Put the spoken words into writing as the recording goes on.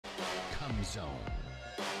Come zone.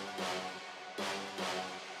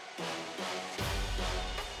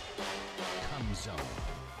 Come zone.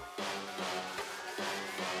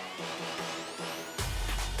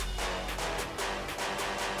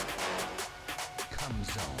 Come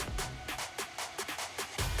zone.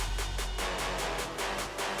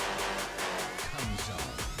 Come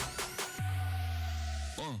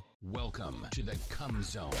zone. Welcome to the come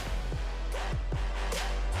zone.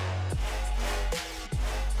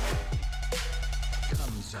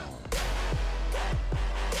 Come zone.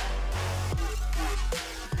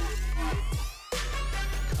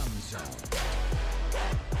 Come zone.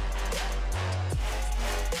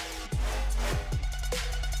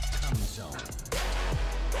 Come zone.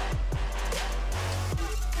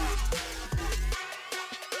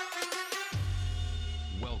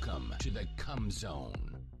 Welcome to the come zone.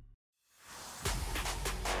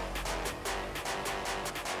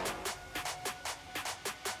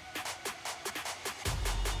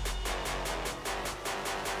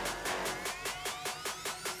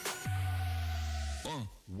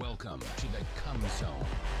 Welcome to the come zone.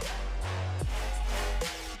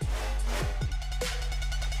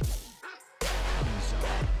 Come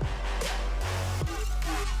zone.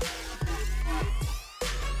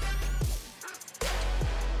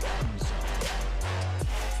 Come zone.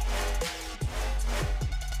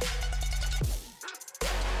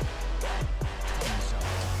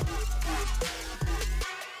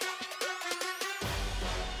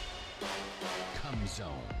 Come zone. Come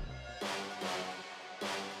zone.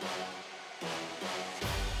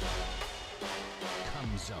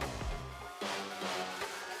 Come zone.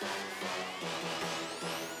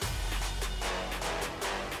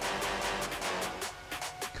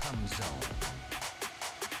 Come zone.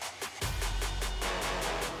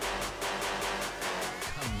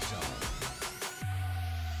 Come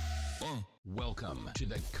zone. Welcome to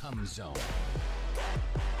the come zone.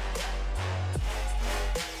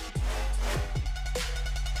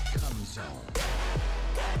 Come zone.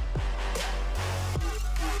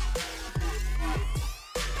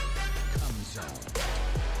 Come zone.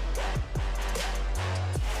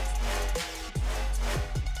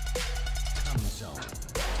 Come zone.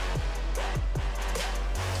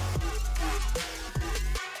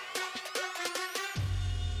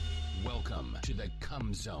 Welcome to the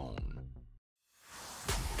come zone.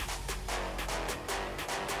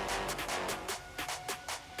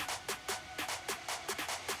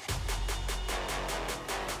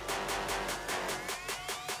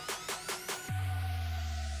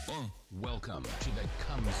 Welcome to the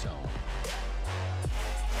come zone.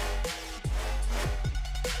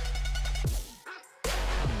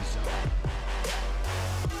 Come zone.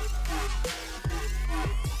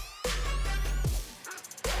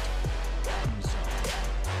 Come zone. Come zone.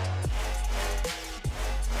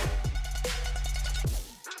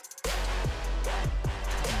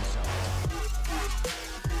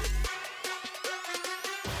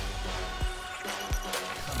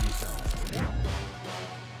 Come zone.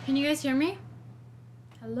 Can you guys hear me?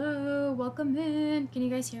 Hello, welcome in. Can you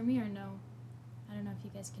guys hear me or no? I don't know if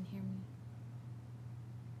you guys can hear me.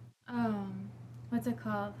 What's it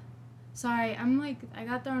called? Sorry, I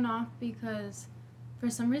got thrown off because for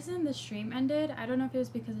some reason the stream ended. I don't know if it was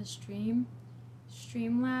because of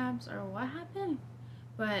Streamlabs or what happened,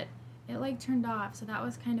 but it turned off, so that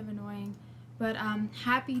was kind of annoying. But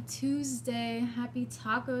happy Tuesday, happy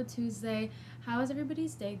Taco Tuesday. How is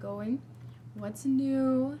everybody's day going? What's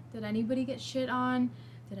new? Did anybody get shit on?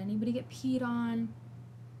 Did anybody get peed on?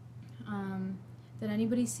 Did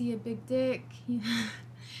anybody see a big dick?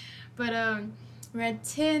 But Red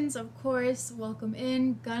Tins, of course, welcome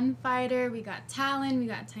in. Gunfighter, we got Talon, we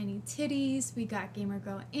got Tiny Titties, we got Gamer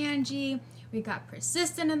Girl Angie, we got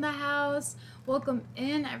Persistent in the house. Welcome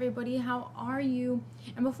in, everybody. How are you?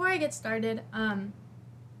 And before I get started,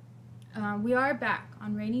 we are back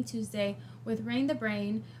on Rainy Tuesday with Rain the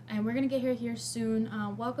Brain, and we're gonna get her here soon.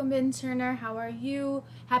 Welcome in, Turner. How are you?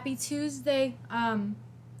 Happy Tuesday.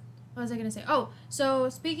 What was I gonna say? Oh, so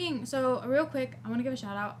real quick, I want to give a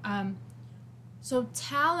shout out. So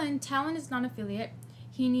Talon is non-affiliate.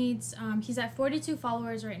 He needs he's at 42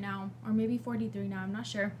 followers right now, or maybe 43 now, I'm not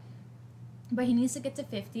sure, but he needs to get to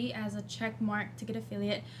 50 as a check mark to get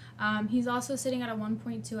affiliate. He's also sitting at a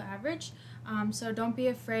 1.2 average, so don't be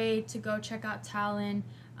afraid to go check out Talon.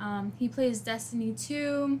 He plays Destiny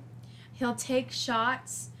 2. He'll take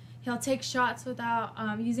shots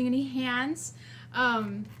without using any hands.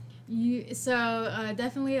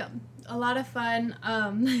 Definitely a lot of fun.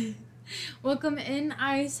 Welcome in,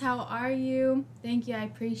 Ice. How are you? Thank you, I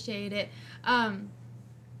appreciate it.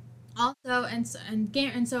 Also,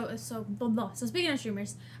 blah, blah. So speaking of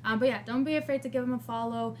streamers, but yeah, don't be afraid to give him a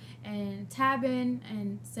follow and tab in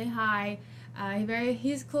and say hi.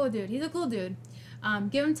 He's a cool dude. He's a cool dude.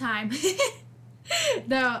 Give him time.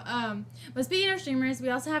 No, but speaking of streamers, we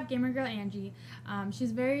also have gamer girl Angie.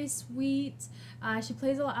 She's very sweet. She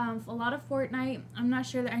plays a lot of Fortnite. I'm not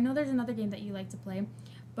sure that I know there's another game that you like to play,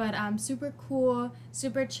 but super cool,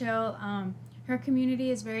 super chill. Her community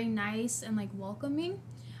is very nice and like welcoming.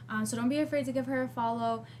 So don't be afraid to give her a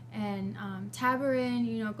follow and tab her in.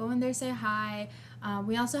 You know, go in there, say hi.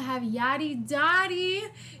 We also have Yadi Dottie.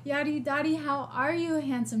 Yadi Dottie, how are you,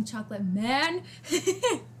 handsome chocolate man?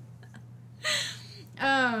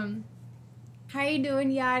 How you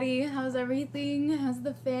doing, Yadi? How's everything? How's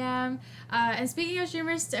the fam? And speaking of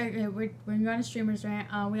streamers, we're going to streamers, right?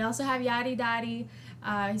 We also have Yadi Dottie.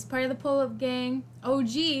 He's part of the pull-up gang,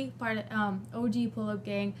 OG pull-up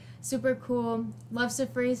gang. Super cool. Loves to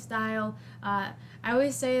freestyle. I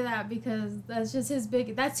always say that because that's just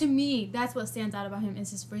to me, that's what stands out about him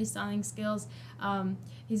is his freestyling skills.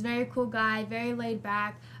 He's a very cool guy, very laid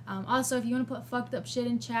back. Also, if you want to put fucked up shit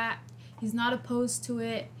in chat, he's not opposed to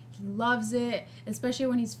it. He loves it, especially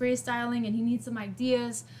when he's freestyling and he needs some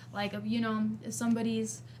ideas. Like, you know, if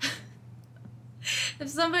somebody's, if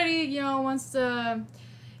somebody, you know, wants to,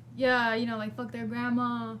 yeah, you know, like fuck their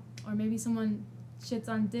grandma, or maybe someone shits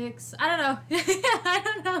on dicks. I don't know. I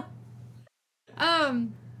don't know.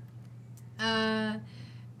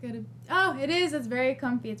 Oh, it is. It's very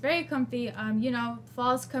comfy. It's very comfy. You know,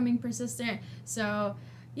 fall's coming, persistent. So,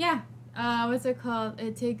 yeah. What's it called?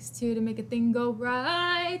 It takes two to make a thing go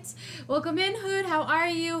right. Welcome in, Hood. How are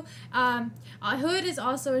you? Hood is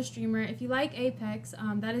also a streamer. If you like Apex,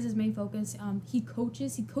 that is his main focus. He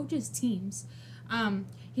coaches teams.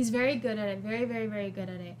 He's very good at it. Very, very, very good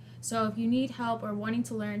at it. So if you need help or wanting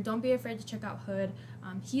to learn, don't be afraid to check out Hood.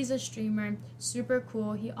 He's a streamer. Super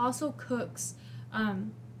cool. He also cooks.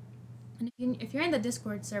 And if you're in the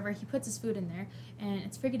Discord server, he puts his food in there, and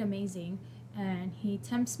it's freaking amazing. And he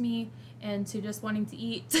tempts me into just wanting to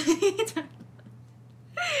eat.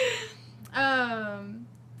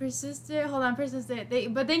 Persistent. Hold on, persistent.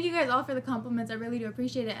 But thank you guys all for the compliments. I really do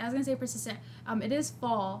appreciate it. I was gonna say persistent. It is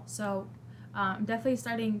fall, so I'm definitely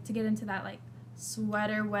starting to get into that like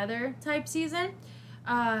sweater weather type season.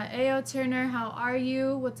 Ayo Turner, how are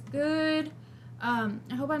you? What's good? I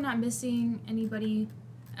hope I'm not missing anybody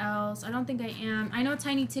else. I don't think I am. I know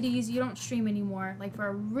Tiny Titties, you don't stream anymore, like for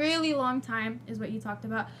a really long time is what you talked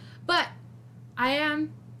about, but I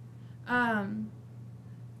am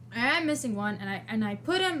missing one, and I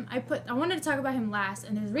wanted to talk about him last,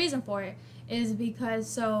 and there's a reason for it, is because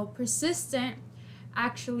so Persistent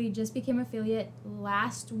actually just became affiliate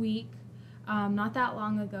last week, not that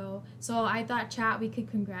long ago, so I thought chat we could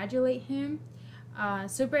congratulate him.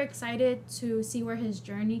 Super excited to see where his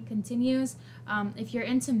journey continues. If you're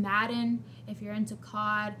into Madden, if you're into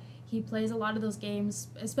COD, he plays a lot of those games,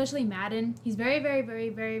 especially Madden. He's very, very, very,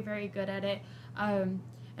 very, very good at it. And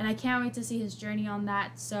I can't wait to see his journey on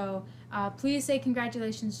that. So please say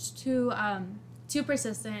congratulations to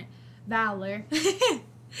Persistent Valor.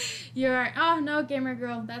 Oh no, gamer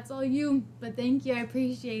girl, that's all you. But thank you, I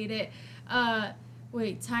appreciate it.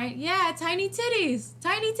 Wait, Tiny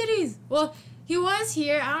Titties. Well, he was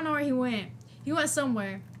here. I don't know where he went. He went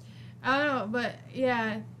somewhere. I don't know, but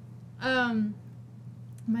yeah. Am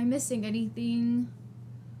I missing anything?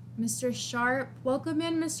 Mr. Sharp. Welcome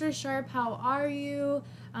in, Mr. Sharp. How are you?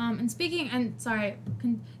 And sorry,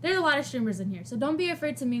 there's a lot of streamers in here, so don't be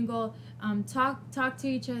afraid to mingle. Talk to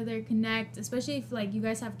each other, connect, especially if like you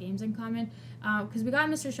guys have games in common. Because we got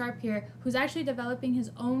Mr. Sharp here, who's actually developing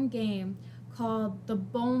his own game called The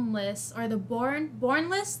Boneless, or The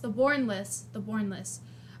Bornless.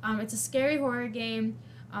 It's a scary horror game.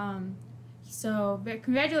 So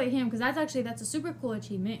congratulate him, because that's a super cool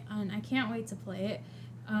achievement, and I can't wait to play it.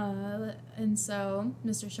 And so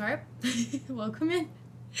Mr. Sharp, welcome in.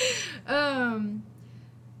 Oh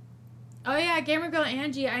yeah, gamer girl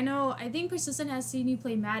Angie. I think Persistent has seen you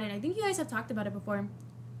play Madden. I think you guys have talked about it before.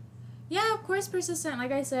 Yeah, of course, Persistent.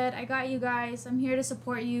 Like I said, I got you guys. I'm here to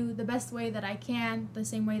support you the best way that I can, the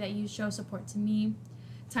same way that you show support to me.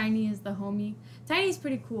 Tiny is the homie. Tiny's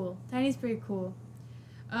pretty cool. I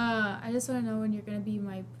just want to know when you're going to be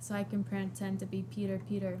so I can pretend to be Peter.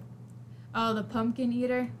 Oh, the pumpkin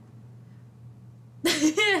eater?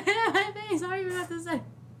 Thanks, I don't even know what to say.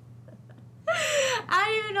 I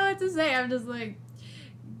don't even know what to say. I'm just like,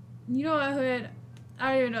 you know what, Hood?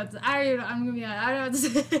 I'm gonna be honest, I don't know what to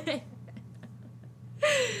say.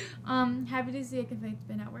 Happy to see it, because I've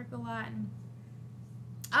been at work a lot, and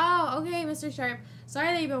Oh, okay, Mr. Sharp. Sorry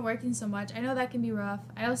that you've been working so much. I know that can be rough.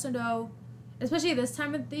 I also know, especially this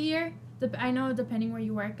time of the year, I know depending where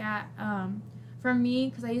you work at, for me,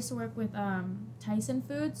 because I used to work with Tyson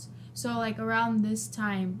Foods, so like around this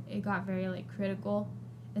time, it got very like critical,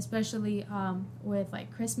 especially with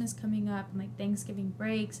like Christmas coming up and like Thanksgiving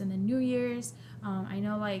breaks and then New Year's. I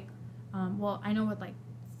know like, I know with like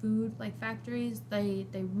food like factories, they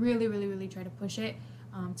really try to push it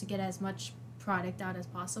to get as much product out as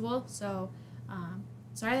possible. So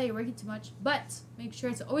sorry that you're working too much, but make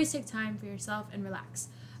sure to always take time for yourself and relax.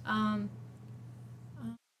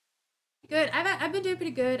 Good. I've been doing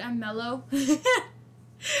pretty good. I'm mellow.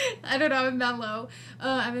 I don't know. I'm mellow.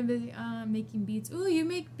 I've been busy making beats. Ooh, you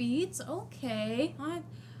make beats? Okay.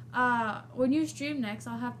 When you stream next,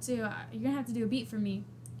 I'll have to. You're gonna have to do a beat for me.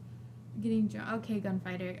 Getting drunk. Okay,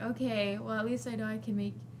 gunfighter. Okay. Well, at least I know I can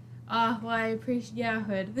make. Well, I appreciate. Yeah,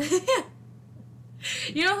 hood.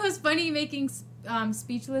 You know who's funny making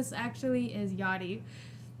speechless actually is Yachty.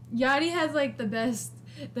 Yachty has like the best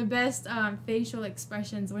facial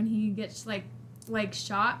expressions when he gets like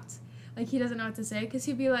shocked, like he doesn't know what to say, because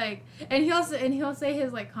he'd be like, and he'll say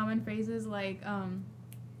his like common phrases like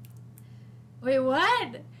wait,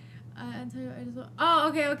 what? Oh,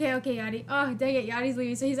 okay, Yachty. Oh, dang it, Yachty's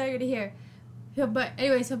leaving, so he's not gonna hear. But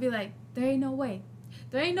anyways, he'll be like, there ain't no way.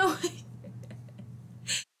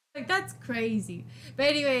 Like, that's crazy. But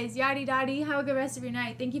anyways, yaddy daddy, have a good rest of your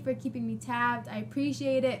night. Thank you for keeping me tabbed. I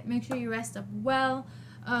appreciate it. Make sure you rest up well.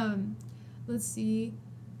 Let's see.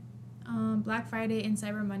 Black Friday and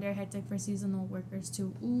Cyber Monday are hectic for seasonal workers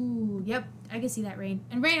too. Ooh, yep. I can see that, Rain.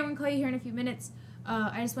 And Rain, I'm gonna call you here in a few minutes.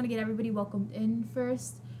 I just want to get everybody welcomed in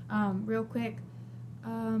first. Real quick.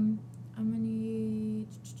 I'm gonna need.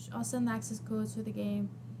 I'll send the access codes for the game.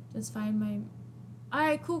 Just find my.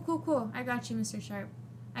 Alright, cool. I got you, Mr. Sharp.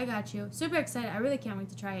 I got you. Super excited. I really can't wait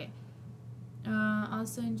to try it. I'll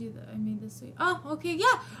send you I made this week. Oh, okay,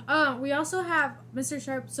 yeah. We also have Mr.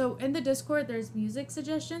 Sharp. So in the Discord, there's music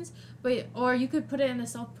suggestions, or you could put it in the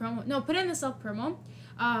self promo. No, put it in the self promo.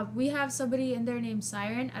 We have somebody in there named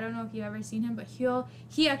Siren. I don't know if you've ever seen him, but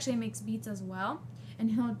he actually makes beats as well,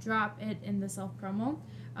 and he'll drop it in the self promo.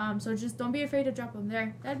 So just don't be afraid to drop them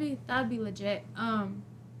there. That'd be legit. Hold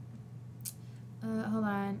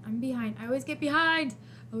on. I'm behind. I always get behind.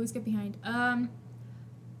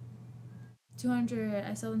 200.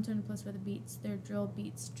 I sell them 200 plus for the beats. They're drill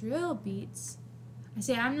beats. I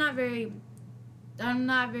say I'm not very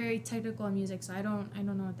technical in music, so I don't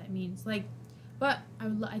know what that means. Like, but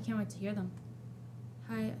I can't wait to hear them.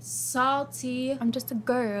 Hi, Salty. I'm just a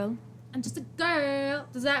girl. Does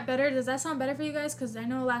that sound better for you guys? Because I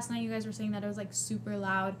know last night you guys were saying that it was like super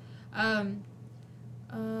loud. Hi,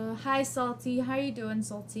 Salty. How you doing,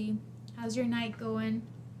 Salty? How's your night going?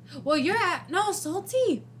 Well,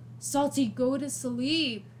 Salty, go to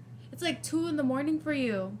sleep. It's like 2 in the morning for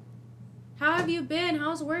you. How have you been?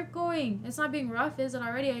 How's work going? It's not being rough, is it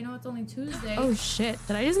already? I know it's only Tuesday. Oh shit!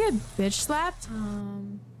 Did I just get bitch slapped?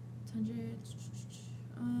 100.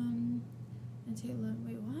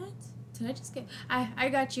 Wait, what? Did I just get? I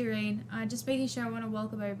got you, Rain. Just making sure. I want to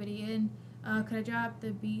welcome everybody in. Could I drop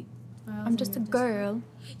the beat? I'm just a girl.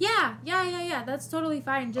 Yeah. That's totally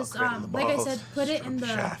fine. Just like I said, put it in the.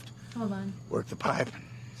 Shaft. Hold on. Work the pipe.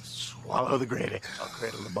 Swallow the gravy. I'll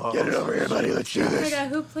cradle the balls. Get it over here, buddy. Let's do Oh my this. god,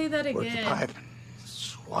 who played that Work the again? pipe.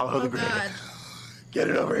 Swallow the Oh gravy. god. Get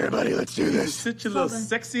it over here, buddy. Let's do this. Sit your little Hold on.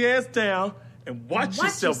 sexy ass down and watch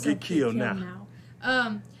yourself get killed now.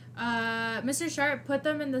 Mr. Sharp, put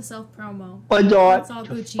them in the self promo. I It's like all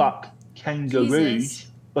to Gucci. fuck kangaroos Jesus.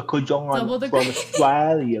 because Double I'm the from gravy.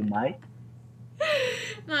 Australia, mate.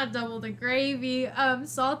 Not double the gravy.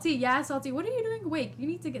 Salty, yeah, Salty. What are you doing awake? You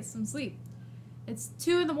need to get some sleep. It's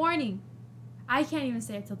 2 in the morning. I can't even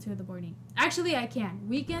stay up till 2 in the morning. Actually, I can.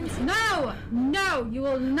 Weekends? No! No! You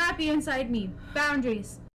will not be inside me.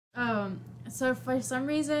 Boundaries. So for some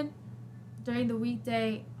reason, during the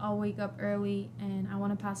weekday, I'll wake up early and I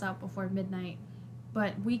want to pass out before midnight.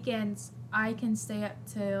 But weekends, I can stay up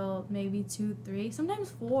till maybe 2, 3, sometimes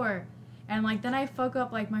 4. And like then I fuck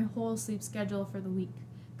up like my whole sleep schedule for the week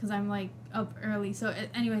because I'm like up early. So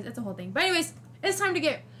anyways, it's a whole thing. But anyways, it's time to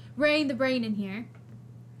get Rain the Brain in here.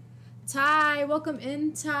 Ty, welcome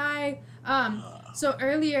in, Ty. So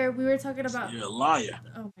earlier we were talking about. You're a liar.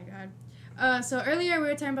 Oh my god. So earlier we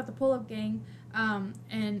were talking about the pull-up gang.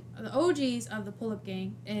 And the OGs of the pull-up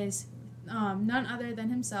gang is none other than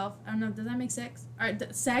himself. I don't know. Does that make sense? Or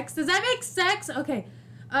sex? Does that make sense? Okay.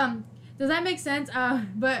 Does that make sense?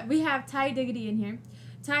 But we have Ty Diggity in here.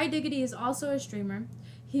 Ty Diggity is also a streamer.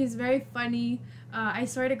 He's very funny. I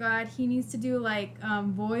swear to God, he needs to do like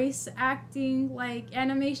voice acting, like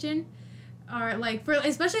animation, or like for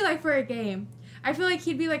especially like for a game. I feel like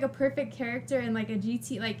he'd be like a perfect character in like a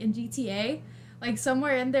like in GTA, like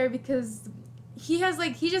somewhere in there because he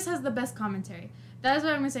just has the best commentary. That is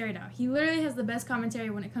what I'm gonna say right now. He literally has the best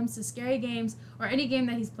commentary when it comes to scary games or any game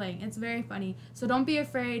that he's playing. It's very funny. So don't be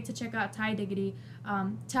afraid to check out Ty Diggity.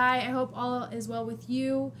 Ty, I hope all is well with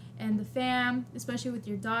you and the fam, especially with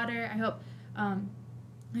your daughter. I hope. I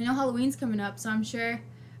know Halloween's coming up, so I'm sure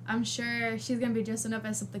she's gonna be dressing up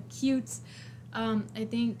as something cute. I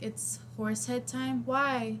think it's horse head time.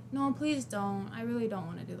 Why? No, please don't. I really don't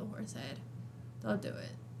want to do the horse head. Don't do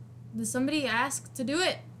it. Did somebody ask to do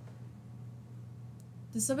it?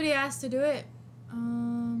 Did somebody ask to do it?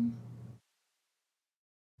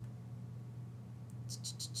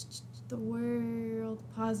 The world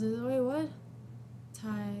pauses. Wait, what?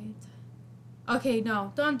 Tide. Okay,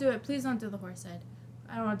 no, don't do it. Please don't do the horse head.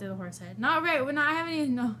 I don't want to do the horse head. Not right. Well, no, I haven't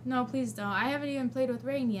even. No, please don't. I haven't even played with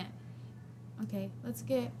Rain yet. Okay, let's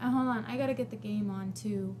get. Hold on. I gotta get the game on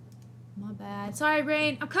too. My bad. Sorry,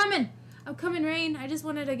 Rain. I'm coming. Rain. I just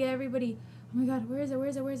wanted to get everybody. Oh my God, where is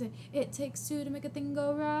it? It takes two to make a thing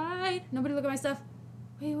go right. Nobody look at my stuff.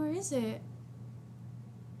 Wait, where is it?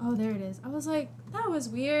 Oh, there it is. I was like, that was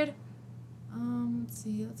weird. Let's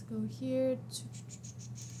see. Let's go here.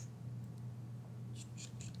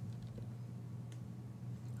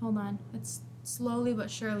 Hold on. It's slowly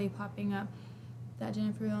but surely popping up. That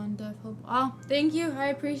Jennifer on Death Hope. Oh, thank you. I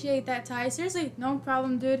appreciate that, Ty. Seriously, no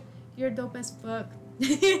problem, dude. You're dope as fuck.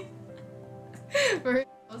 For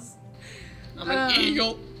reals. I'm an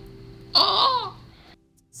eagle. Oh!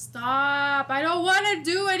 Stop. I don't want to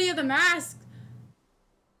do any of the masks.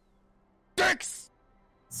 Dicks!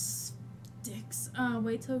 Dicks.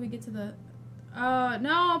 Wait till we get to the...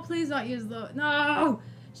 no, please don't use the... No!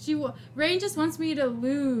 Rain just wants me to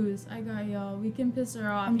lose. I got y'all. We can piss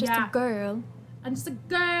her off. I'm just a girl. I'm just a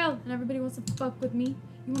girl. And everybody wants to fuck with me.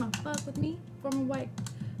 You want to fuck with me? Former white...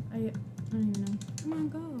 I don't even know. Come on,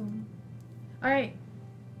 go. Alright.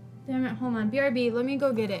 Damn it. Hold on. BRB. Let me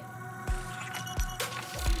go get it.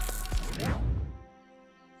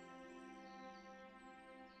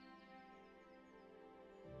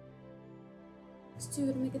 Let's do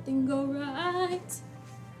it to make a thing go right.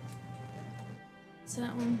 So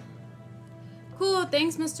that one. Cool.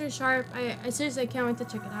 Thanks, Mr. Sharp. I seriously can't wait to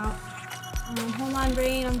check it out. Hold on,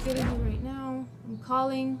 Rain. I'm getting you right now. I'm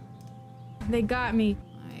calling. They got me.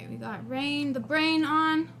 Alright, we got Rain, the brain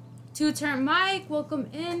on. Two-turn mic. Welcome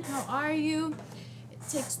in. How are you? It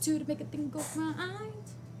takes two to make a thing go right.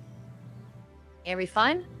 Are we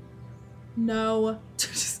fine? No.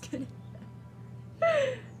 Just kidding.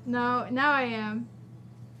 No, now I am.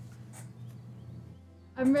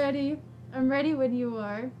 I'm ready. I'm ready when you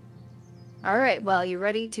are. Alright, well, you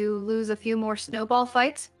ready to lose a few more snowball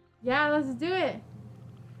fights? Yeah, let's do it.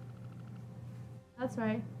 That's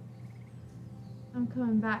right. I'm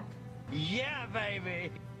coming back. Yeah,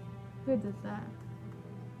 baby! Who did that?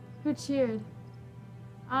 Who cheered?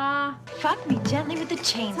 Fuck me gently with the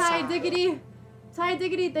chainsaw. Ty Diggity. Ty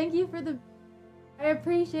Diggity, thank you for the... I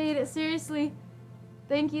appreciate it, seriously.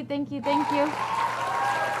 Thank you, thank you, thank you.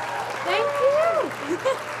 Thank you!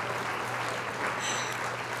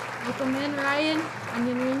 Welcome in, Ryan.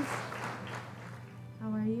 Onion rings. How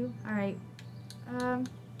are you? Alright.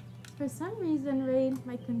 For some reason, Rain,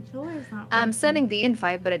 my controller's not working. I'm sending the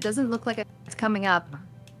invite, but it doesn't look like it's coming up.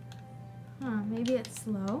 Huh, maybe it's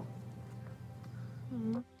slow.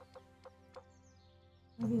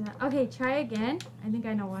 Maybe that. Okay, try again. I think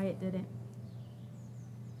I know why it didn't.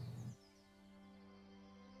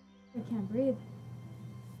 I can't breathe.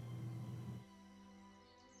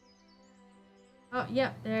 Oh,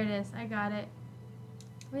 yep, there it is. I got it.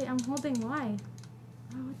 Wait, I'm holding Y.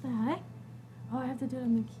 Oh, what the heck? Oh, I have to do it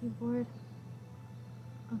on the keyboard.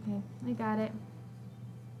 Okay, I got it.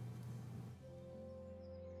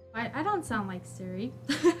 I don't sound like Siri.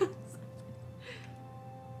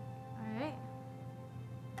 Alright.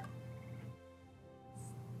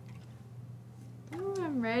 Oh,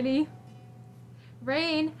 I'm ready.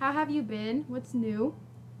 Rain, how have you been? What's new?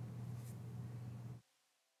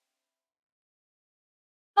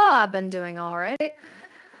 Oh, I've been doing alright.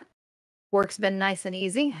 Work's been nice and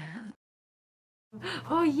easy.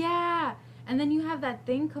 Oh, yeah! And then you have that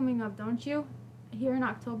thing coming up, don't you? Here in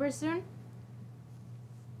October soon?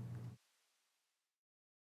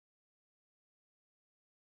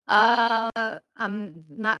 I'm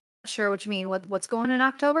not sure what you mean. What's going in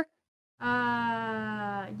October?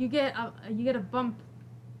 You get a bump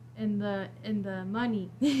in the money.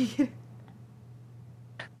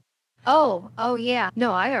 Oh yeah.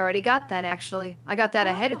 No, I already got that actually. I got that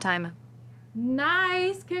ahead of time.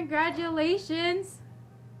 Nice. Congratulations.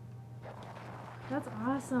 That's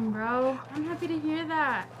awesome, bro. I'm happy to hear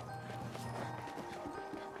that.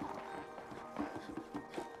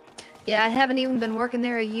 Yeah, I haven't even been working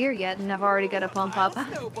there a year yet, and I've already got a bump up.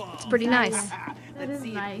 It's pretty nice. That is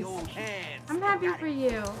nice. I'm happy for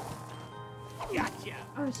you. Gotcha.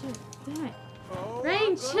 Oh shit. Damn it.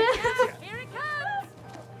 Rain, chill. Here it comes!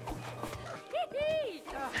 Hee-hee!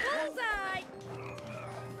 Bullseye!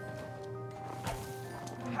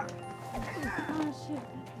 Oh shit.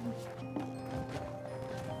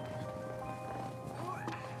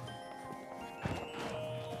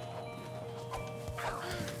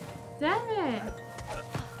 Damn it!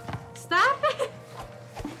 Stop it!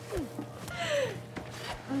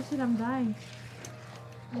 Oh shit, I'm dying.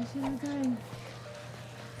 Oh shit, I'm dying.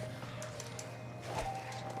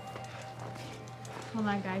 Hold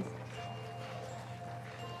on, guys.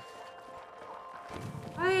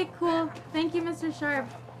 Okay, cool. Thank you, Mr. Sharp.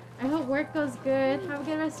 I hope work goes good. Have a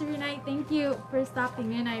good rest of your night. Thank you for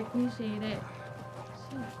stopping in. I appreciate it.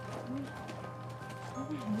 Shit. What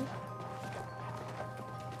the heck?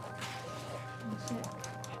 Oh, shit.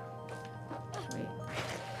 Wait.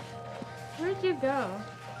 Where'd you go?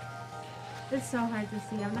 It's so hard to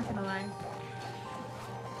see. I'm not gonna lie.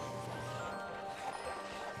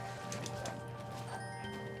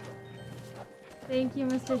 Thank you,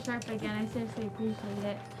 Mr. Sharp, again. I seriously appreciate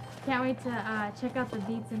it. Can't wait to check out the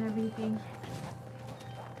beats and everything.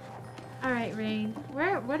 Alright, Rain.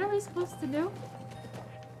 What are we supposed to do?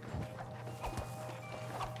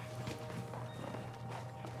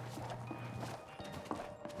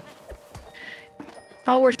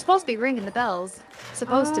 Oh, we're supposed to be ringing the bells.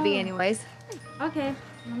 Supposed to be, anyways. Okay,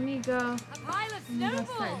 let me go. A pile of Let me go snowballs!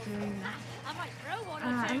 start doing that. I might throw one or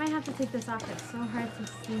I two. might have to take this off. It's so hard to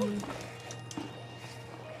see.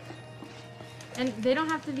 And they don't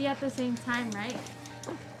have to be at the same time, right?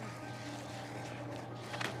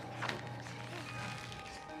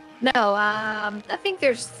 No, I think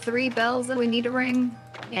there's 3 bells that we need to ring,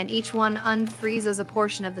 and each one unfreezes a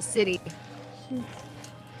portion of the city. Shoot.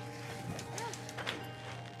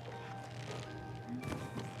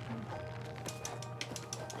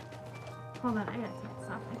 Hold on, I gotta take this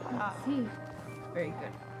off. I can't see. Very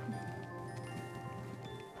good.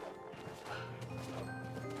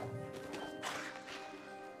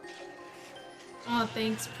 Oh,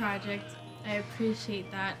 thanks, Project. I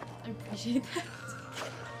appreciate that. I appreciate that.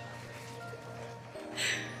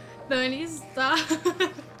 Don't you stop.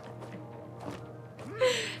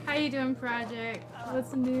 How you doing, Project?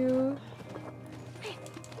 What's new? Okay,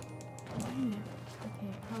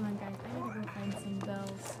 hold on, guys. I gotta go find some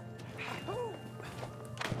bells. Oh,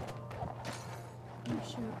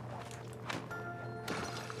 shoot.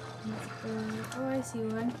 Let's go. Oh, I see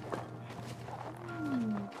one.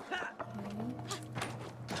 Okay.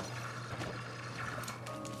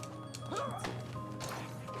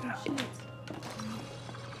 Oh, shit.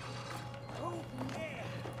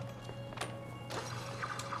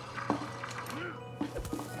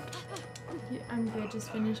 I'm good, just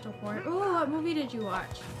finished a horror. Oh, what movie did you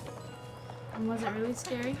watch? And was it really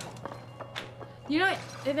scary? You know,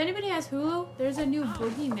 if anybody has Hulu, there's a new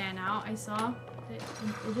Boogeyman out. I saw. It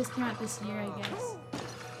just came out this year, I guess.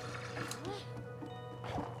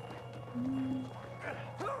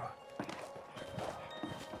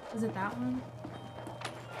 Was it that one?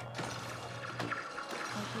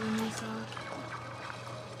 Like the one you saw?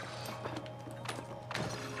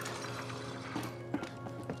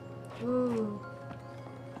 Ooh.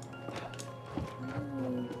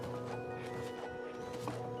 Ooh.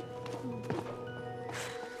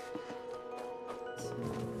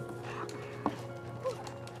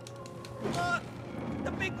 Look!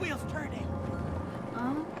 The big wheel's turning!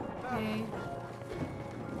 Okay.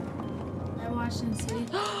 I watched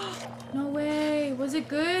Insidious. No way! Was it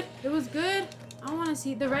good? It was good? I want to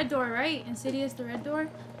see the red door, right? Insidious, the red door?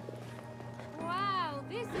 Wow,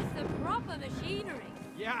 this is the proper machinery.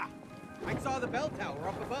 Yeah, I saw the bell tower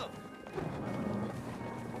up above.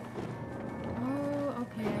 Oh,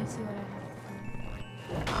 okay, I see what I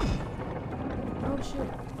have to do. Oh shoot.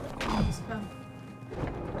 I just fell.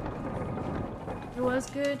 It was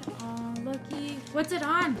good. Oh, lucky. What's it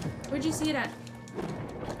on? Where'd you see it at?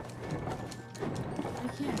 I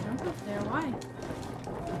can't jump up there. Why?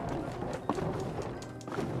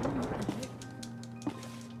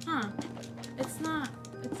 Huh. It's not.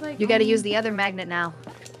 It's like... You gotta use the other magnet now.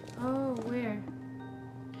 Oh, where?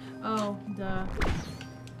 Oh, duh.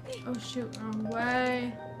 Oh, shoot. Wrong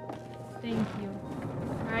way. Thank you.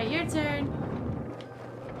 Alright, your turn.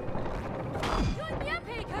 Join me up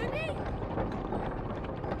here, Cody.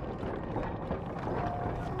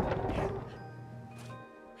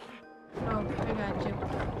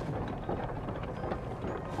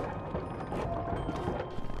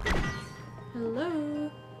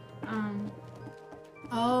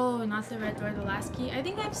 Oh, not the red door, the last key. I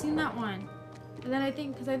think I've seen that one. And then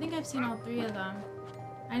because I think I've seen all 3 of them.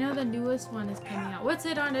 I know the newest one is coming out. What's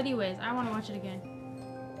it on anyways? I want to watch it again.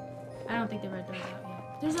 I don't think the red door's out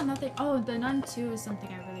yet. There's another. Oh, the Nun 2 is something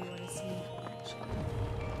I really want to see. Actually.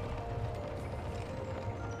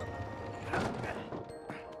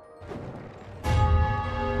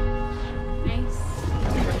 Nice.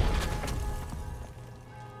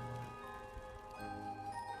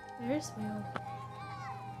 There's wheel.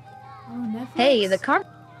 Oh, Netflix. Hey, the car's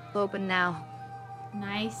open now.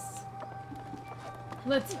 Nice.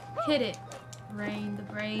 Let's hit it. Rain the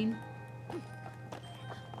brain.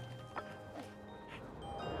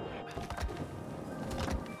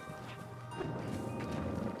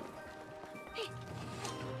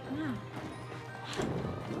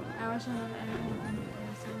 I wish I had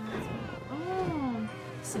Oh,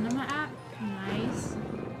 cinema app? Nice.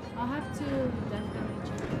 I'll have to definitely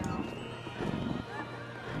check it out.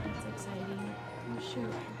 That's exciting. Oh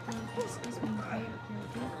shoot. Excuse me. Right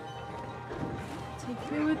here. Take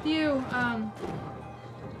me with you. Oh.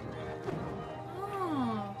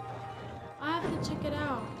 I'll have to check it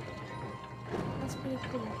out. That's pretty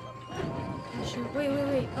cool. Oh shoot.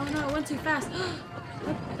 Wait. Oh no, it went too fast.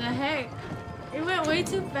 What the heck? It went way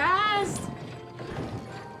too fast.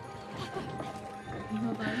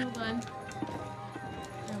 Hold on.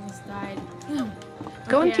 I almost died.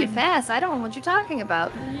 Going Okay, too fast. I don't know what you're talking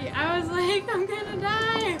about. Yeah, I was like, I'm gonna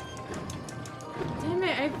die. Damn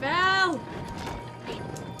it, I fell.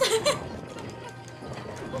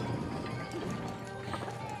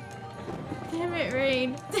 Damn it,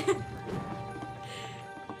 Rain.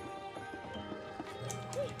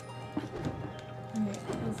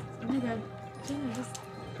 Oh my god.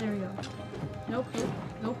 There we go. Nope.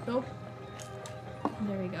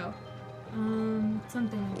 There we go.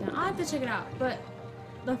 Something like that. I'll have to check it out. But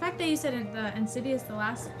the fact that you said the Insidious, the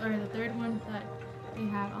last or the 3rd one that they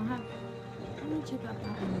have, I'm gonna check out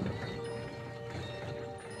that one.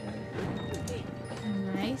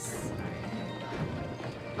 Nice.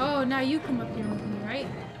 Oh, now you come up here with me, right?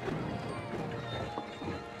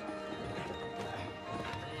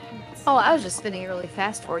 Oh, I was just spinning really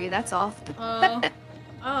fast for you, that's all.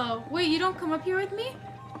 Oh, wait, you don't come up here with me?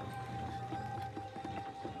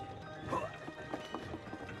 Alright.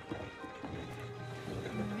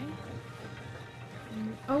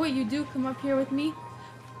 Oh, wait, you do come up here with me?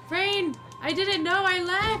 Rain, I didn't know I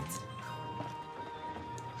left!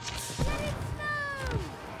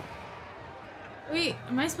 Wait,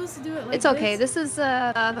 am I supposed to do it like It's okay, this is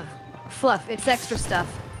fluff, it's extra stuff.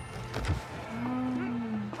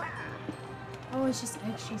 Oh, it's just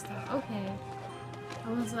extra stuff. Okay. I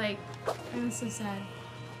was so sad.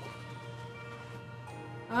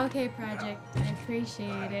 Okay, Project. I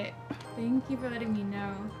appreciate it. Thank you for letting me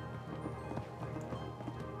know.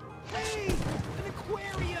 Hey! An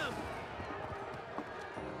aquarium!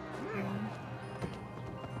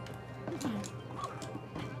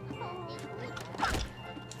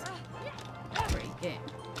 Break it.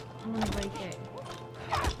 I want to break it.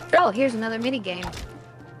 Oh, here's another mini game.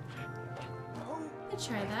 Let's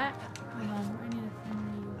try that. Hold on. I need to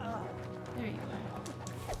find you. There you go.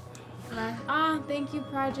 Ah, thank you,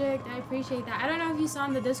 Project. I appreciate that. I don't know if you saw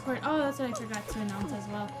in the Discord. Oh, that's what I forgot to announce as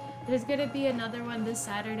well. There's gonna be another one this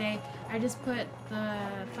Saturday. I just put the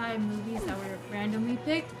 5 movies that were randomly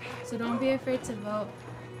picked, so don't be afraid to vote.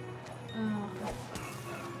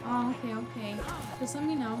 Oh, okay. Just let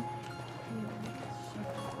me know.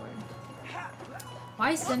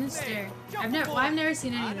 Why Sinister? I've never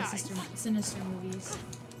seen any of the Sinister movies.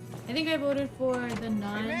 I think I voted for The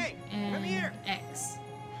Nun and X.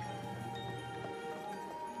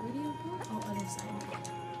 Where do you go? Oh, other side.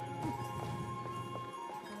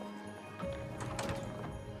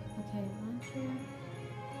 Okay, launcher.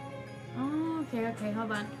 Oh, okay,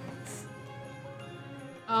 hold on.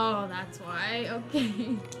 Oh, that's why.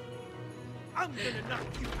 Okay. I'm gonna knock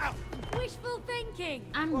you out. Wishful thinking.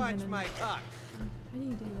 Watch my cock. How do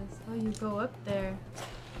you do this? Oh, you go up there.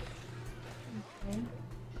 Okay.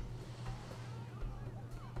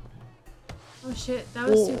 Oh shit, that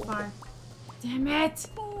was too far. Damn it!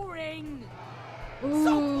 Boring.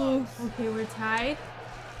 Ooh. Okay, we're tied.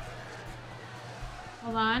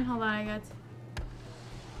 Hold on, I got.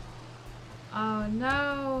 Oh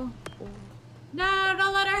no! No,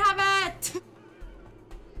 don't let her have it!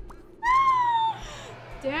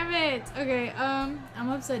 Damn it! Okay, I'm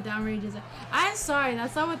upside down rages. I'm sorry,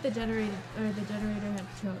 that's not what the generator had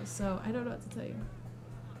chose, so I don't know what to tell you.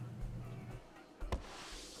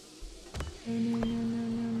 Oh,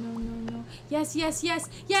 no. Yes!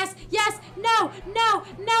 No!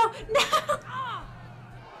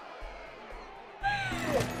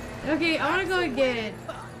 Okay, I wanna go again.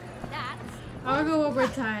 I wanna go one more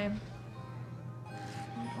time.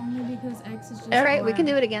 Only because X is just. Alright, we can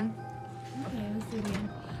do bland. it again. Okay, let's do it again.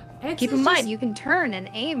 X Keep is in mind, just- you can turn and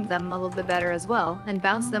aim them a little bit better as well, and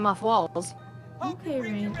bounce them off walls. Okay,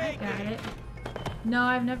 Rain, I got it. No,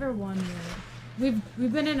 I've never won really.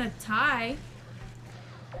 We've been in a tie.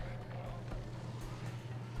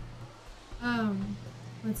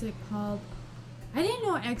 What's it called? I didn't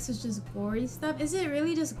know X was just gory stuff. Is it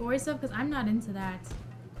really just gory stuff? Because I'm not into that.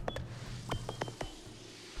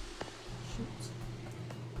 Shoot.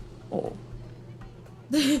 Oh.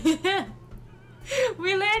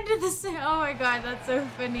 We landed the same. Oh my god, that's so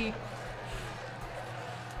funny.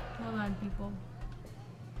 Hold on, people.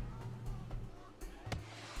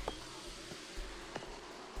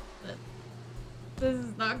 This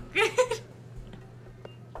is not good.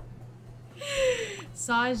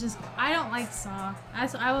 Saw is just. I don't like Saw.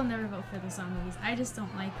 I will never vote for the Saw movies. I just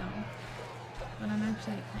don't like them. But I'm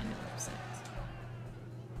actually kind of upset.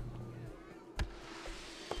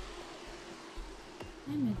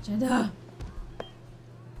 I'm a Jeddah.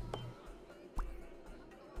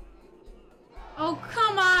 Oh,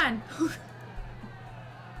 come on!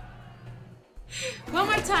 One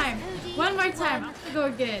more time! One more time! I want to go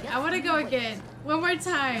again. I want to go again. One more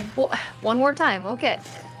time. Well, one more time, okay.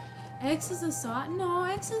 X is a Saw? No,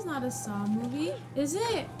 X is not a Saw movie. Is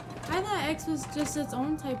it? I thought X was just its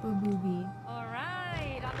own type of movie.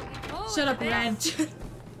 Alright, I'm looking forward Shut up, to this. Ranch.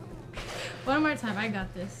 One more time. I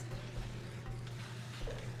got this.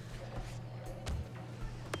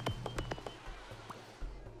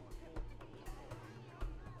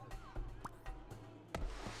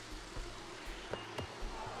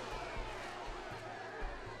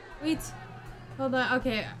 Wait. Hold on.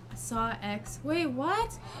 Okay. Saw X. Wait,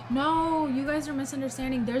 what? No, you guys are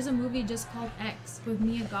misunderstanding. There's a movie just called X with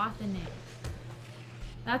Mia Goth in it.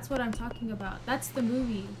 That's what I'm talking about. That's the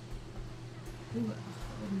movie. Ooh, I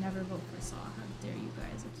would never vote for Saw. How dare you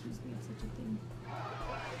guys accuse me of such a thing.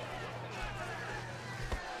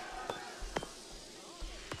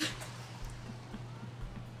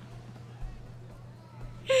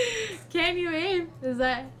 Can you aim? Is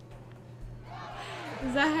that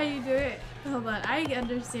how you do it? Hold on, I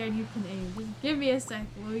understand you can aim. Just give me a sec,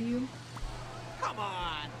 will you? Come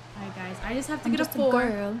on. Alright guys, I just have to I'm get just a 4.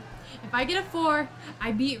 girl. If I get a 4,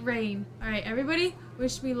 I beat Rain. Alright, everybody,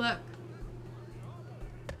 wish me luck.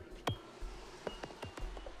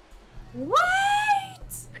 What?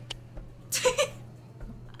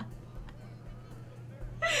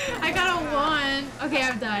 I got a 1. Okay,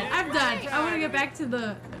 I'm done. I'm done. I want to get back to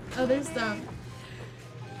the other stuff.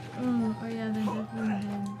 Oh yeah, then definitely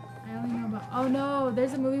then. I only know about. Oh no,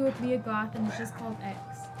 there's a movie with Mia Goth and it's just called X.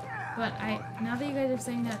 But now that you guys are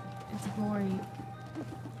saying that it's gory,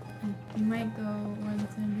 you might go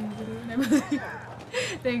 110 or whatever.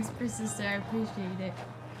 Thanks, sister. I appreciate it.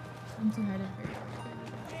 I'm too hard to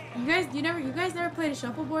figure. You guys never played a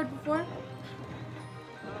shuffleboard before?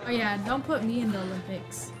 Oh yeah, don't put me in the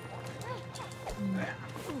Olympics.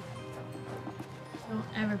 Don't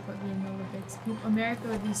ever put me in the Olympics. America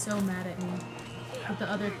would be so mad at me, but the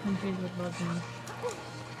other countries would love me.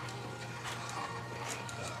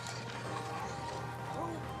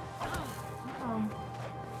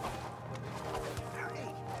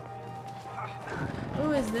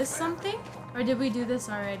 Oh, is this something? Or did we do this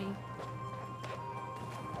already?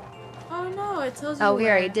 Oh no, it tells you. Oh, we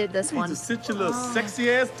where. already did this You need one. to sit your little sexy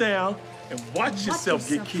ass down and watch yourself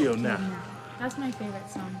get killed now. That's my favorite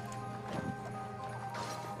song.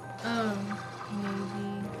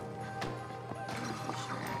 Maybe.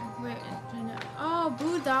 Sure. Wait, oh,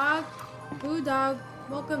 Boo Dog. Boo Dog,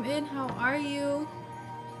 welcome in. How are you?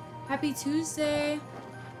 Happy Tuesday.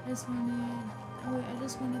 I just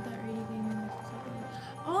wanted that radio game.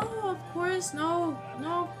 Oh, of course. No,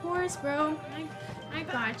 of course, bro. I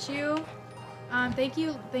got you. Thank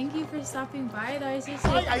you for stopping by. Though I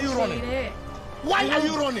seriously appreciate it. Why are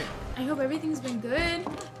you running? I hope everything's been good.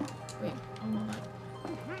 Wait, oh my god.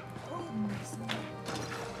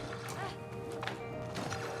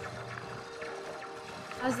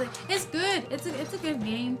 I was like, it's good. It's a good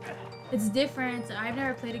game. It's different. I've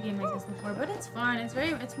never played a game like this before, but it's fun.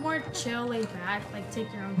 It's more chill, laid back, like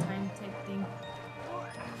take your own time type thing.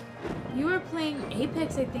 You were playing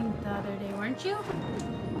Apex, I think, the other day, weren't you?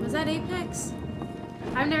 Was that Apex?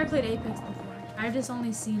 I've never played Apex before. I've just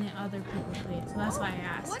only seen it other people play it, so that's why I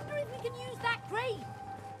asked. Wonder if we can use that crate.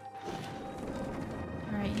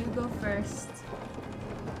 Alright, you go first.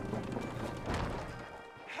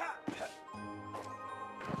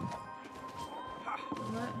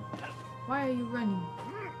 What? Why are you running?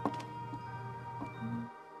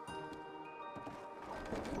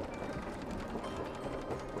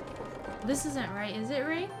 This isn't right, is it,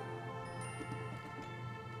 Ray?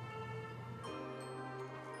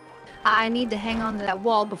 I need to hang on to that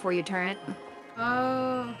wall before you turn it.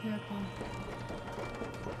 Oh, okay.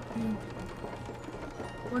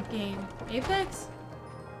 What game? Apex?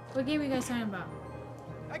 What game are you guys talking about?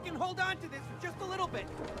 I can hold on to this for just a little bit.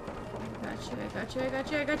 I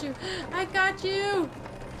got you. I got you!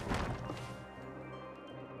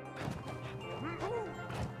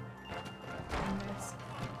 Nice.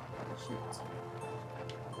 Shoot.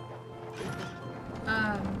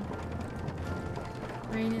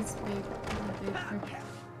 Rain is big.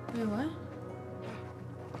 Wait, what?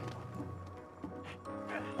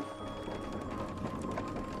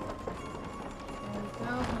 There we go.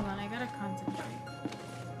 Hold on, I gotta concentrate.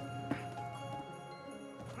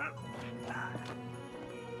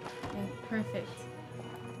 Okay, perfect.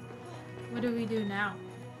 What do we do now?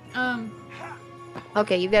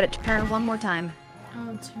 Okay, you've got to turn one more time.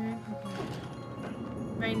 Oh, turn. Okay.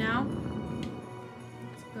 Right now?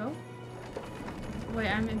 Let's go. Wait,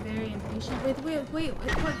 I'm very impatient. Wait.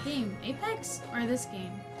 What game? Apex? Or this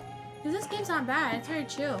game? Because this game's not bad. It's very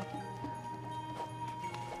chill.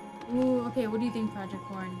 Ooh, okay. What do you think, Project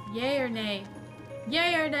Corn? Yay or nay?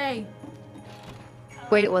 Yay or nay?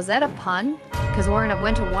 Wait, was that a pun? Because we're in a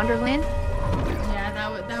winter wonderland? Yeah, that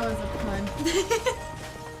was a pun.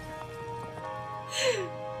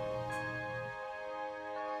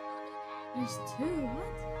 There's two.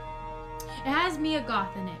 What? It has Mia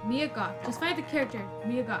Goth in it. Mia Goth. Just find the character.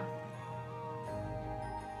 Mia Goth.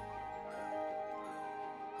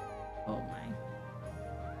 Oh my.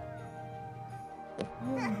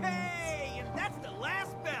 Oh my. Hey, and that's the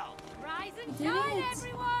last bell. Rise and Did shine, it.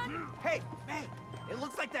 everyone! Hey, it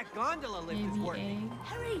looks like that gondola lift is Maybe working. A.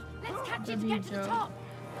 Hurry, let's catch it to That'd be get a to the joke. top.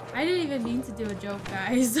 I didn't even mean to do a joke,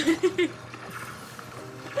 guys.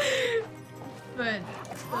 but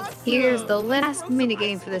Here's the last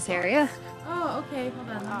minigame for this area. oh, okay. Hold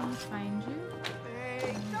on. Let me find you.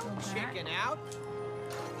 Hey, Go don't back. chicken out.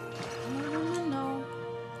 No.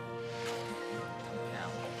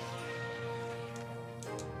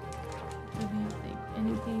 What do you think?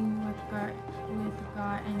 Anything with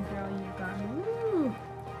God and girl you got? Woo!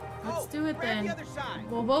 Let's do it grab then. the other side.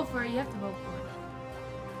 We'll vote for it. You have to vote for it.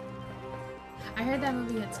 I heard that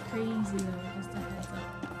movie gets crazy though. Just a heads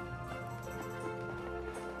up.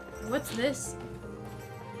 What's this?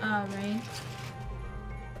 Rain.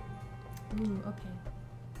 Ooh, okay.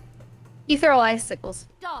 You throw icicles.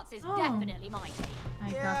 Darts is Oh. definitely my thing. I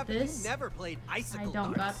Yeah, got but this. you never played I icicle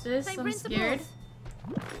don't darts. got this. Same I'm principles. scared.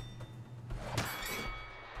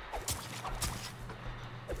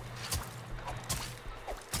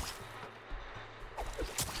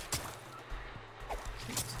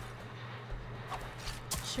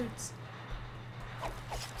 Shoots.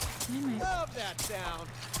 Damn it. Love that sound.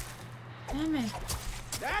 Damn it.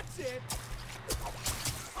 That's it.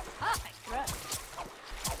 Perfect throw.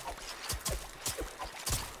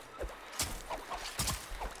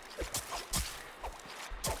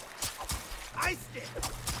 Iced it.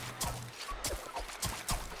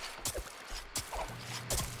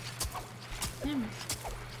 Damn it.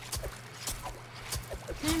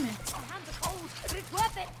 Damn it. My hands are cold, but it's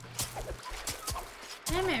worth it.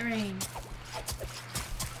 Damn it, Rain.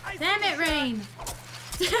 Iced Damn it, Rain.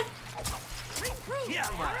 Ring proof. Yeah,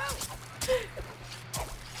 right.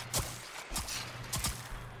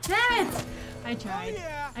 Damn it. I Oh, tried.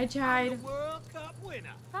 yeah. I tried. The World Cup winner.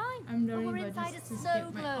 Fine. I'm But doing we're but inside just a to snow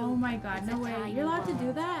skip my. globe. Oh my god, no It's a way. tiny You're allowed to do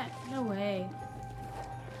world. that? No way.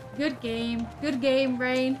 Good game. Good game,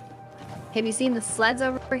 Rain. Have you seen the sleds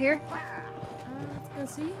over here?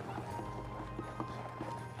 Let's go see.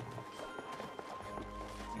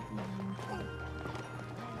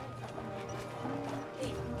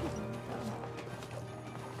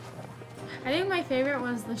 I think my favorite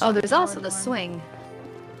was the. Oh, there's also shot-powered the one. swing.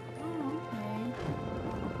 Oh, okay.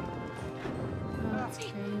 Oh, that's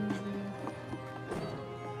crazy.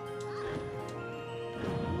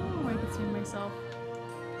 Oh, I can swing myself.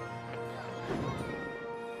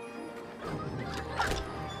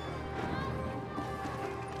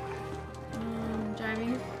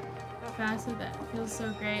 Driving fast with that feels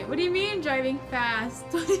so great. What do you mean driving fast?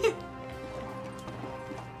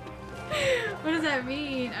 What does that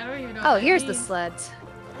mean? I don't even know. Oh, what that here's the means. sleds.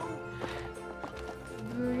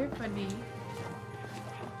 Ooh, you're funny.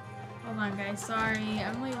 Hold on, guys. Sorry.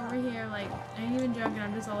 I'm like over here, like, I ain't even joking.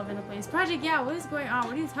 I'm just all over the place. Project, yeah, what is going on?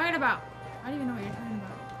 What are you talking about? I don't even know what you're talking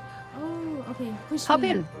about. Oh, okay. Push Hop me.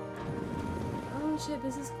 in. Oh, shit.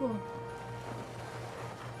 This is cool.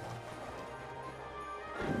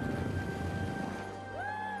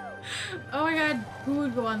 Oh my god. Who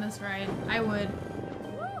would go on this ride? I would.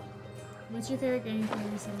 What's your favorite game you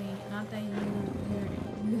played recently? Not that you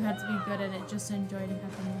had to be good at it, just enjoyed and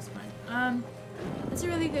had the most fun. That's a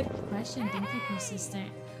really good question. Thank you, Persistent.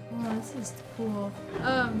 Oh, this is cool.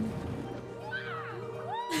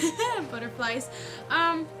 Butterflies.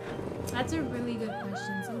 That's a really good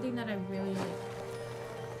question. Something that I really like.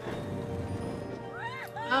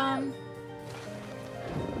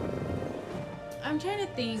 I'm trying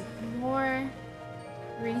to think more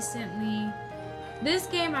recently. This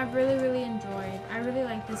game I really enjoyed. I really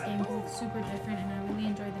like this game because it's super different and I really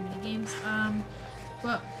enjoy the mini games.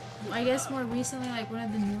 But I guess more recently, like one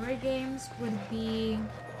of the newer games would be,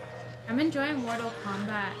 I'm enjoying Mortal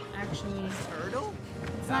Kombat actually. Turtle?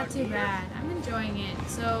 It's not too bad. I'm enjoying it.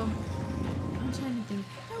 So I'm trying to think.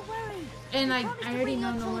 Don't worry. And like I already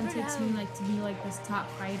know no one takes me like to be like this top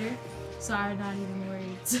fighter, so I'm not even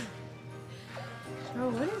worried. Bro,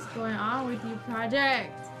 what is going on with you,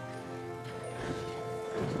 Project?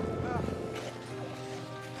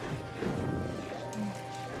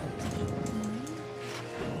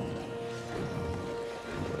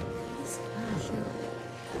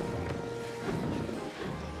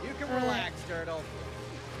 You can relax, Turtle.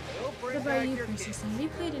 We'll What bring about back you, your Persistent? Have you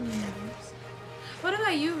played any others? What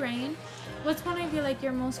about you, Rain? What's one of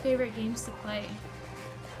your most favorite games to play?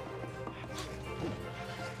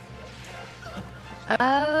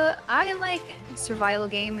 I like survival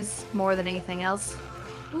games more than anything else.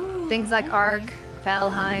 Ooh, Things like okay. Ark,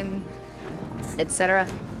 Valheim, etc.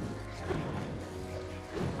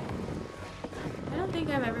 I don't think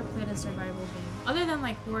I've ever played a survival game, other than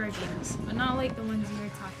like horror games, but not like the ones you were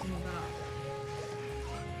talking about.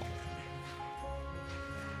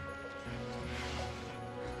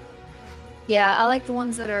 Yeah, I like the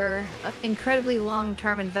ones that are incredibly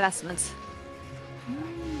long-term investments.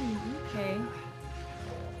 Okay.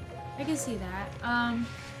 I can see that.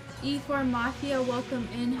 E4 Mafia, welcome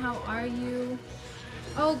in. How are you?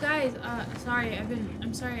 Oh, guys. Sorry.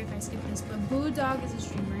 I'm sorry if I skipped this, but Boo Dog is a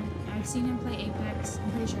streamer. I've seen him play Apex.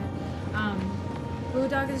 I'm pretty sure. Boo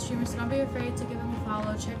Dog is a streamer, so don't be afraid to give him a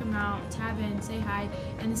follow. Check him out. Tab in. Say hi.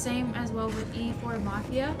 And the same as well with E4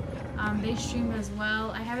 Mafia. They stream as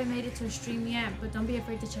well. I haven't made it to a stream yet, but don't be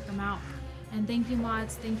afraid to check them out. And thank you,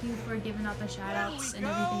 mods. Thank you for giving out the shoutouts and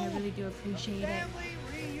everything. I really do appreciate it.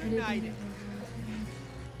 reunited.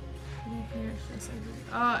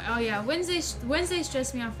 Oh yeah, Wednesday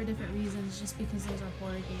stress me out for different reasons, just because those are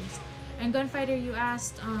horror games. And Gunfighter, you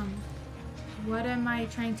asked, what am I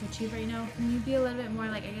trying to achieve right now? Can you be a little bit more,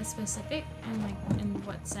 like, I guess, specific, and like, in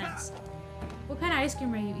what sense? What kind of ice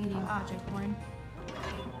cream are you eating, Project Horn?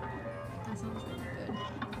 That sounds really good.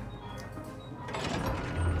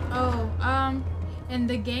 Oh, in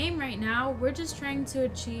the game right now, we're just trying to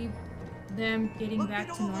achieve them getting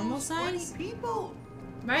back to normal size. People.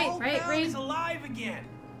 Right, Rain? Is alive again.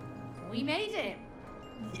 We made it.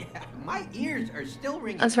 Yeah, my ears are still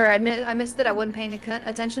ringing. I'm sorry, I missed it. I wasn't paying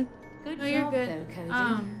attention. Good No, you're job, good. though,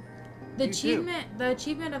 Cody. The You too.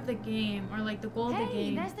 achievement of the game, or like the goal of the Hey,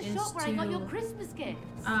 game, there's the is shop where I got your to Christmas gifts.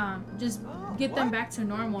 just Oh, get them what? back to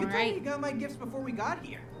normal, You told me right? you got my gifts before we got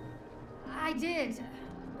here. I did,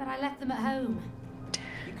 but I left them at home.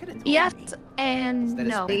 You could have told Yes me. and Instead of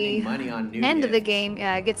no. spending The money on new end of the gifts. game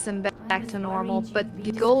gets them back to was normal, worried but you'd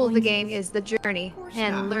the be goal of the disappointed. game is the journey Of course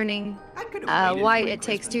and not. learning I could have waited why for the it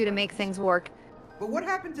takes Christmas two to present. make things work. But what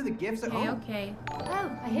happened to the gifts at Okay, home? okay.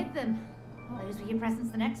 Oh, I hid them. Those were your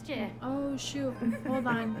presents for next year. Oh shoot, hold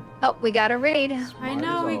on. Oh, we got a raid. I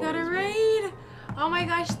know, we got a raid! Oh my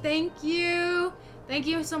gosh, thank you! Thank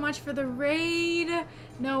you so much for the raid!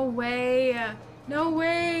 No way! No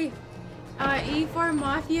way! E4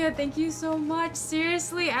 Mafia, thank you so much.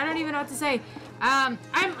 Seriously, I don't even know what to say. I'm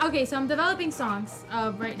developing songs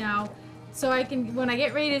right now. So I can, when I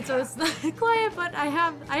get rated, so it's not quiet, but I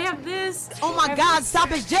have this. Oh my God, stop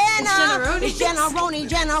it, Jenna! Jennaronis.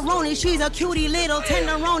 It's Jennaronis. She's a cutie little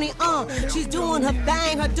tenderoni. She's doing her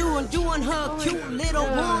thing, doing her cute little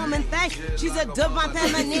woman thing. She's a divine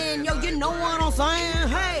feminine, yo, you know what I'm saying?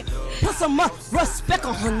 Hey, put some respect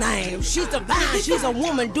on her name. She's divine, she's a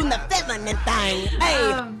woman doing the feminine thing.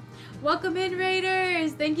 Hey. Welcome in,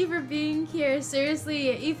 Raiders! Thank you for being here.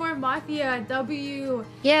 Seriously, E4 Mafia, W.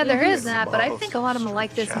 Yeah, there is that, but I think a lot of them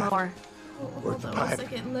like this more. Hold on 1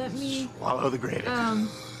 second, let me... Swallow the gravy.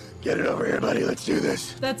 Get it over here, buddy. Let's do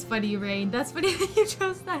this. That's funny, Rain. That's funny that you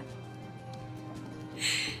chose that.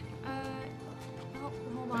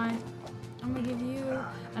 Hold on. I'm gonna give you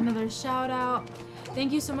another shout out.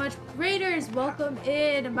 Thank you so much. Raiders, welcome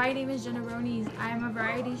in. My name is Jennaronis. I am a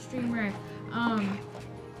variety streamer.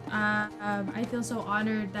 I feel so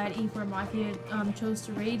honored that E4 Mafia chose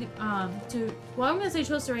to raid well, I'm gonna say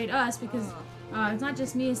chose to raid us because it's not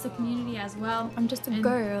just me, it's the community as well. I'm just a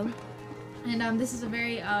girl. And this is a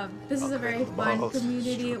very fun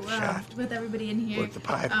community with everybody in here. Work the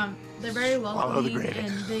pipe. They're very welcoming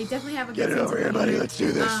and they definitely have a good Get it over here, buddy. Let's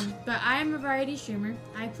do this. But I'm a variety streamer.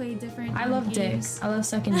 I play different I love games. dicks. I love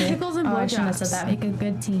sucking dick. Pickles and I shouldn't have said blowjobs. that. Make a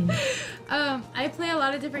good team. I play a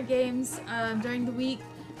lot of different games during the week.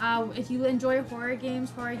 If you enjoy horror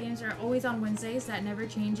games are always on Wednesdays. That never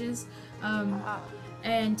changes.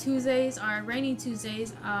 And Tuesdays are rainy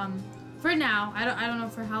Tuesdays. For now, I don't know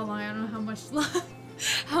for how long. I don't know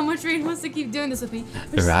how much Rain wants to keep doing this with me.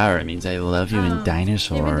 Rawr means I love you in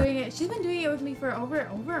dinosaur. She's been doing it with me for over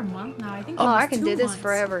a month now. I think. Oh, I almost can 2 do this months.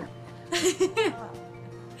 forever.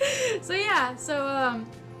 So yeah,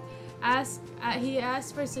 he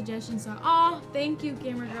asked for suggestions. So, oh, thank you,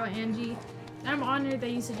 gamer girl Angie. I'm honored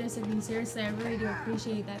that you suggested me. Seriously, I really do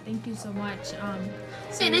appreciate that. Thank you so much.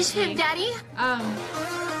 Finish him, Daddy.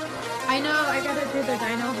 I know I gotta do the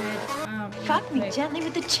dino head. Fuck me gently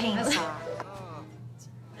with the chainsaw.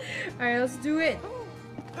 Alright, let's do it.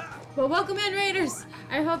 Well, welcome in, Raiders.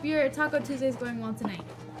 I hope your Taco Tuesday is going well tonight.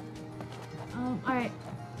 Alright.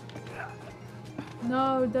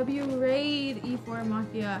 No, W raid E4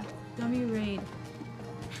 Mafia. W raid.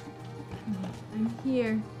 I'm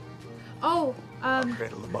here. Oh,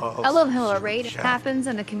 I love how a raid happens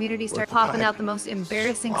and the community starts popping out the most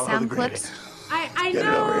embarrassing sound clips. I Get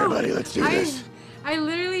know. it over here, buddy. Let's do this. I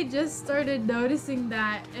literally just started noticing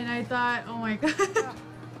that, and I thought, oh my god.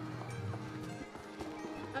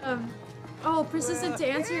 Oh, Persistent, to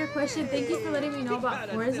answer your question, thank you for letting me know about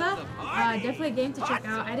Forza. Definitely a game to check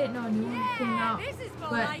out. I didn't know a new one came out,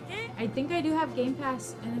 but I think I do have Game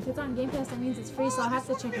Pass, and if it's on Game Pass, that means it's free, so I'll have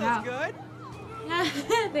to check it out. Yeah,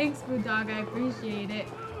 thanks, Food Dog. I appreciate it.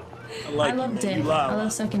 I love dick. I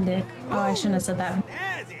love sucking dick. Oh, I shouldn't have said that.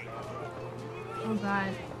 Oh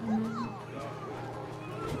god.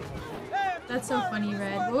 That's so funny,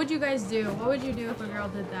 Red. What would you guys do? What would you do if a girl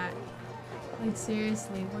did that? Like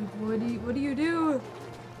seriously, like what do you do?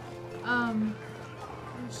 Oh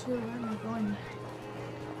shoot, where am I going?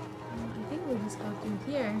 I think we'll just go through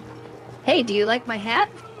here. Hey, do you like my hat?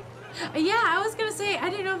 Yeah, I was gonna say I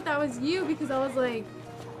didn't know if that was you because I was like,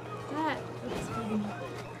 that looks funny.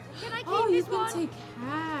 Oh, you can take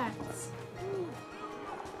hats.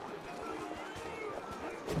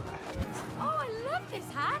 Oh, I love this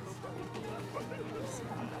hat.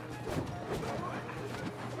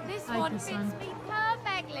 This I like one this fits one. me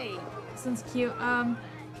perfectly. This one's cute.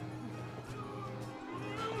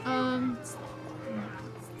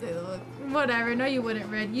 Whatever. No, you wouldn't,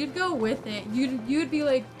 Red. You'd go with it. You'd be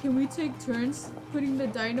like, can we take turns putting the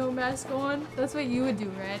dino mask on? That's what you would do,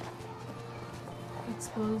 Red.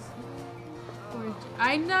 Expose.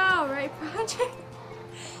 I know, right, Project?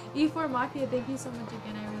 E4 Mafia, thank you so much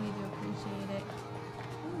again. I really do appreciate it.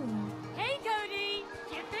 Ooh. Hey, Cody.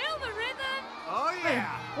 You feel the rhythm? Oh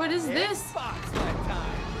yeah. Wait, what is this?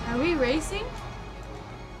 Are we racing?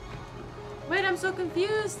 Wait, I'm so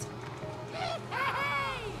confused. Hey!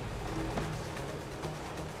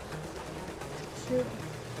 Shoot.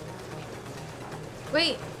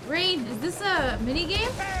 Wait, Rain, is this a mini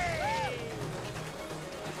game?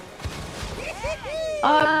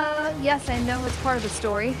 Yes, I know it's part of the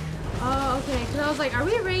story. Oh, okay. Cause I was like, are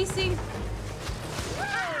we racing?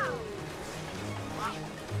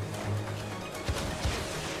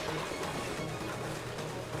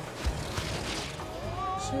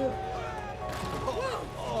 Shoot.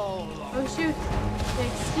 Oh shoot.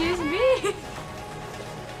 Excuse me.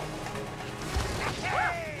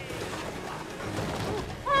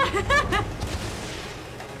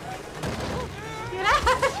 Get out!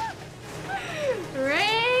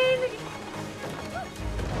 Rain!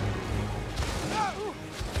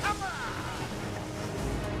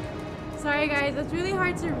 Sorry guys, it's really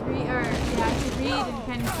hard to read and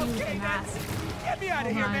kind of see with the mask. Get me out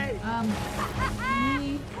of here, man.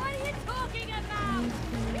 What are you talking about?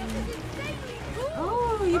 This is insanely cool.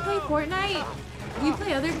 Oh, you play Fortnite? You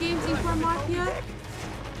play other games, E4 Mafia?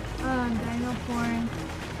 Dino porn.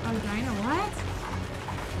 Oh, Dino what?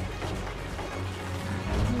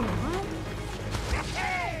 What?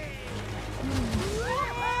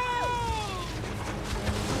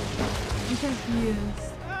 I'm confused.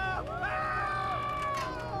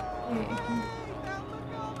 Wait,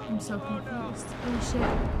 I'm so confused. Oh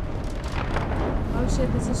shit. Oh shit,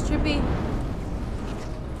 this is trippy.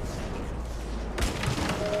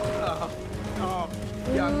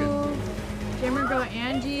 Ooh. Gamer girl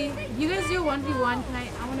Angie. You guys do 1v1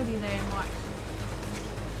 tonight. I want to be there and watch.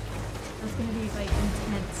 That's gonna be like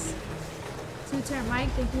intense. Two-turn Mike,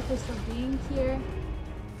 thank you for still being here.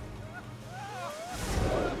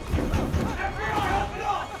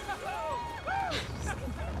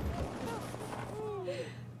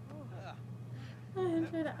 I'm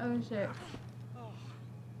trying to, oh shit.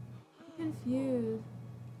 I'm confused.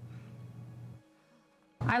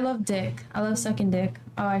 I love dick. I love sucking dick.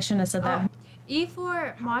 Oh, I shouldn't have said that.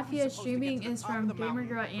 E4 Mafia streaming is from Gamer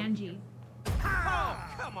Girl Angie. Oh,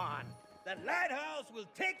 come on. The lighthouse will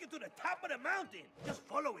take you to the top of the mountain. Just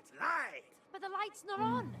follow its light. But the light's not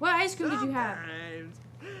on. What ice cream did you have?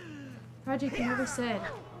 Project you never said.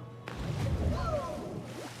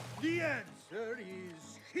 The answer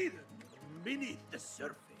is hidden beneath the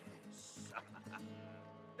surface.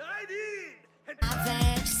 I did.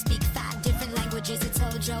 Veg, speak 5 different languages. It's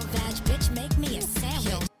Ojo Veg, bitch, make me a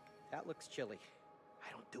sandwich. That looks chilly.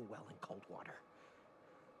 I don't do well in cold water.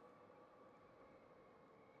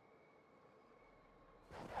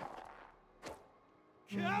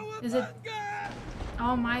 Is it?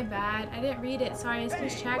 Oh, my bad. I didn't read it. Sorry, it's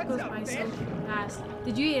because chat goes by so fast.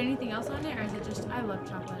 Did you eat anything else on it, or is it just? I love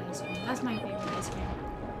chocolate ice cream. That's my favorite ice cream.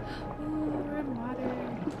 Ooh, we're in water.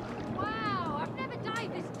 Wow, I've never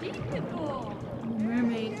dived this deep before.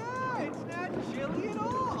 Mermaid. Yeah, it's not chilly at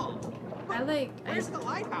all. I like the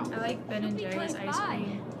lighthouse? I like Ben and Jerry's ice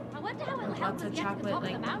cream. I wonder how it'll With help lots us of get to the chocolate, top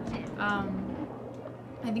like of the mountain.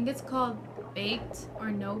 I think it's called baked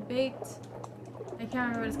or no baked. I can't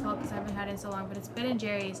remember what it's called because I haven't had it in so long, but it's Ben and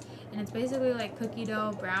Jerry's, and it's basically like cookie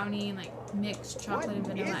dough, brownie, and like mixed chocolate and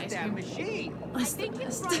vanilla ice cream. Machine? I think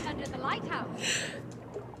it's right under the lighthouse.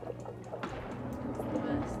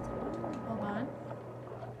 Hold on.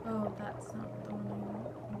 Oh, that's not the one I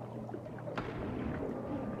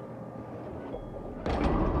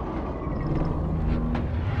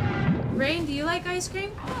want. Rain, do you like ice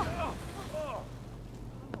cream?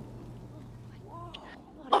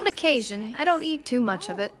 On occasion, I don't eat too much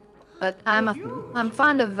of it, but I'm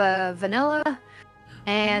fond of vanilla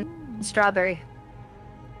and strawberry.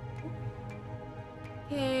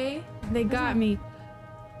 Okay. They got me.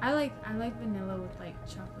 I like vanilla with like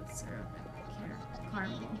chocolate syrup and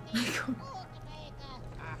caramel.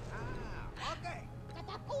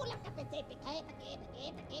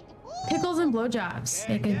 Pickles and blowjobs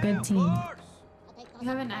make a good team. You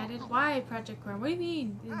haven't added? Why, Project Corn? What do you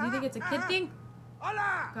mean? Do you think it's a kid thing?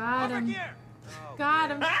 Got him.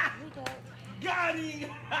 Got him. Got him.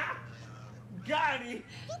 Got him.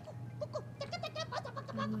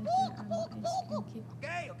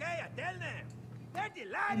 Okay, I tell them. They're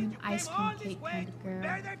delighted you ice came all cream this cake way kind to of girl.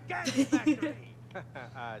 repair their candy factory.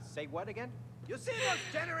 Say what again? You see those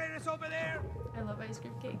generators over there? I love ice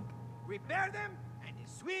cream cake. Repair them, and the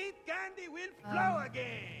sweet candy will flow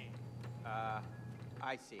again.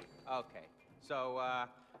 I see. Okay. So,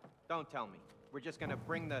 don't tell me. We're just gonna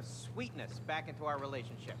bring the sweetness back into our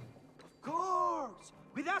relationship. Of course.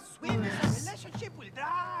 Without sweetness, our relationship will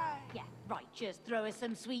die. Yeah, right. Just throw us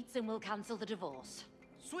some sweets and we'll cancel the divorce.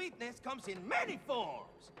 Sweetness comes in many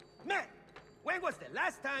forms. Man, when was the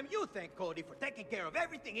last time you thanked Cody for taking care of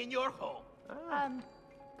everything in your home?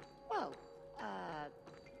 Well,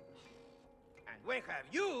 And when have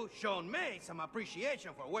you shown May some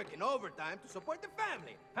appreciation for working overtime to support the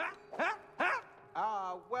family? Huh?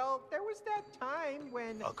 Well, there was that time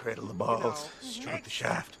when... I'll cradle the balls, stroke the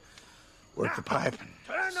shaft, work the pipe, and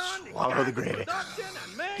Turn on the swallow the gravy. production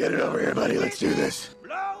and make Get it over here, buddy. Let's do this.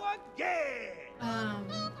 blow again.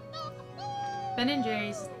 Ben and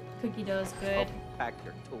Jerry's cookie dough is good. Pack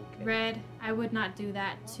your toolkit. Red, I would not do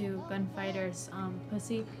that to Gunfighter's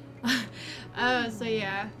pussy. So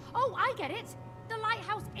yeah. oh, I get it. The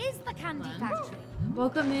lighthouse is the candy factory.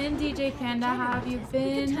 Welcome in, DJ Panda. How have you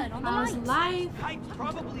been? turn on the How's lights. life? Pipes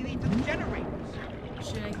probably lead to the generators.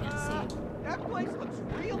 Shit, I can't see. That place looks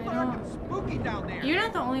real I dark don't- and spooky down there. You're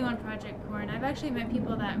not the only one, Project Corn. I've actually met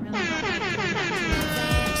people that really don't like doing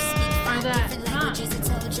that. Or that,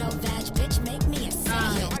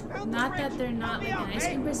 not that they're not like an ice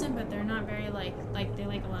cream person, but they're not very like they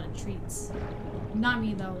like a lot of treats. Not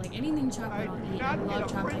me though. Like anything chocolate, I'll eat. I love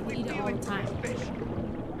chocolate. I can eat it all the time.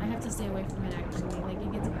 I have to stay away from it actually. Like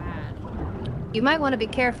it gets bad. You might want to be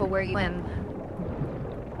careful where you swim.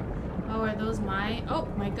 Oh, are those my? Oh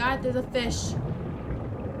my God! There's a fish.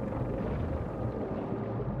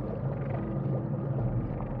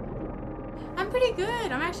 I'm pretty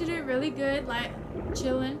good. I'm actually doing really good. Like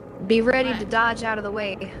chilling. Be ready to dodge out of the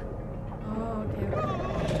way. Oh, okay.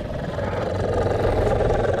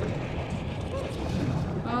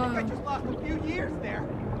 I just lost a few years there.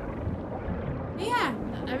 Yeah,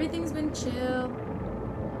 everything's been chill.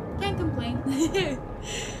 Can't complain.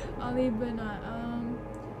 I'll leave, but not.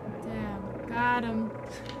 Damn. Got him.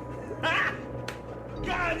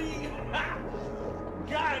 Got him!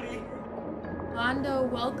 Got him! Londo,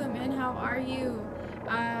 welcome in. How are you?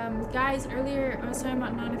 Guys, earlier I was talking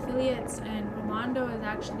about non-affiliates, and Rolando is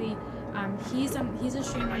actually, he's a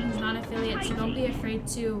streamer, he's non-affiliate, so don't be afraid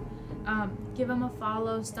to give him a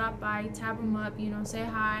follow, stop by, tab him up, you know, say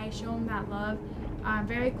hi, show him that love.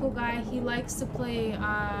 Very cool guy. He likes to play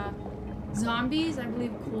zombies, I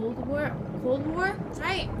believe Cold War,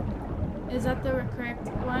 right? Is that the correct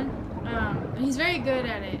one? And he's very good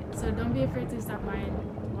at it, so don't be afraid to stop by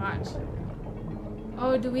and watch.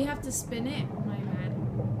 Oh, do we have to spin it? My bad.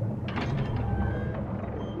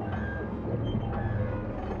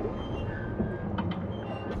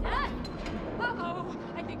 Uh-oh,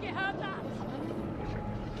 I think you heard that.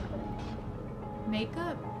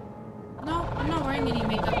 Makeup? No, I'm not wearing any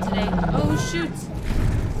makeup today. Oh, shoot.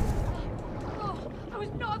 Oh, I was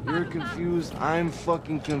not a fan You're of confused. I'm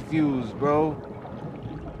fucking confused, bro.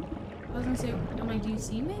 I was gonna say, I'm like, do you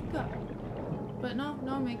see makeup? But no,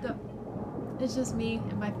 no makeup. It's just me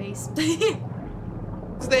and my face.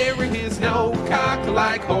 There is no cock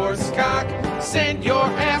like horse cock. Send your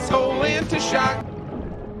asshole into shock.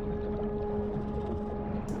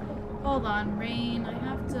 Hold on, Rain. I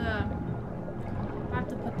have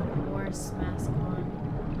to put the horse mask on.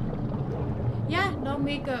 Yeah, no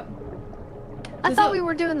makeup. I thought we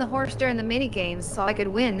were doing the horse during the mini games so I could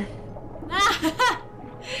win.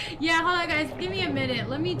 Yeah, hold on, guys. Give me a minute.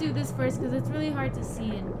 Let me do this first because it's really hard to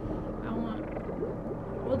see, and I want.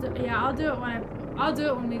 Yeah, I'll do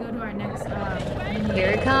it when we go to our next.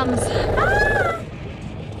 Here it comes.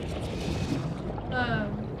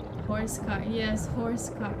 Horse cock. Yes, horse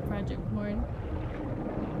cock project porn.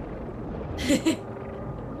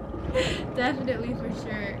 Definitely for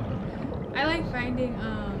sure. I like finding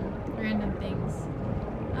random things.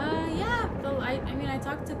 Yeah. I mean, I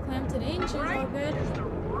talked to Clam today, and she was all good. Is the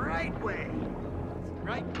right way.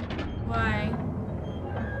 Right. Why?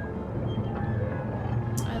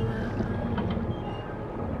 I love.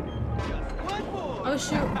 Oh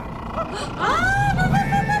shoot! Ah!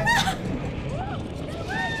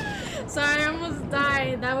 No! Sorry, I almost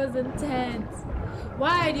died. That was intense.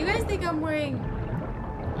 Why? Do you guys think I'm wearing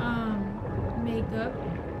makeup?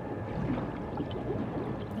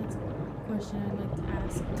 That's a question I'd like to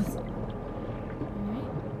ask. Alright.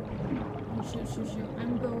 Oh shoot, shoot, shoot.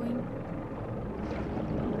 I'm going.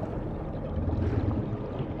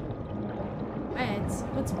 Wet?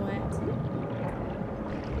 What's wet?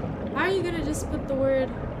 How are you gonna just put the word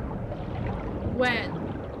wet?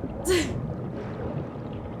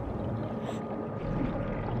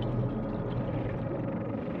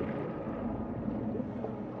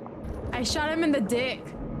 I shot him in the dick.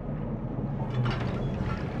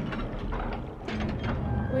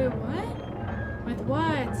 Wait, what? With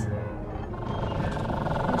what?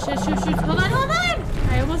 Oh shit, shoot, shoot. Hold on, hold on!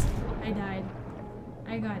 I died.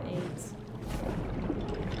 I got AIDS.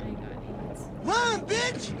 Run,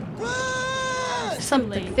 bitch! Run!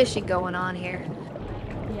 Something fishy going on here.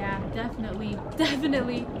 Yeah, definitely.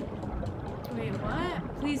 Definitely. Wait,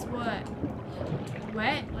 what? Please, what?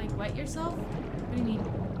 Wet? Like, wet yourself? What do you mean?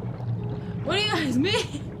 What do you guys mean?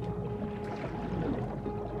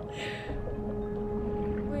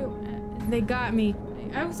 Wait, they got me.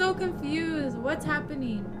 I'm so confused. What's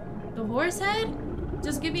happening? The horse head?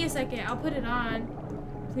 Just give me a second. I'll put it on.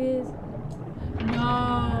 Please.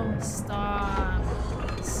 No. Stop.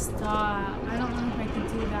 Stop. I don't know if I can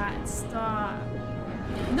do that. Stop.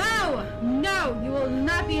 No! No! You will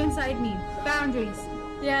not be inside me. Boundaries.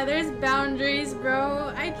 Yeah, there's boundaries,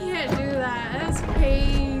 bro. I can't do that. That's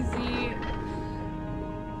crazy.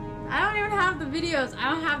 I don't even have the videos.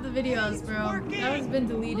 I don't have the videos, bro. That has been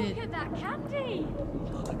deleted. Look at that candy.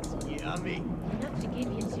 Looks yummy. Enough to give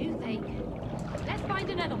you a toothache. Let's find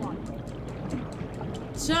another one.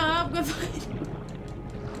 Shut up, go find.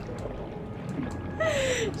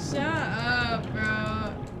 Shut up, bro.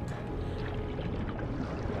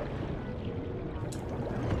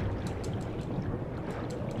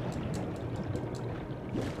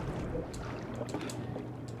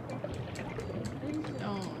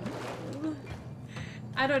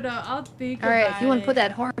 I don't know. I'll think about it. Alright, if you want to put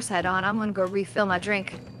that horse head on, I'm gonna go refill my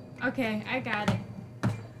drink. Okay, I got it.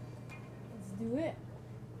 Let's do it.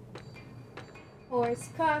 Horse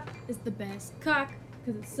cock is the best cock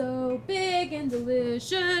because it's so big and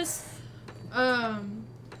delicious. I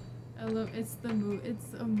love it's the move.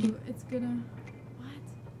 It's a move. It's gonna what?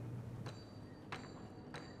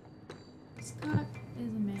 This cock is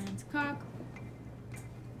a man's cock.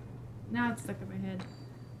 Now it's stuck in my head.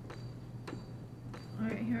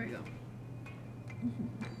 Alright, here we go.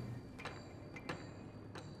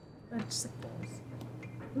 Vegetables.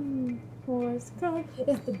 Horse cock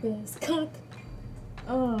is the best cock.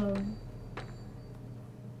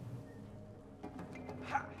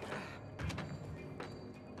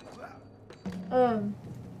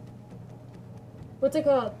 What's it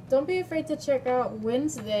called? Don't be afraid to check out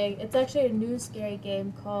Wednesday. It's actually a new scary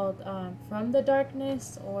game called From the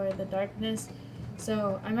Darkness or The Darkness.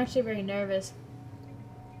 So I'm actually very nervous.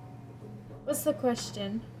 What's the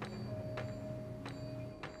question?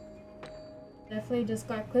 Definitely just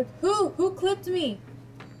got clipped. Who? Who clipped me?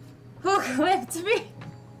 Who clipped me?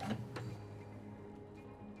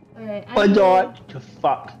 Alright, I like to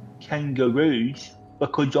fuck kangaroos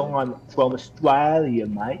because I'm from Australia,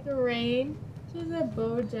 mate. The rain. She's a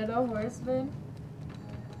Jenna horseman.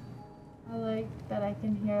 I like that I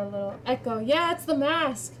can hear a little echo. Yeah, it's the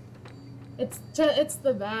mask. It's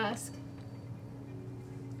the mask.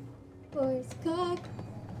 Horse cock.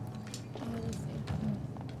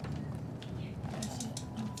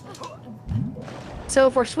 So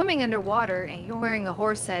if we're swimming underwater and you're wearing a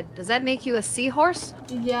horse head, does that make you a seahorse?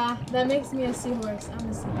 Yeah, that makes me a seahorse. I'm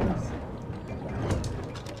a seahorse.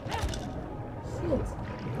 Shit.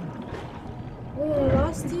 Wait, I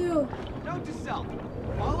lost you. Note to self.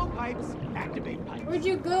 Follow pipes, activate pipes. Where'd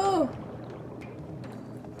you go?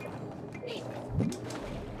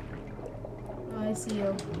 Oh, I see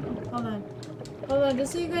you. Hold on. Hold on,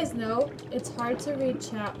 just so you guys know, it's hard to read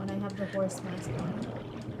chat when I have the horse mask on.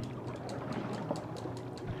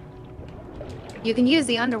 You can use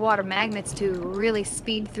the underwater magnets to really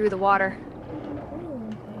speed through the water. Ooh,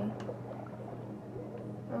 okay.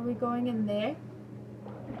 Are we going in there?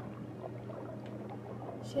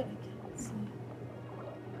 Shit, I can't see.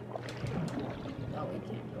 No, we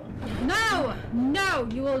can't go. No! No!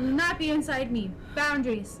 You will not be inside me.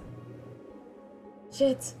 Boundaries.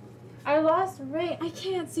 Shit. I lost Ray. I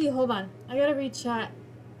can't see. Hold on. I gotta read chat.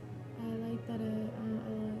 I like that.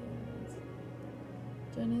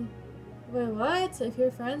 Jenny. Wait, what? If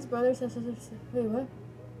your friends, brothers, sisters. Wait, what?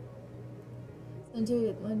 Send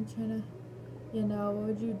you when trying to. You know,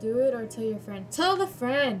 would you do it or tell your friend? Tell the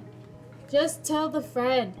friend! Just tell the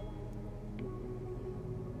friend.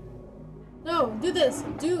 No, do this.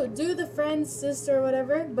 Do the friend's sister or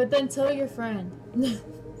whatever, but then tell your friend. Just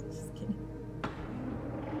kidding.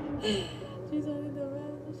 She's only the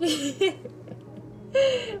best.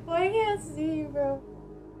 Well, I can't see you, bro.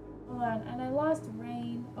 Hold on, and I lost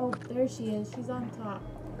Rain. Oh, there she is. She's on top.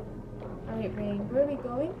 Alright, Rain. Where are we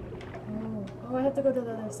going? Oh, I have to go to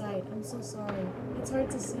the other side. I'm so sorry. It's hard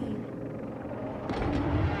to see.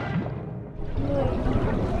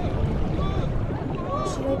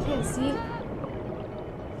 Shit, I can't see.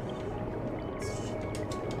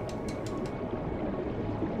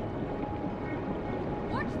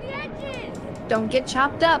 Watch the edges! Don't get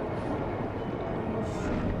chopped up.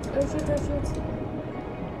 Oh shit, oh shit.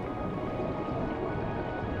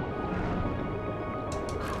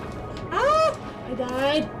 Ah! I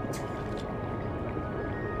died.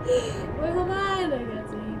 Wait, hold on. I can't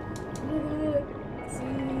see. Oh my god.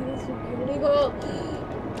 See, this should be illegal.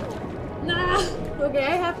 Nah! Okay,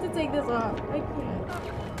 I have to take this off. I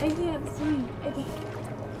can't see. I can't. Okay.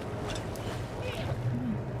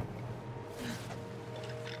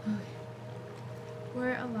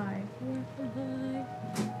 We're alive. We're alive.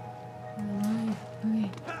 We're alive. Okay.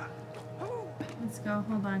 Let's go.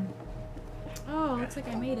 Hold on. Oh, looks like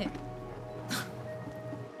I made it.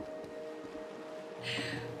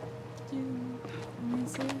 Let me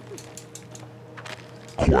see.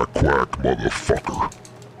 Quack, quack, motherfucker.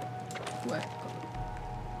 What?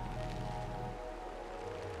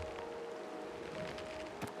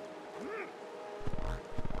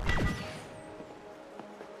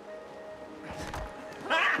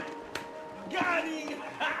 Got him!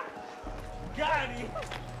 Got him!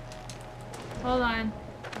 Hold on.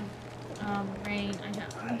 Rain.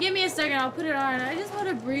 Give me a second. I'll put it on. I just want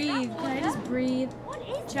to breathe. Can I just breathe? What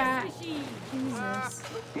is Chat. this machine? Jesus.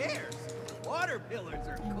 Who cares? Water pillars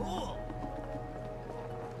are cool.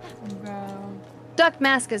 Bro. Duck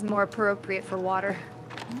mask is more appropriate for water.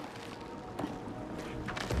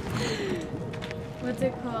 What's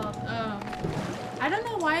it called? I don't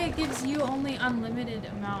know why it gives you only unlimited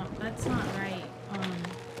amount. That's not right.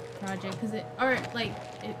 Project, because it, or like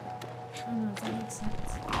it. I don't know. Does that make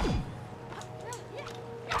sense?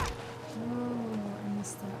 Oh, I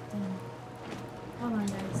missed that thing. Hold on,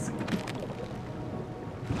 guys.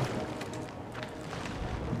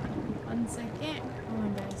 1 second. Hold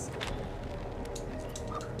on, guys.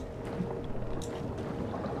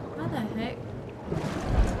 How the heck?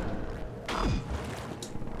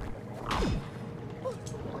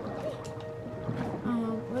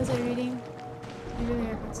 What was I reading? I really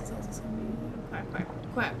have to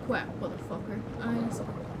Quack, quack, motherfucker.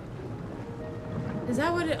 Is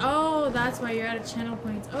that what it? Oh, that's why you're out of channel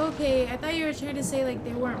points. Okay, I thought you were trying to say like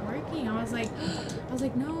they weren't working. I was like,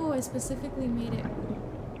 no, I specifically made it.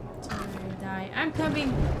 Sorry, I die. I'm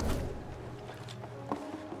coming.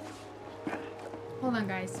 Hold on,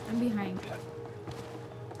 guys. I'm behind.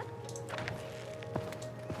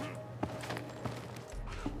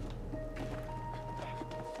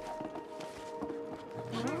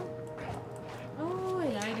 Oh, I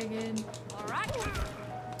died again. Alright,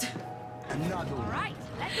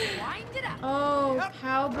 let's wind it up. Oh,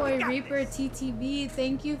 Cowboy Reaper TTV,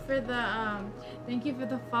 thank you for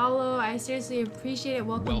the follow. I seriously appreciate it.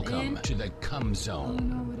 Welcome in. to the cum Oh zone.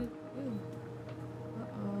 no, what did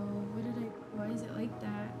Uh-oh, what did I why is it like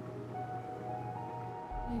that?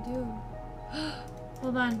 What did I do?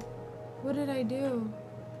 Hold on. What did I do?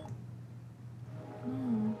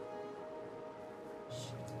 No.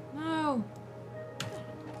 No.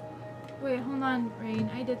 Wait, hold on, Rain.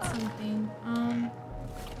 I did something.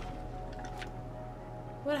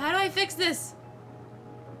 What? How do I fix this?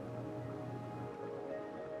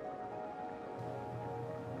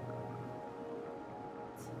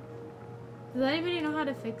 Does anybody know how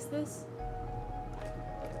to fix this?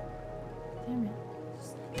 Damn it.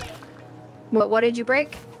 What did you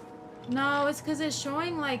break? No, it's because it's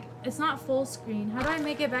showing like it's not full screen. How do I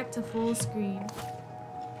make it back to full screen?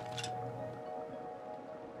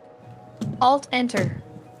 Alt enter.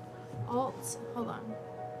 Alt. Hold on.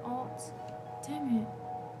 Alt. Damn it.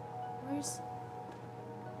 Where's?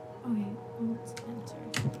 Okay. Alt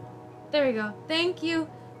enter. There we go. Thank you.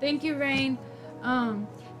 Thank you, Rain.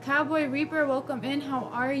 Cowboy Reaper, welcome in. How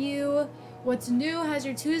are you? What's new? How's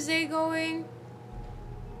your Tuesday going?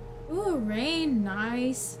 Ooh, Rain.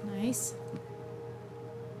 Nice. Nice.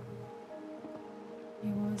 Hey,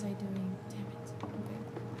 what was I doing? Damn it.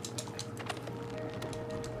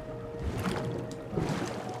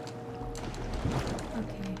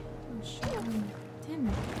 Okay. Oh, shit. Damn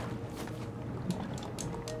it.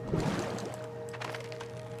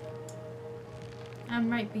 I'm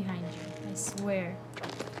right behind you. I swear.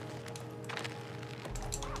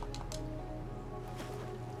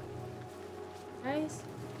 Guys,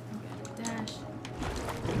 I gotta dash.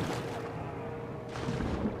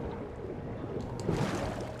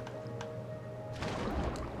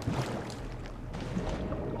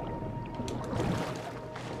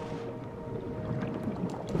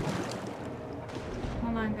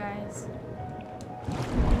 Hold on, guys.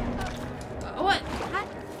 What? What?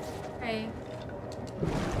 Hey.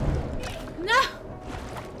 No!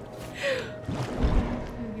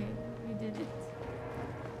 Okay, we did it.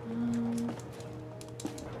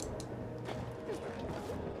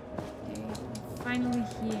 Okay, I'm finally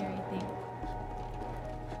here, I think.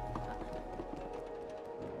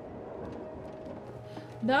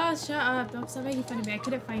 No, shut up. Don't stop making fun of me. I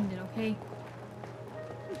couldn't find it, okay?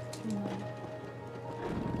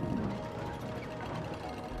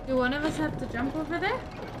 Do one of us have to jump over there?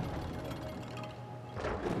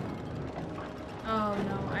 Oh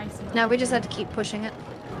no, I see. No, we just had to keep pushing it.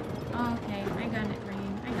 Oh, okay, I got it,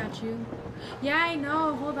 Rain. I got you. Yeah, I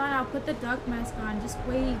know. Hold on, I'll put the duck mask on. Just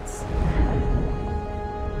wait.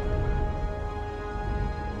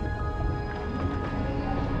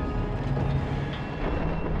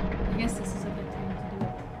 I guess this is a good time to do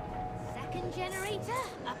it. Second generator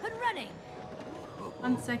up and running.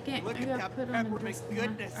 1 second. Look I at gotta that put on pepper, a my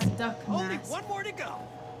goodness. duck Only mask. one more to go.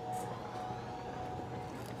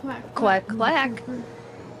 Quack, Quack, quack.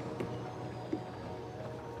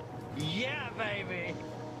 Yeah, baby.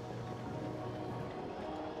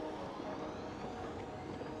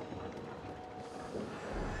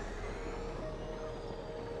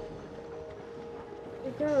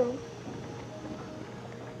 Go.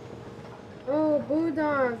 Oh, Boo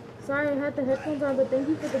Dog. Sorry I had the headphones on, but thank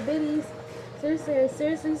you for the biddies. Seriously, I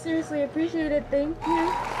seriously appreciate it. Thank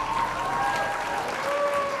you.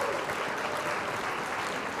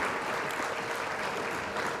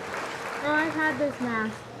 Oh, I've had this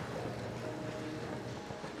mask.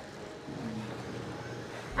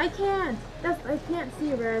 I can't. I can't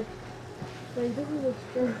see red. Like, this is a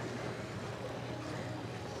struggle.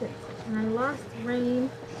 Shit. And I lost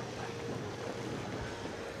Rain.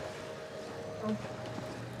 Oh.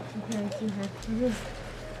 Okay, I see her.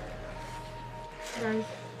 Guys.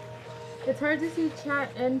 It's hard to see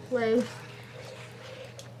chat and play.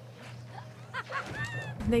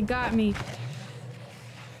 They got me.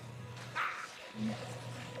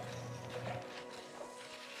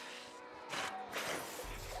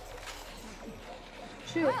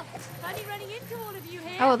 Shoot. Well, funny running into all of you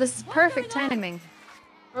here. Oh, this is perfect timing.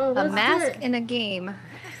 Oh, A let's do mask it. in a game.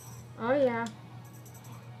 Oh, yeah.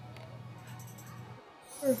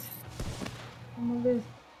 Oh my goodness.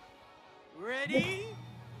 Ready?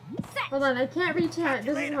 Hold on, I can't reach it.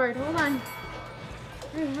 This is hard. Hold on.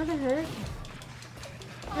 Wait, how the heck?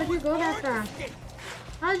 How'd you go that fast?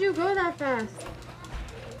 How'd you go that fast?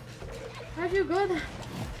 How'd you go that?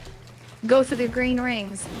 Go through the green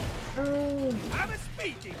rings. Oh. I'm a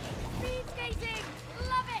speeding. Speed skating.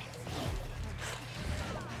 Love it.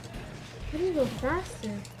 How do you go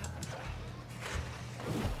faster?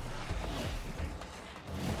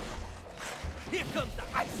 Here comes the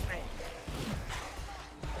Iceman.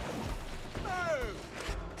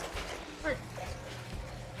 What?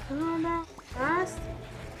 Come on now. Fast?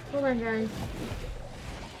 Hold on, guys.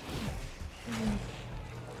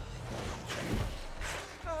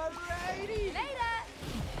 Alrighty. Later.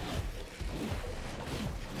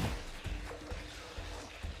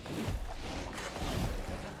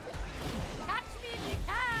 Catch me if you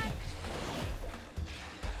can.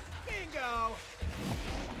 Bingo.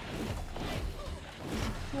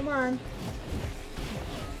 Come on.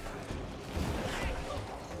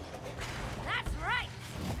 That's right.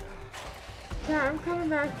 Yeah, I'm coming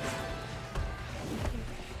back.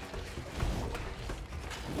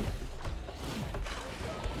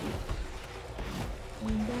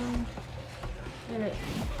 And down. Alright.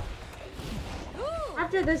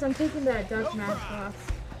 After this, I'm taking that duck mask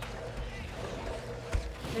off.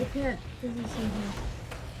 I can't. This is so hard.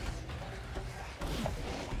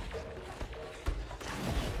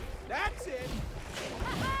 That's it.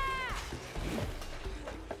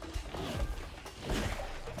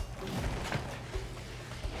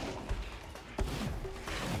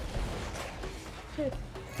 Shit.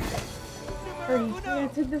 Hurry. I gotta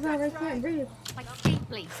take this off. I can't breathe. My skate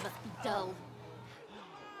blades must be dull.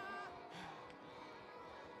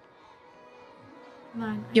 Come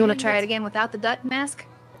on. You want to try it again without the duck mask?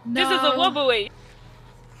 No. This is a wobbly.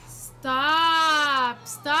 Stop!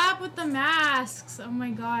 Stop with the masks! Oh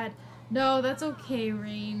my god. No, that's okay,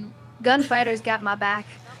 Rain. Gunfighter's got my back.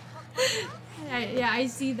 Yeah, I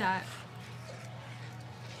see that.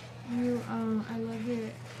 You, I love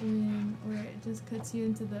it where it just cuts you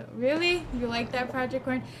into the. Really? You like that, Project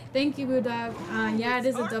Corn? Thank you, Budog. Yeah, it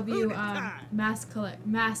is a W mask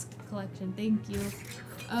collection. Thank you.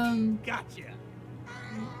 Gotcha.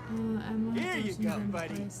 I'm Here you go,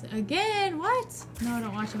 buddy. Again? What? No,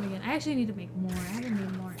 don't watch them again. I actually need to make more. I haven't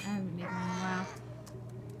made more. I haven't made more in a while.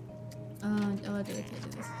 I'll dedicate to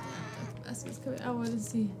this. Mask is coming. I want to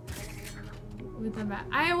see with the mask.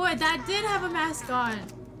 That did have a mask on.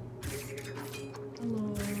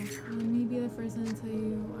 Hello. Let me be the first one to tell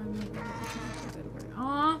you I'm not good work.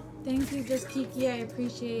 Aw, thank you, Just Kiki. I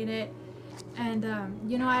appreciate it. And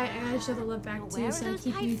you know, I gotta show the love back too, so I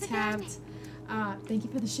keep you tabbed. Thank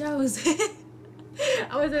you for the shows.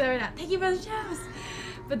 I wasn't there right now. Thank you for the shows.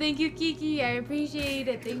 But thank you, Kiki. I appreciate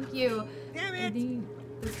it. Thank you. Damn I it. think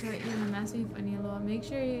that's right. You're gonna mess me funny a little. Make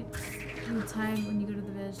sure you time when you go to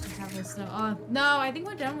the village to have the snow. Oh no, I think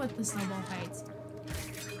we're done with the snowball fights.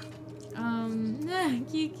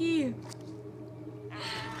 Kiki.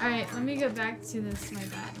 All right, let me get back to this. My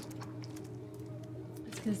bad.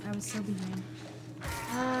 It's because I was so behind.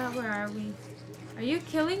 Where are we? Are you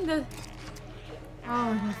killing the?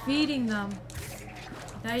 Oh, you're feeding them.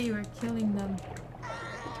 I thought you were killing them.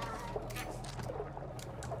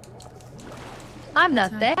 I'm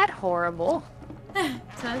not that horrible.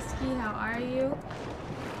 Tusky, how are you?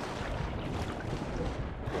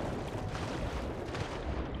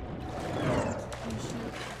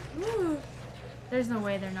 Ooh. There's no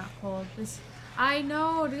way they're not cold. I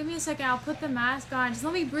know. Give me a second. I'll put the mask on. Just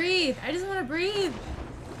let me breathe. I just want to breathe.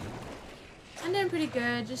 I'm doing pretty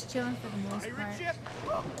good. Just chilling for the most part. Ship?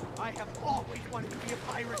 I have always wanted to be a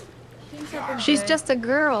pirate. She's just a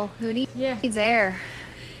girl who needs air.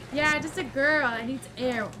 Yeah, just a girl that needs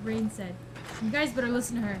air, Rain said. You guys better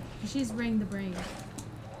listen to her. She's Rain the Brain.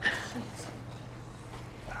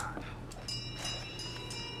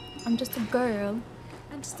 I'm just a girl.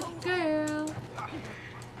 I'm just a girl.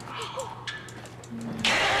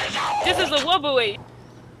 This is a wobbly.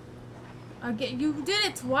 Okay, you did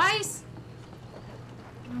it twice?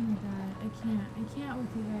 Oh my god, I can't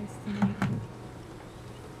with you guys tonight.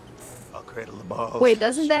 I'll cradle the balls. Wait,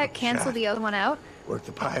 doesn't that cancel the other one out? Work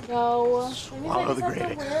the pipe. No. Swallow the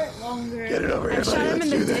gravy. Longer. Get it over here, I shot buddy. him Let's in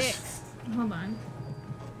do the this. dick. Hold on.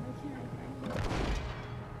 Why can't I find it?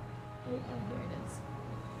 Wait, oh, here it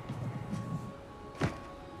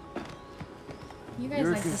is. You guys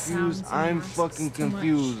You're like the sounds. confused. I'm fucking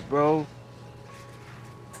confused, bro.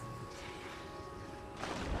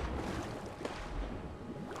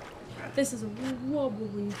 This is a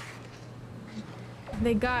wobbly.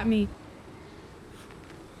 They got me.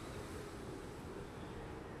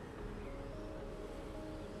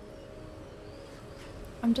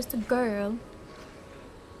 I'm just a girl.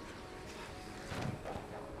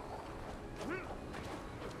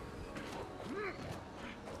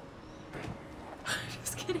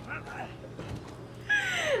 Just kidding.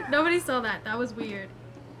 Nobody saw that. That was weird.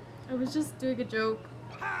 I was just doing a joke.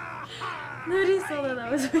 Nobody saw that. That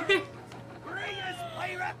was weird. Greatest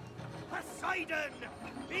pirate, Poseidon,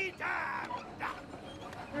 be damned!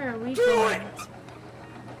 Where are we Do going? it!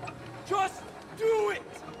 Just do it!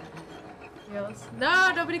 Yes.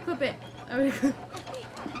 No, nobody clip it. Nobody clip.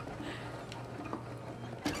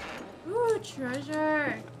 Ooh,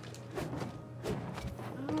 treasure.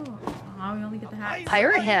 Oh, we only get the hat.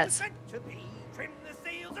 Pirate hats.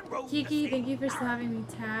 Kiki, thank you for still having me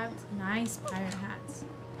tabbed. Nice pirate hats.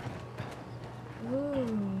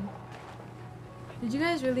 Ooh. Did you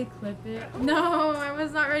guys really clip it? No, I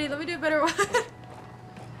was not ready. Let me do a better one.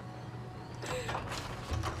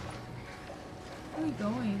 Where are we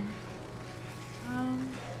going?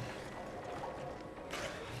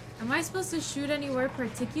 Am I supposed to shoot anywhere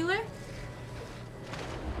particular?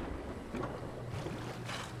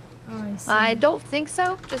 Oh, I see. I don't think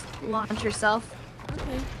so. Just launch yourself.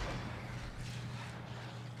 Okay.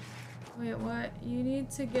 Wait, what? You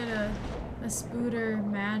need to get a spooter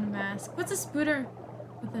man mask. What's a spooter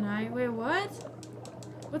with an eye? Wait, what?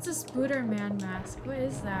 What's a spooter man mask? What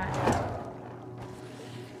is that?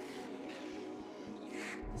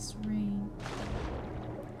 This rain.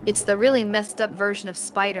 It's the really messed up version of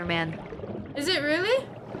Spider-Man. Is it really?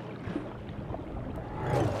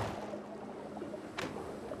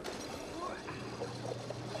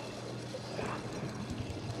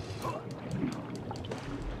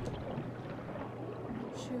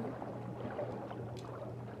 Shoot.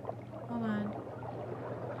 Hold on.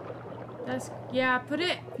 That's, yeah, put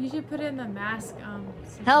it, you should put it in the mask,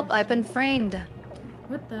 Help, I've been framed.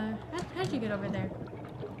 What the? How'd you get over there?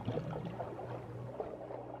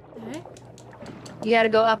 The heck? You gotta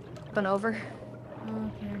go up and over. Oh,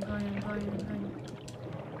 okay, I'm going.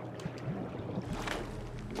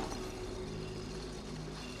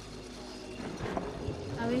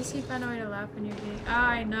 At least you found a way to laugh when you're getting. Oh,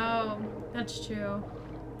 I know. That's true.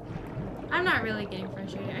 I'm not really getting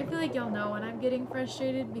frustrated. I feel like you'll know when I'm getting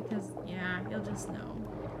frustrated because, yeah, you'll just know.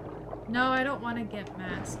 No, I don't want to get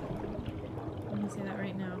masked. Let me say that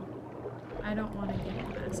right now. I don't want to get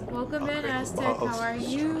masked. Welcome in, Aztec. How are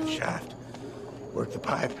you? Shaft. Work the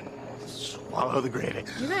pipe. Swallow the grating.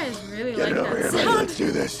 You guys really Get like it over that here, lady. sound. Let's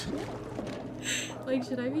do this. Like,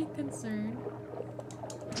 should I be concerned?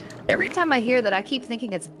 Every time I hear that, I keep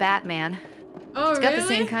thinking it's Batman. Oh, It's got the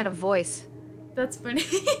same really? kind of voice. That's funny.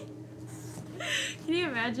 Can you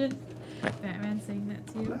imagine Batman saying that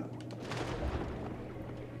to you?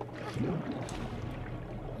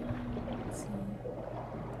 Let's see.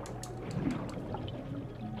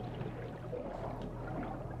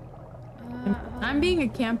 I'm being a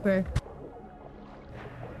camper.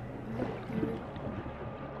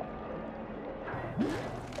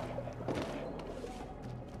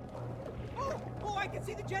 Oh, I can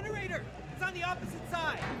see the generator! It's on the opposite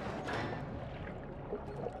side!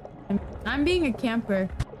 I'm being a camper.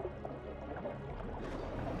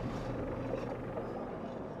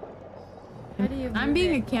 How do you move I'm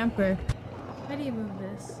being a camper. How do you move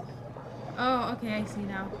this? Oh, okay, I see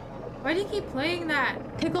now. Why do you keep playing that?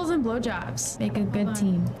 Pickles and blowjobs make a good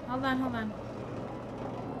team. Hold on.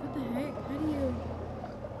 What the heck? How do you...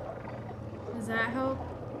 Does that help?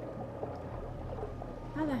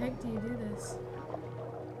 How the heck do you do this?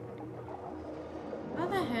 How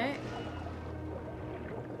the heck?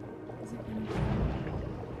 Is it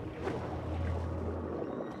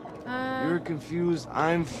gonna... You're confused.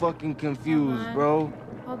 I'm fucking confused, bro.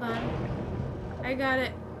 Hold on. I got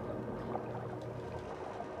it.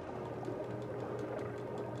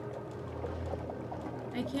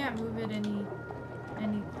 I can't move it any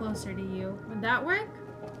closer to you. Would that work?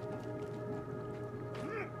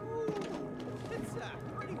 It's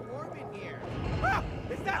pretty warm in here. Ah,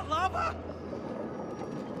 is that lava?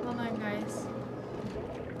 Hold on, guys.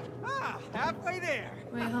 Ah, halfway there.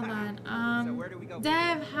 Wait, hold on. So where do we go?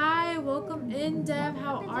 Dev, hi, welcome in, Dev.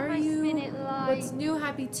 How are you? What's new?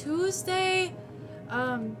 Happy Tuesday.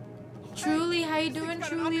 Truly, how you doing,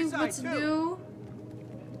 Truly? What's new?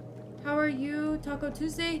 How are you? Taco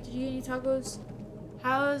Tuesday? Did you get any tacos?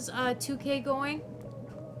 How's 2K going?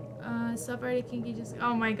 Stop already, kinky. Just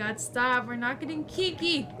oh my God, stop! We're not getting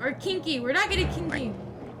kinky or kinky. We're not getting kinky.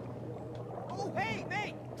 Oh, hey,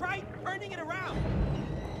 mate! Try turning it around.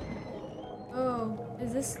 Oh,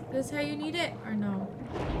 is this how you need it or no?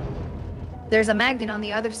 There's a magnet on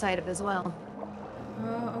the other side of it as well.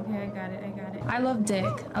 Oh, okay, I got it. I love dick.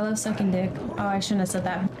 I love sucking dick. Oh, I shouldn't have said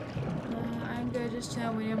that. I'm good. Just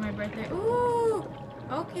chill waiting on my birthday. Ooh!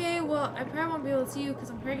 Okay, well, I probably won't be able to see you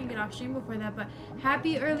because I'm probably gonna get off stream before that, but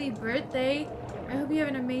happy early birthday. I hope you have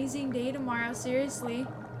an amazing day tomorrow, seriously.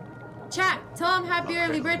 Chat, tell him happy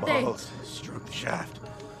early birthday. Balls, stroke the shaft.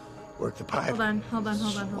 Work the pipe. Hold on.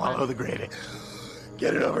 Swallow the gravy.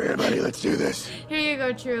 Get it over here, buddy. Let's do this. Here you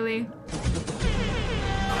go, Truly.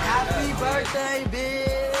 Happy birthday,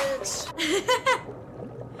 bitch!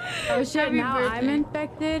 Oh shit, now birthday. I'm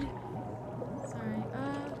infected. Sorry,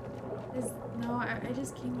 no, I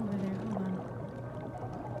just came over there. Hold on.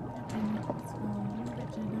 Let's go. Move it,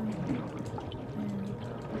 Jenna. There we go.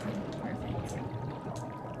 Okay, perfect.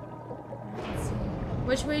 Let's see.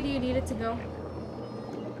 Which way do you need it to go?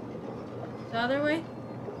 The other way?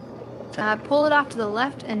 Pull it off to the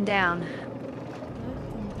left and down. Left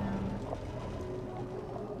and down.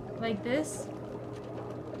 Like this?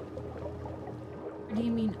 Or do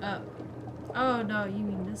you mean up? Oh no, you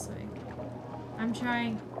mean this way. I'm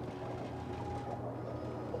trying.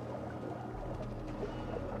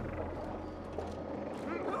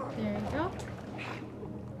 There you go.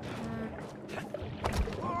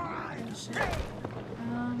 Oh shit.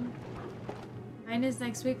 Mine is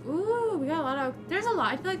next week. Ooh, we got a lot of. There's a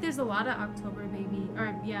lot. I feel like there's a lot of October baby.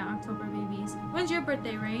 Or yeah, October babies. When's your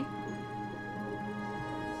birthday, Rain?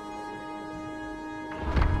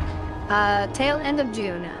 Tail end of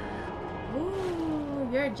June. Ooh,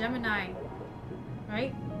 you're a Gemini,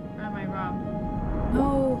 right? Or am I wrong?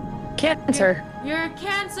 No. Cancer. You're a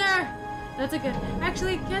Cancer. That's a good.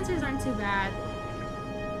 Actually, Cancers aren't too bad.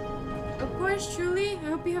 Of course, Truly. I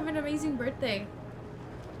hope you have an amazing birthday.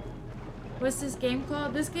 What's this game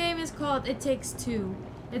called? This game is called It Takes Two.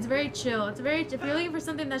 It's very chill. It's very. If you're looking for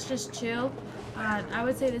something that's just chill, I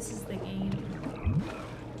would say this is the game.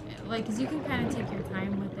 Like, cause you can kind of take your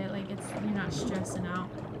time with it. Like, it's you're not stressing out.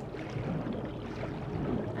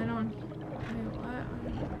 I don't. Wait, what?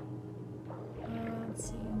 Let's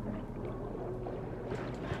see.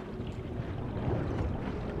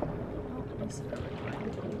 Oh, I see what we're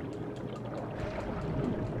doing.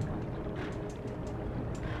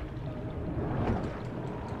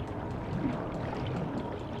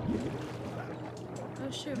 Oh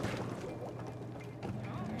shoot.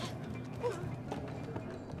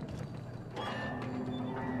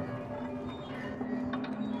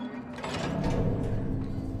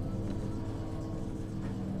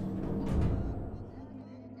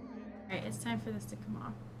 Alright, it's time for this to come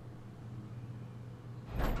off.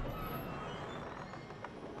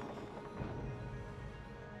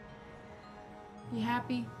 You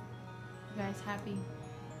happy? You guys happy?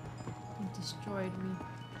 You destroyed me.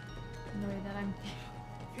 In the way that I'm.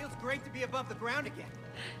 Feels great to be above the ground again.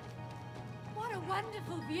 What a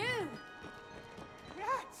wonderful view!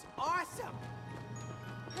 That's awesome!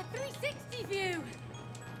 The 360 view!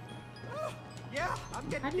 Oh, yeah, I'm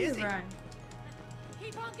getting How do you dizzy. run?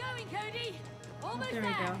 Keep on going, Cody! Almost There we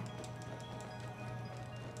go.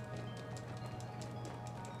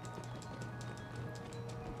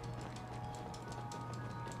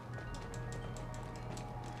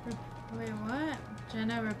 Wait, what?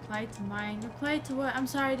 Jenna replied to mine. Replied to what? I'm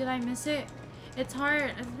sorry, did I miss it? It's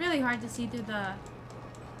hard. It's really hard to see through the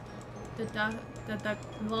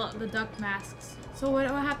duck masks. So what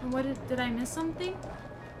happened? What did I miss something?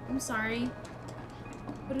 I'm sorry.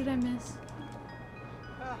 What did I miss?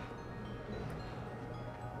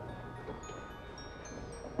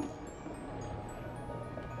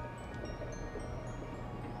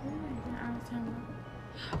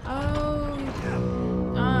 Oh,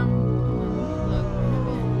 look,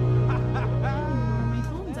 where my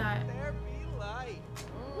phone's at. There be light.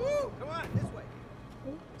 Woo, come on, this way.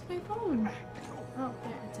 Where's my phone? Oh,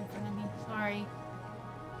 there, it's in front of me. Sorry.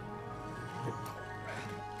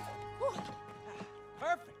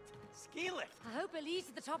 Perfect. Ski lift. I hope it leads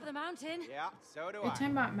to the top of the mountain. Yeah, so do You're I.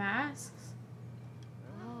 talking about masks?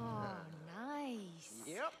 Oh, nice.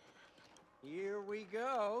 Yep. Here we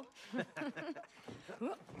go.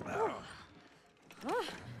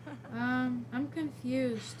 I'm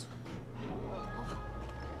confused.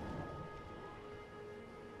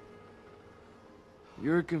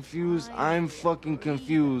 You're confused. I'm fucking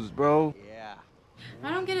confused, bro. Yeah. I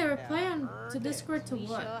don't get a reply on to Discord to We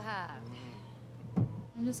what? sure have.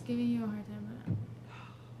 I'm just giving you a hard time,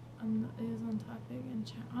 but it was on topic and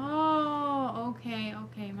chat. Oh,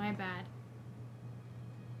 okay, my bad.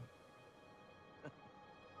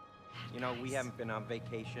 You know, we haven't been on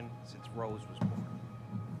vacation since Rose was born.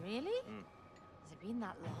 Really? Has it been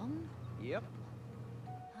that long? Yep.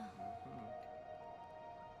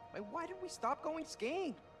 Wait, why did we stop going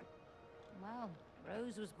skiing? Well,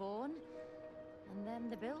 Rose was born, and then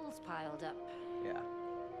the bills piled up. Yeah.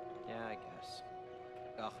 Yeah, I guess.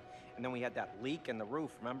 And then we had that leak in the roof,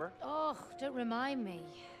 remember? Oh, don't remind me.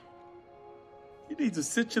 You need to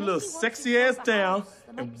sit your little sexy ass down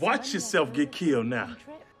and watch yourself get killed now.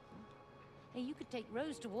 Hey, you could take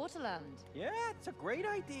Rose to Waterland. Yeah, it's a great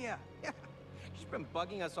idea. Yeah. She's been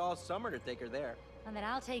bugging us all summer to take her there. And then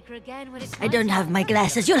I'll take her again when it's I don't have my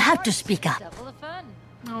glasses. You'll have to speak up. double the fun.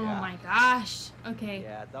 Oh my gosh. Okay.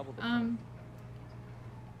 Yeah, double the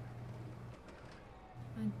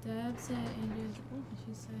Deb said Andrew's. Oh,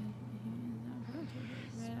 she said.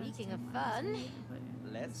 Speaking of fun,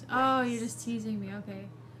 let's. Oh, you're just teasing me. Okay.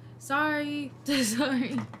 Sorry.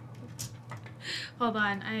 Sorry. Hold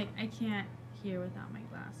on. I can't hear without my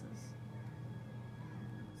glasses.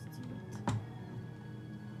 Let's do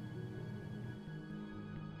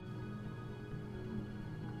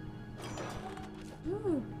it.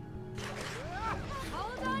 Ooh.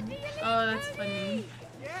 hold on to your Oh, that's funny.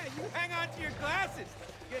 Yeah, you hang on to your glasses.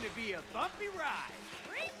 It's gonna be a bumpy ride.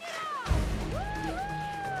 Bring it on!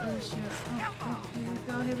 Oh shit. Oh, here we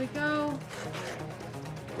go. Here we go.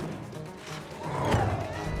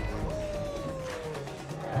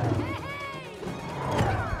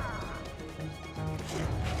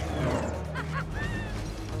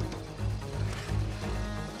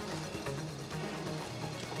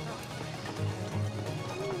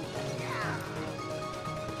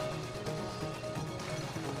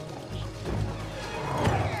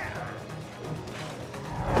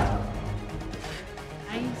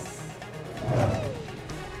 Nice.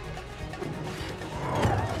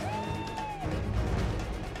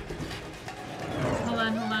 Hold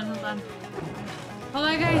on. Hold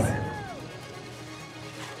on, guys.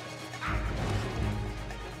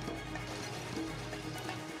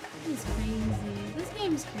 This is crazy. This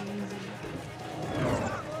game's crazy.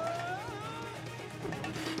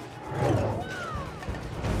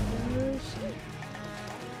 Oh, shit.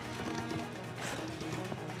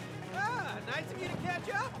 Ah, nice of you to catch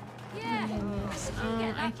up. Yeah. Yes.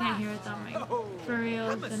 I can't hear without my. Oh, For real,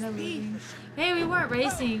 I'm a then I'm speed leaving. machine. Hey, we weren't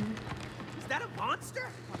racing. Is that a monster?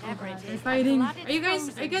 Whatever it They're is, fighting. I'm glad Are you it's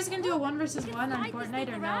guys frozen. gonna do a 1 versus We 1 can on fight this Fortnite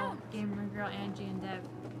thing or no? around. Gamer Girl, Angie, and Deb.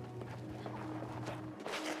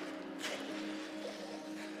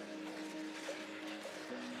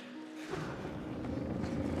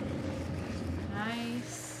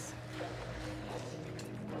 Nice.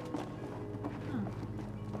 Huh.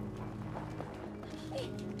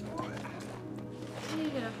 How do you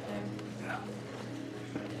get up there?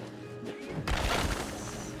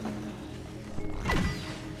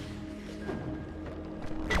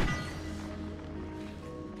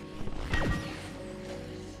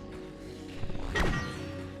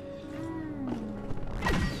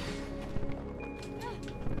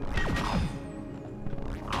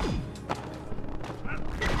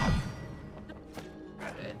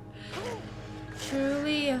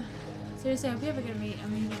 Truly, seriously, I hope you have a good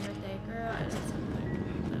amazing birthday, girl. I just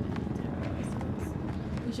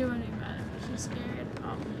we should wouldn't be mad if she's scared.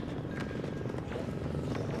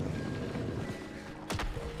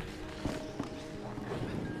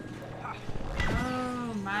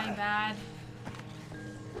 Oh, my bad.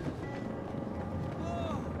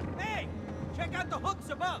 Oh, hey, check out the hooks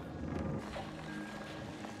above.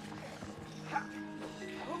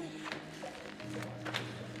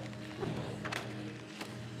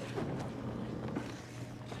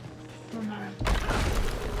 Hold on.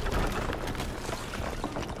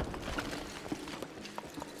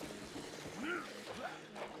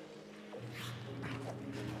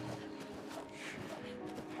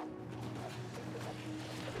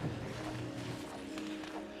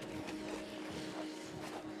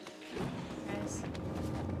 Guys.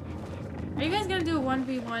 Are you guys gonna do a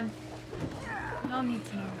 1v1? Y'all need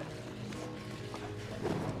to know.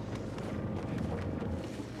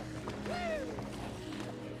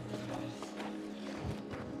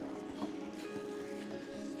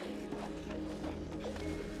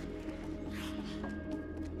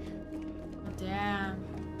 Damn.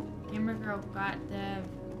 Gamer Girl got Dev.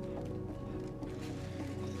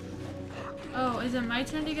 Oh, is it my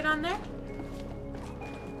turn to get on there?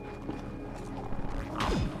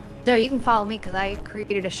 So you can follow me because I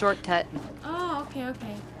created a shortcut. Oh, okay,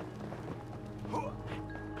 okay.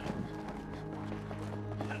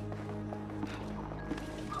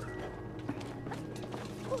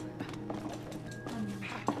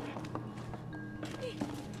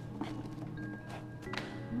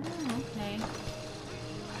 Okay.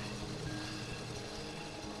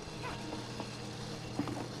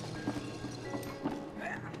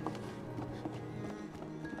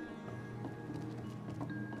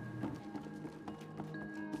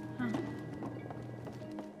 Huh.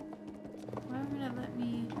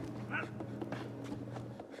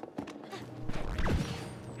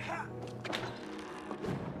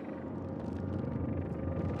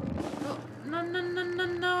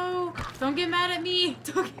 Don't get mad at me.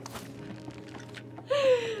 Don't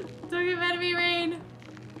get mad at me, Rain.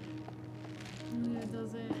 It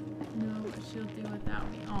doesn't know what she'll do without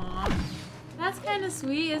me. Aw. That's kind of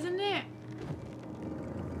sweet, isn't it?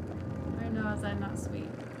 Or no, is that not sweet?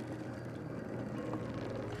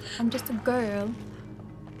 I'm just a girl.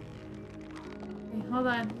 Wait, hold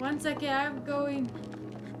on. 1 second, I'm going.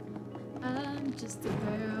 I'm just a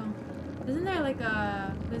girl. Isn't there like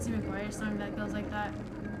a Lizzie McGuire song that goes like that?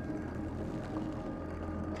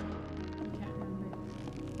 I can't remember.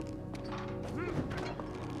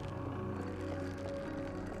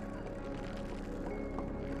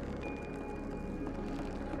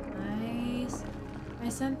 Nice. I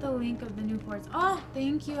sent the link of the new ports. Oh,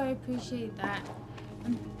 thank you. I appreciate that.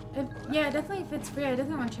 Yeah, definitely if it's free, I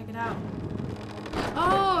definitely want to check it out.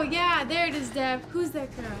 Oh, yeah, there it is, Dev. Who's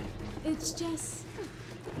that girl? It's just...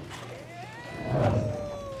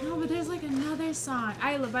 No, but there's like another song.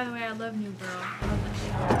 By the way, I love New Girl. I love that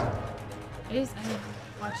show. I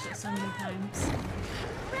watched it so many times.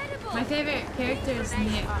 Incredible. My favorite character is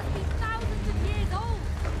Nick. Thousands of years old.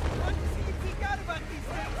 What do you think out about these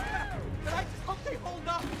things? But I just hope they hold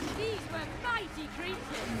up. These were mighty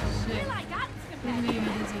creatures. Shit. They're like ants This is compared making me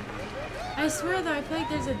dizzy. I swear though, I feel like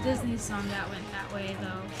there's a Disney song that went that way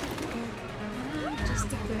though. I'm just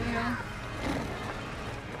a girl.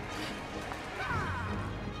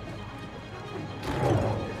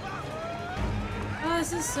 Oh,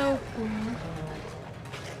 this is so cool.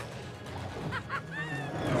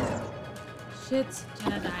 Shit,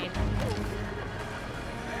 Jenna died.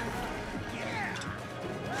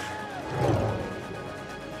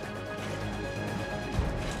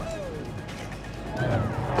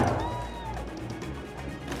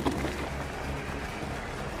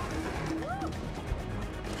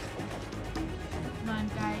 Come on,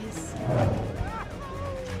 guys.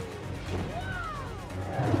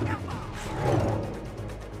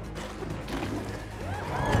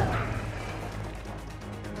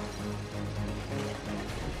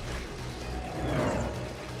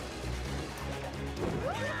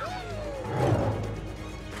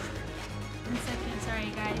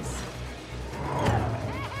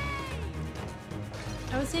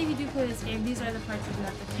 I would say if you do play this game, these are the parts that you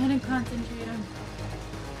have to kind of concentrate on.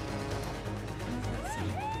 Let's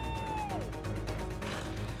see.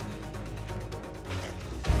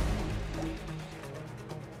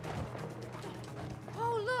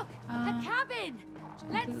 Oh, look! A cabin!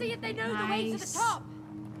 Let's see if they know the way to the Nice. top!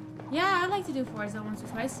 Yeah, I'd like to do Forza once or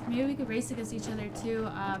twice. Maybe we could race against each other too.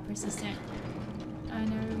 Persistent. I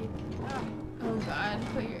never read. Oh god.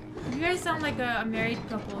 You guys sound like a married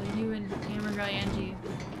couple, you and Gamer Girl Angie.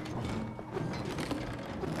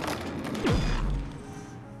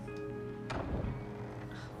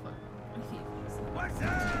 What's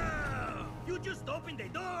up? You just opened the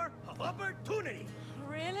door of opportunity.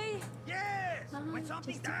 Really? Yes! When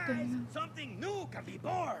something dies, something new can be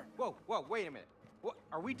born. Whoa, wait a minute. What,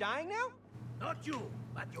 are we dying now? Not you,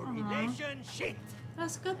 but your Aw. relationship.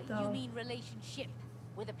 That's good though. You mean relationship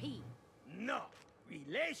with a P? No,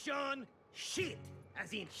 relation shit,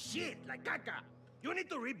 as in shit like caca. You need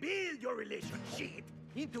to rebuild your relationship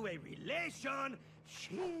into a relationship.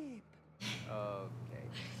 Okay.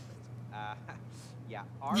 Yeah,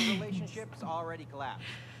 our relationship's already collapsed.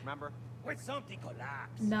 Remember? When something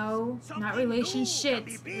collapses. No, not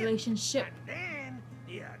relationships. Relationship. Then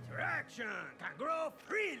the attraction can grow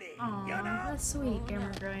freely. Aw, You know? that's sweet,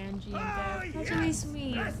 Gamer Girl Angie and Oh, Dev. That's yes. really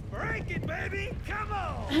sweet. Let's break it, baby. Come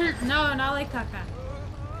on. No, not like Kaka.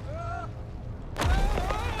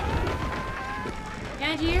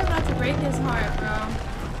 Angie, you're about to break his heart, bro.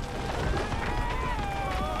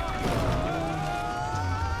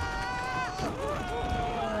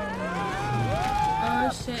 Oh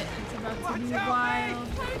shit, it's about to be wild.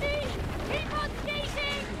 Tony! Keep on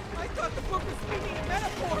skating! I thought the book was speaking in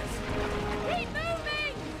metaphors. Keep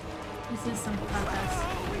moving! This is some Kakas.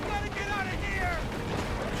 We gotta get out of here.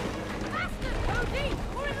 Faster, Cody,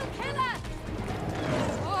 or it'll kill us!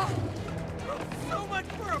 Oh, So much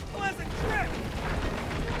for a pleasant trip.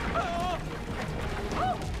 Oh.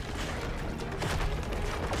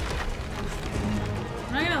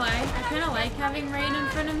 I'm not gonna lie, I kinda like having Rain in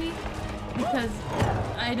front of me because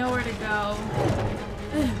I know where to go.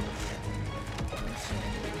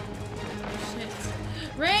 Shit.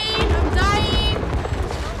 Rain, I'm dying!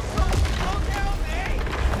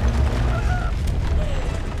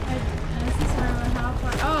 This is how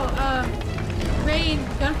far. Oh, Rain,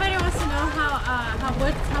 Gunfighter wants to know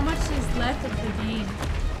how much is left of the game.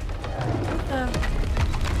 What the?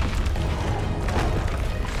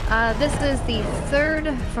 This is the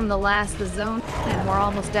third from the last zone, and we're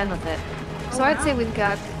almost done with it. So I'd say we've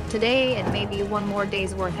got today and maybe one more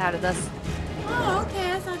day's worth out of this. Oh, okay,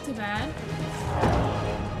 that's not too bad.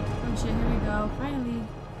 Oh shit, here we go. Finally,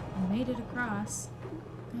 I made it across.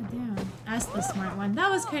 God damn. That's the smart one. That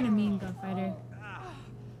was kind of mean, Gunfighter.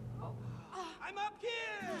 I'm up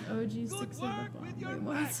here. OG sticks of the ball. Wait,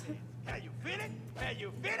 what? Can you fit it? Can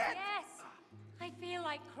you fit it? Yes. I feel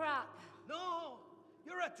like crap. No,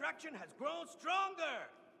 your attraction has grown stronger.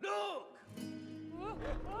 Look.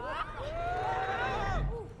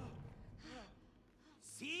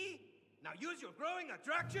 See? Now use your growing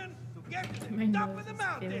attraction to get to the top of the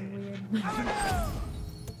mountain.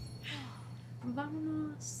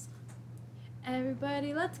 Vámonos.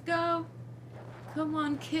 Everybody, let's go. Come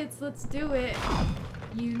on, kids, let's do it.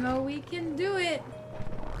 You know we can do it.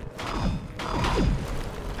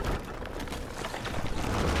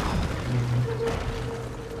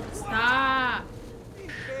 Stop.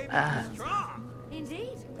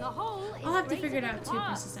 Indeed, the hole is I'll have to figure it out too,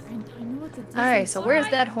 persistent. I know what to do. Alright, so where's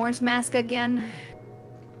that horse mask again?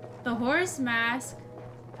 The horse mask.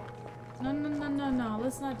 No.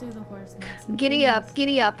 Let's not do the horse mask. Giddy up,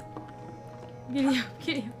 giddy up. Giddy up,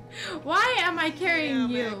 giddy up. Why am I carrying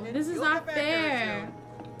you? This is not fair.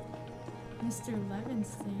 Mr.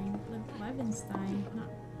 Levinstein. Not...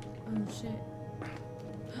 Oh shit.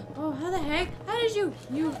 Oh, how the heck? How did you...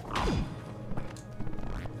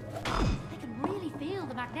 I can really feel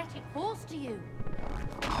the magnetic force to you.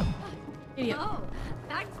 Giddy up. Oh,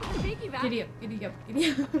 thanks for the piggyback. Giddy up, giddy up,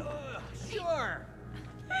 giddy up. Sure.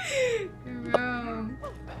 Bro.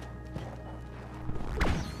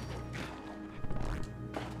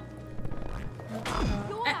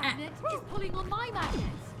 Your magnet is pulling on my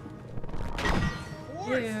magnet.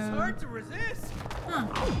 Force, it's hard to resist. Huh.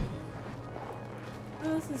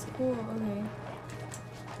 Oh, this is cool. Okay.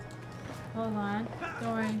 Hold on.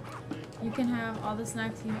 Don't worry. You can have all the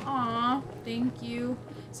snacks you... Aw, thank you.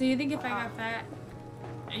 So you think if I got fat,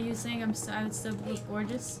 are you saying I would still look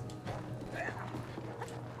gorgeous?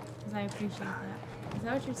 Because I appreciate that. Is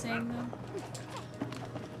that what you're saying, though?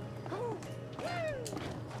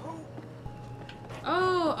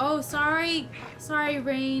 Oh, sorry. Sorry,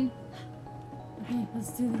 Rain. Okay,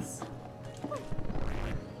 let's do this.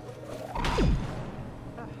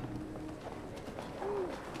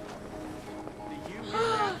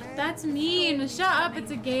 That's mean. Shut up,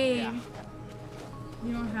 it's a game.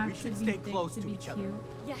 You don't have to be thick to be cute.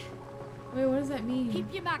 Yeah. Wait, what does that mean?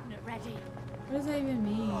 Keep your magnet ready. What does that even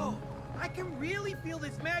mean? Oh, I can really feel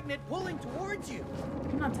this magnet pulling towards you.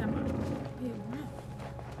 I'm not talking about... Wait, what?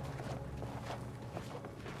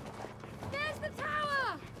 There's the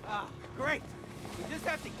tower! Ah, great. You just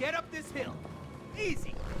have to get up this hill.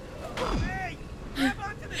 Easy. Hey, grab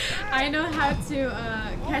onto the side. I know how to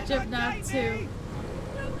catch up now to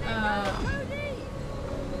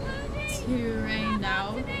Rain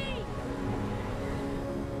now.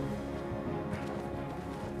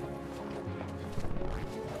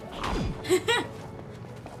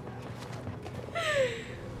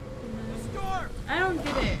 I don't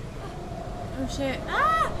get it. Oh shit.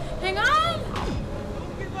 Ah! Hang on!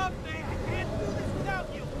 Don't give up, May. I can't do this without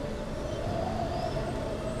you.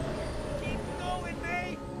 Keep going,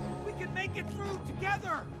 May. We can make it through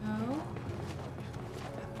together. Oh.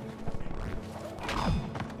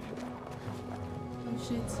 Oh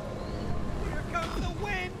shit. Here comes the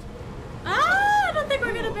wind. Ah! I don't think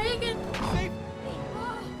we're gonna make it. Safe.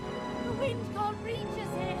 Oh, the wind can't reach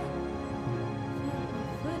us here.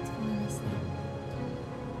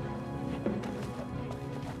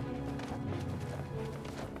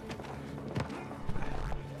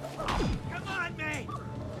 Come on, May.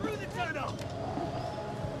 Through the tunnel.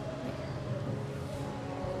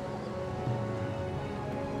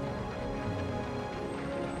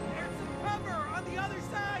 There's some cover on the other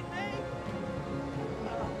side, May.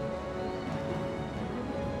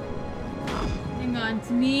 Hang on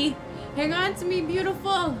to me. Hang on to me,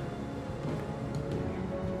 beautiful.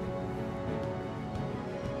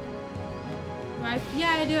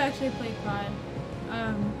 Yeah, I do actually play COD.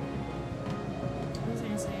 What was I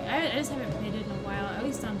gonna say? I just haven't played it in a while, at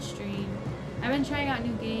least on stream. I've been trying out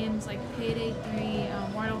new games like Payday 3,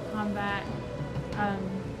 Mortal Kombat,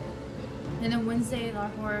 and then Wednesdays are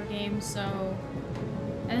horror games. So,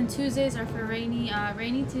 and then Tuesdays are for rainy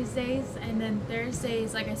Tuesdays, and then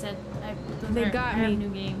Thursdays, like I said, I have new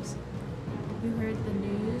games. You heard the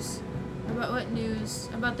news? About what news?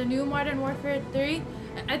 About the new Modern Warfare 3?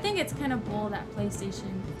 I think it's kind of bull that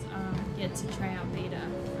PlayStation get to try out beta.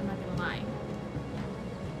 I'm not gonna lie.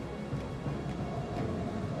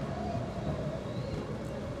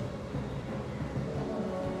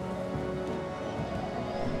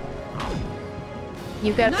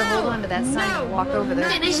 You got to hold on to that sign and walk over there.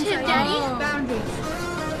 Finish him, Daddy. Boundaries.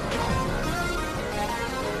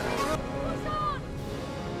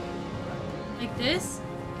 Like this?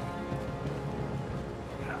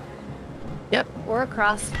 Yep, or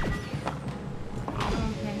across.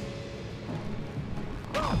 Okay.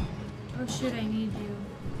 Oh shit, I need you.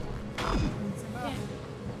 1 second.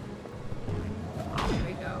 There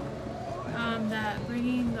we go. That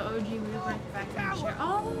bringing the OG Rebirth back in the chair.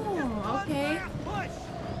 Oh, okay.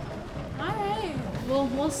 Alright.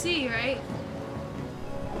 We'll see, right?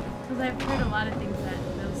 Because I've heard a lot of things that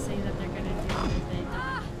they'll say that they're gonna do and they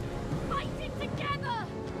don't. Fight it together!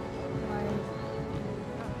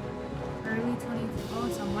 Early 20. Oh,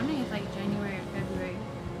 so I'm wondering if like January or February.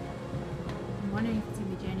 I'm wondering if it's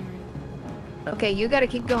gonna be January. Okay, you gotta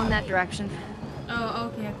keep going that direction.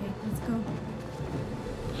 Oh, okay. Let's go.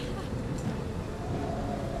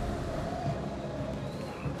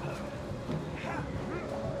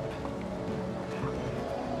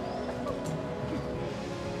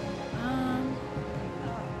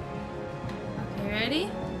 Okay, ready?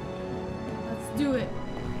 Let's do it.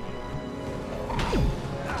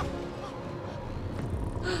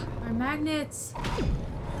 Our magnets.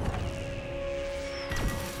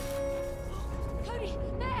 Cody,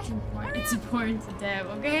 there! It's important to Deb,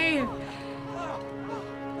 okay?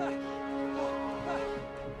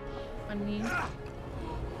 Funny.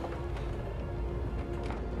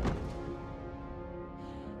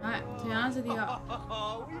 Alright, to be honest with you,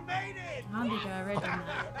 Oh, we made it! I don't think I read that.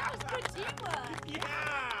 That was good teamwork!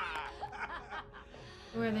 Yeah!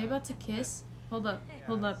 Were they about to kiss? Hold up.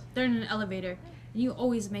 They're in an elevator. And you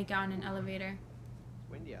always make out in an elevator. It's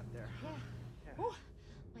windy out there. Yeah. Ooh,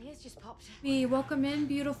 my ears just popped. Me, welcome in,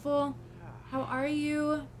 beautiful. How are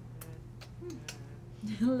you?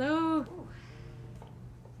 Hello.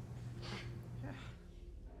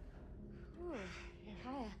 Ooh,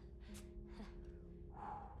 higher.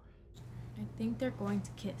 I think they're going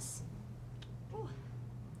to kiss.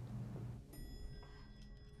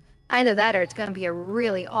 Either that or it's gonna be a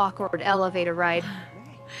really awkward elevator ride.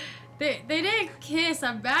 They didn't kiss.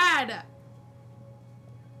 I'm bad.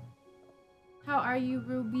 How are you,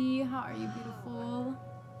 Ruby? How are you, beautiful?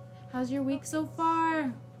 How's your week so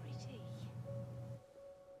far?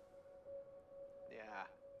 Yeah.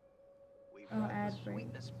 We Oh, brought ad the break.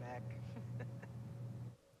 sweetness back.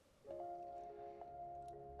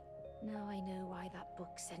 Now I know why that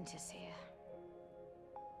book sent us here.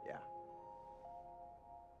 Yeah.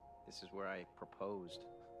 This is where I proposed.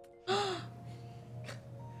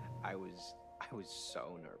 I was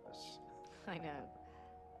so nervous. I know.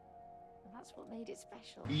 And that's what made it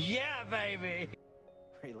special. Yeah, baby!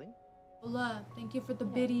 Really? Hola, thank you for the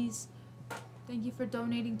biddies. Thank you for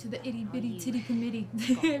donating to the itty bitty titty committee.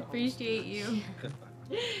 Appreciate you.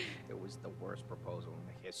 It was the worst proposal in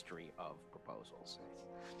the history of proposals.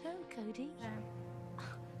 No, Cody.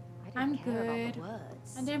 I'm care about good. the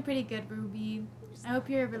words. I'm doing pretty good, Ruby. I hope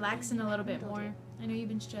you're relaxing a little bit more. I know you've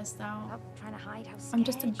been stressed out. Stop trying to hide how I'm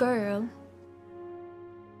just a scared you girl. were.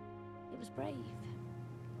 It was brave.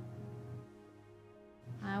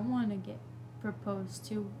 I want to get proposed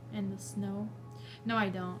to in the snow. No, I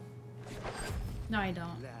don't. No, I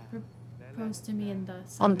don't. Propose to me in the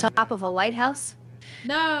summer. On top of a lighthouse?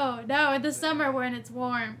 No, in the summer when it's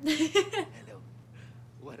warm.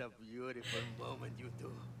 What a beautiful moment, you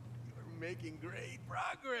two. You're making great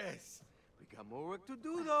progress. We got more work to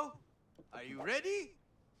do, though. Are you ready?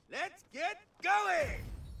 Let's get going!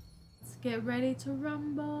 Let's get ready to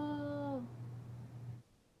rumble.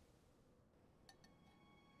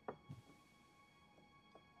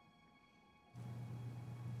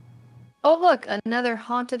 Oh look, another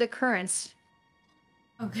haunted occurrence.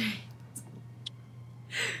 Okay.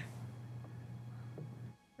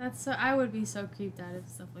 That's so. I would be so creeped out if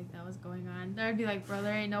stuff like that was going on. I'd be like, bro,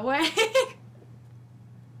 there ain't no way.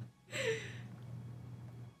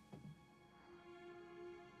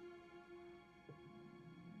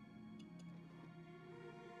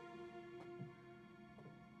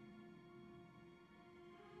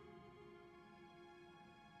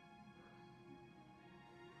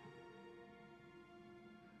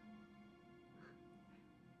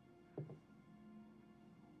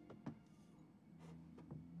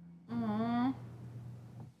 Aww.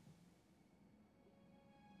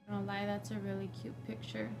 Don't lie, that's a really cute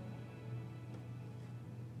picture.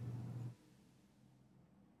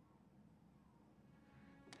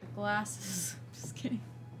 The glasses. Just kidding.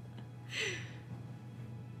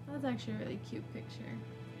 That's actually a really cute picture.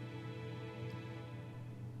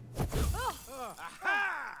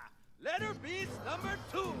 Aha! Letter B's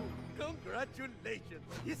 #2. Congratulations.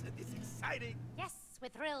 Isn't this exciting? Yes, we're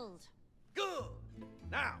thrilled. Good.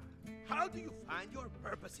 Now, how do you find your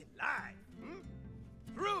purpose in life?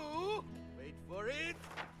 Through, wait for it,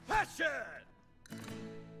 passion!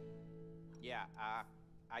 Yeah,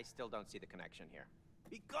 I still don't see the connection here.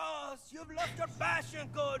 Because you've lost your passion,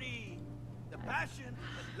 Cody. The passion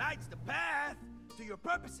that lights the path to your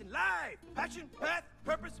purpose in life. Passion, path,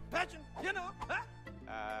 purpose, passion, you know,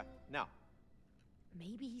 huh? No.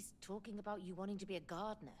 Maybe he's talking about you wanting to be a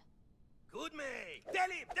gardener. Good, May. Tell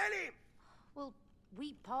him. Well,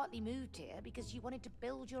 we partly moved here because you wanted to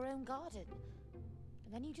build your own garden.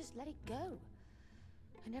 And then you just let it go.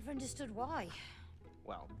 I never understood why.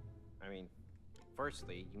 Well, I mean,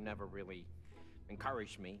 firstly, you never really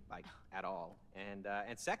encouraged me, like, at all. And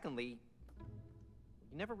secondly,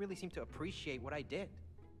 you never really seemed to appreciate what I did.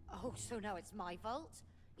 Oh, so now it's my fault?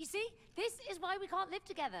 You see? This is why we can't live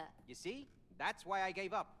together. You see? That's why I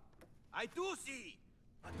gave up. I do see.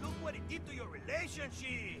 But look what it did to your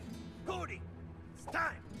relationship. Cody, it's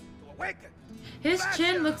time to awaken. His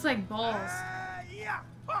chin looks like balls. Yeah.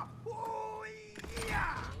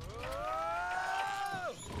 Yeah.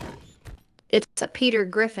 It's a Peter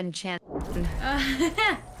Griffin chant.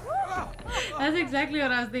 That's exactly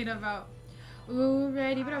what I was thinking about. Ooh,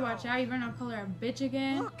 Red, you better watch out. You better not call her a bitch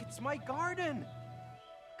again. Look, it's my garden.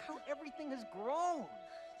 Look how everything has grown.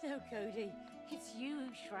 No, Cody. It's you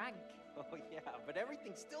who shrank. Oh, yeah, but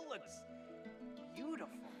everything still looks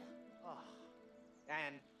beautiful. Oh.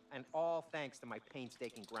 And all thanks to my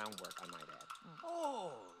painstaking groundwork, I might add.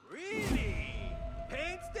 Oh, really?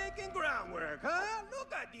 Painstaking groundwork, huh?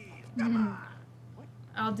 Look at these. Come on.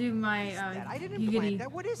 I'll do my I didn't plant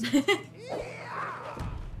that. What is it? Yeah.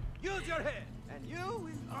 Use your head, and you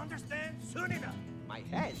will understand soon enough. My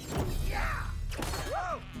head? Yeah.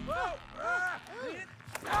 Whoa, whoa,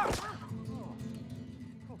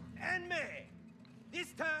 And May,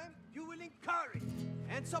 this time you will encourage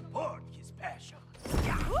and support his passion.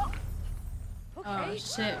 Yeah. Okay. Oh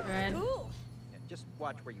shit, Red. Cool. Yeah, just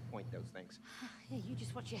watch where you point those things. Yeah, you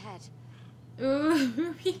just watch your head. Ooh,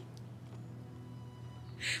 Ruby.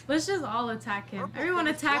 Let's just all attack him. Purple Everyone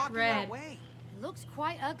thing's attack blocking Red. our way. It looks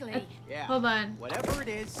quite ugly. Yeah. Hold on. Whatever it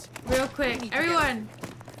is. Real quick. Everyone.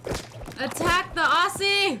 Attack the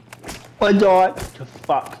Aussie! I like to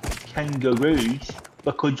fuck kangaroos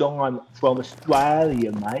because I'm from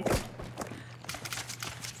Australia, mate.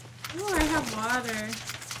 Oh, I have water.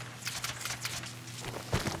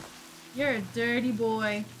 You're a dirty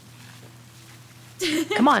boy.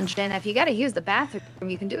 Come on, Jen. If you gotta use the bathroom,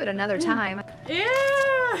 you can do it another time. Ew!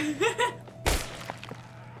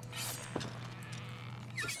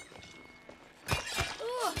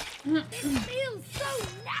 This feels so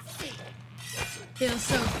nasty. Feels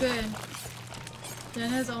so good.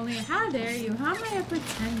 Jenna's only. How dare you? How am I a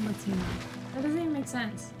pretend Latina? That doesn't even make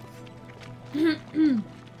sense.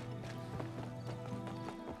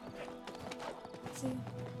 See?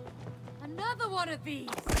 Another one of these.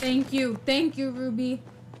 Thank you, Ruby.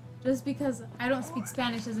 Just because I don't speak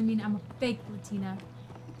Spanish doesn't mean I'm a fake Latina.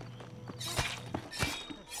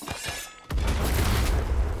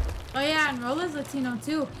 Oh yeah, and Rola's Latino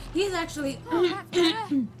too. He's actually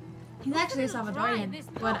he's actually Salvadorian,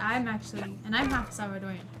 but I'm half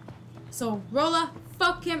Salvadorian. So Rola,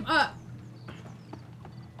 fuck him up.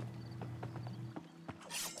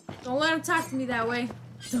 Don't let him talk to me that way.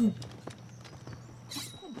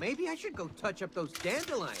 Maybe I should go touch up those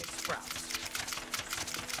dandelion sprouts.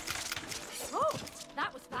 Oh,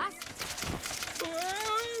 that was fast.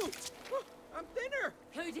 Whoa! I'm thinner.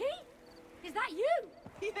 Cody? Is that you?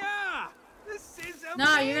 Yeah! This is amazing!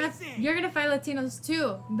 No, you're gonna fight Latinos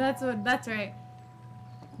too. That's right.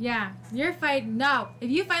 Yeah, you're fighting. No, if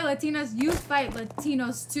you fight Latinos, you fight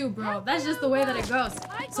Latinos too, bro. That's just the way that it goes.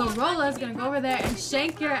 So Rola's gonna go over there and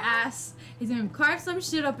shank your ass. He's gonna carve some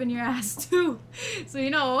shit up in your ass too. So you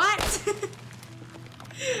know what?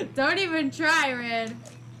 Don't even try, Red.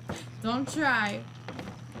 Don't try.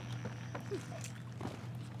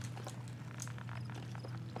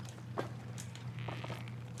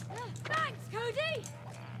 Thanks, Cody.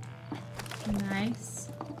 Nice.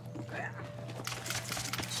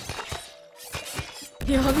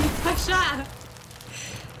 You only got shot.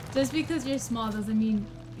 Just because you're small doesn't mean.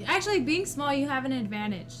 Actually, being small, you have an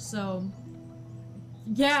advantage. So,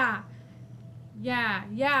 yeah.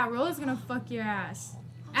 Rola's gonna fuck your ass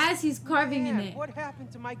as he's carving in it. What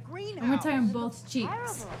happened to my greenhouse? And we're talking both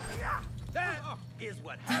cheeks. That is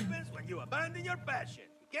what happens when you abandon your passion.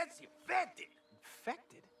 It gets infected.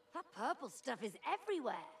 Infected? That purple stuff is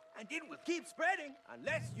everywhere. And it will keep spreading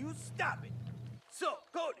unless you stop it. So,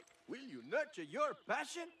 Cody, will you nurture your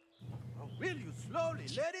passion? Or will you slowly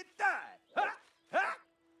let it die? Ha! Ha!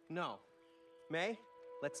 No. May,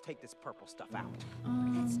 let's take this purple stuff out.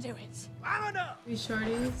 Let's do it. I don't know. These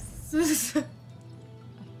shorties.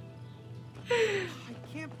 I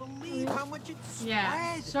can't believe how much it spread.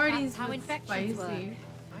 Yeah, shorties. That's how with infections work. spicy.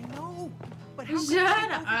 I know, but how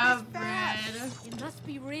Shut up, up, Brad. It must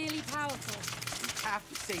be really powerful. We have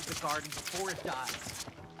to save the garden before it dies.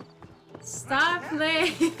 Stop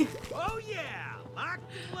playing. Oh yeah,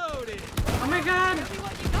 locked and loaded. Oh my god.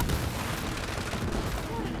 What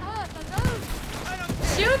on earth are those? I don't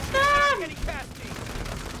care. Shoot them! Getting past me.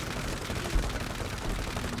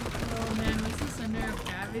 Oh man, what's the center of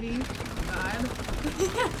gravity? Oh god.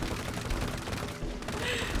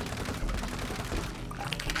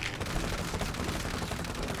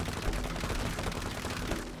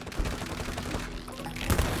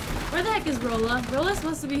 Where the heck is Rolla? Rolla's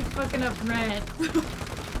supposed to be fucking up red.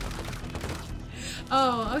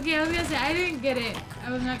 Oh, okay, I was gonna say, I didn't get it.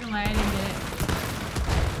 I was not gonna lie, I didn't get it.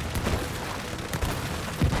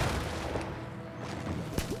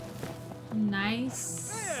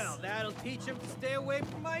 Nice. Well, that'll teach him to stay away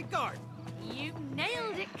from my garden. You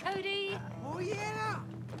nailed it, Cody. Oh yeah,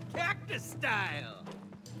 cactus style.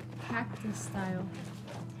 Cactus style.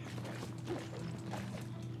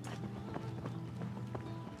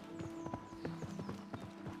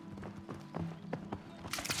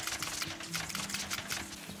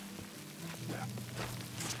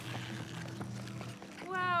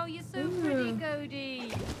 Wow, you're so pretty,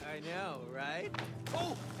 Cody. I know, right?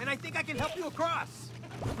 Oh, and I think I can help you across.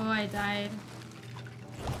 Oh, I died.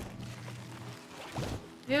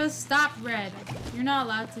 Yo, stop, Red. You're not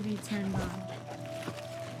allowed to be turned on.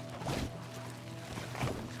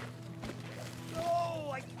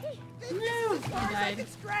 Oh, I think No, this is as far I as I died. can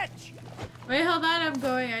stretch. Wait, hold on, I'm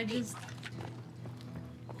going. I just...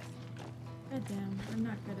 God damn, I'm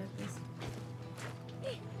not good at this.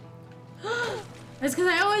 It's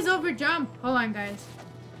because I always overjump. Hold on, guys.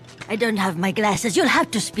 I don't have my glasses. You'll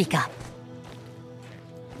have to speak up.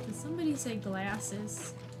 Did somebody say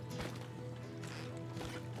glasses?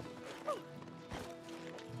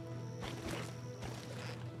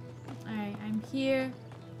 Alright, I'm here.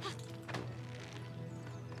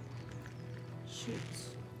 Shoot.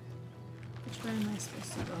 Which way am I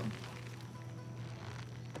supposed to go?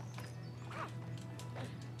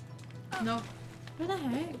 Nope. Where the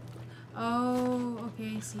heck? Oh,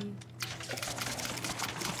 okay, I see.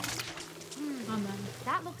 Hold on.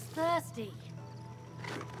 That looks thirsty.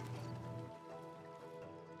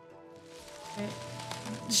 Okay.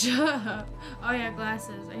 Shut up. Oh yeah,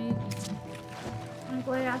 glasses. I need my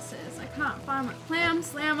glasses. I can't find my clam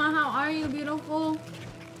slammer. How are you, beautiful?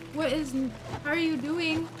 What is? How are you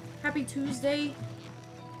doing? Happy Tuesday.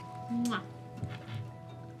 Mwah.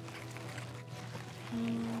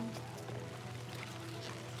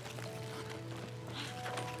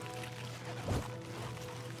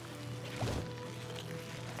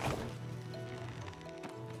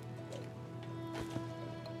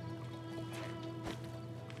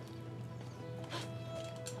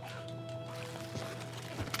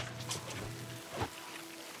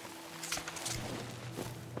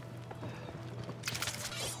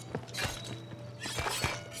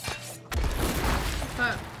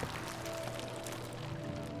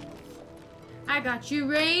 I got you,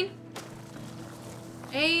 Rain.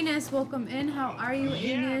 Anus, welcome in. How are you,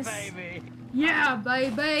 Anus? Baby. Yeah,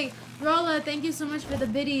 baby. Rolla, thank you so much for the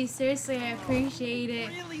biddies. Seriously, I appreciate it.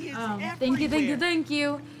 Thank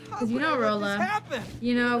you. Because you know, Rolla,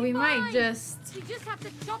 you know, we might just... You just have to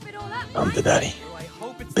chop it all up. I'm the daddy.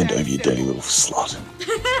 Bend over, you dirty little slut.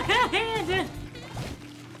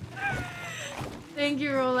 Thank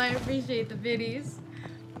you, Rolla. I appreciate the biddies.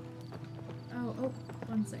 Oh,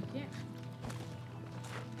 1 second.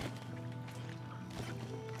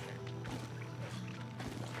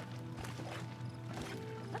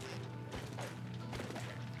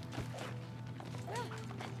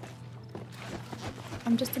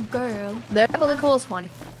 I'm just a girl. They're the coolest one.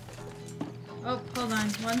 Oh, hold on.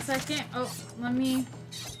 1 second. Oh, let me...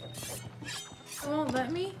 It won't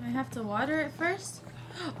let me? I have to water it first?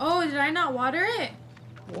 Oh, did I not water it?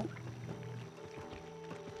 What?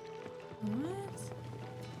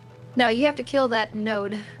 No, you have to kill that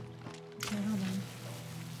node. Okay, hold on.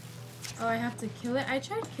 Oh, I have to kill it? I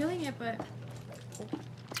tried killing it, but...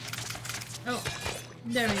 Oh,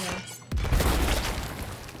 there we go.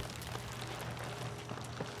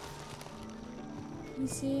 You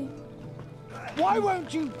see? Why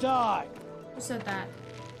won't you die? Who said that?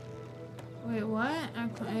 Wait, what? I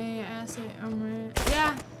say,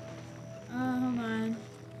 yeah. Hold on.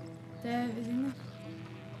 Dev, is he?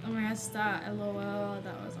 Oh my god, stop. LOL.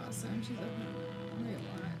 That was awesome. She's like, wait,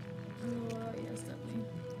 what? LOL, yes, definitely.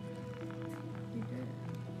 You good?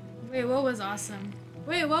 Wait, what was awesome?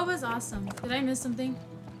 Wait, what was awesome? Did I miss something?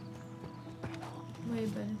 Wait,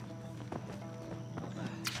 but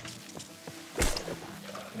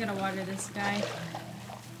I gotta water this guy.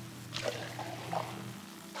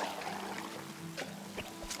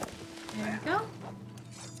 There we go.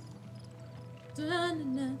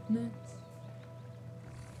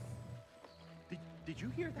 Did you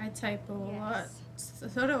hear that? I type a lot. So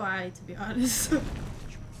do I, to be honest. Did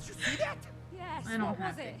you see that? Yes. I don't what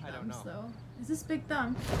have was it? big I don't thumbs, know. though. Is this big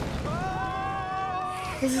thumb?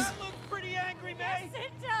 Oh, This is- that looks pretty angry, Yes, May.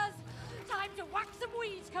 it does. Time to whack some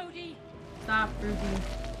weeds, Cody. Stop, Ruby.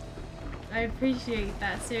 I appreciate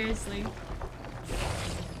that, seriously.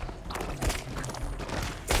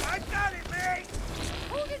 I got it, May.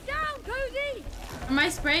 Hold it down, Cody. Am I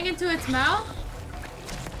spraying into its mouth?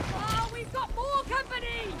 Oh, we've got more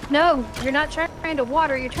company. No, you're not trying to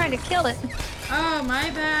water, you're trying to kill it. Oh, my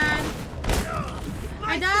bad.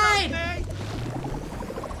 I Lighten up, died! May.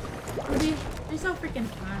 Ruby, you're so freaking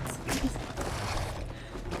fast.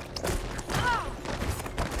 Ah!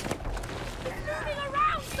 It's moving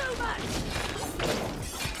around so much.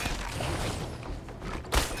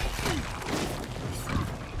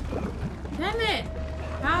 Damn it!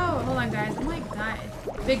 How? Hold on, guys. I'm like dying.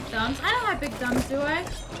 Big thumbs? I don't have big thumbs, do I?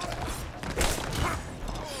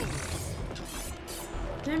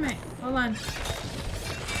 Damn it. Hold on.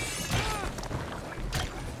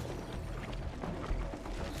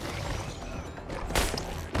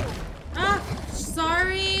 Ah!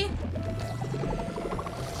 Sorry!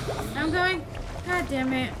 I'm going. God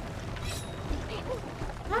damn it.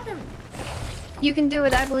 Stop him. You can do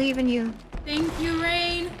it, I believe in you. Thank you,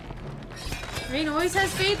 Rain. Rain always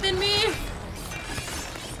has faith in me.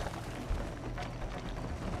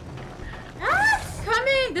 Ah! It's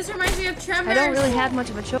coming! This reminds me of Tremors. I don't really have much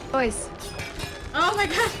of a choice. Oh my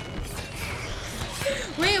god.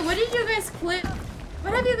 Wait, what did you guys clip?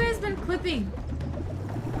 What have you guys been clipping?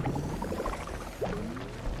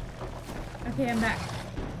 Okay, I'm back.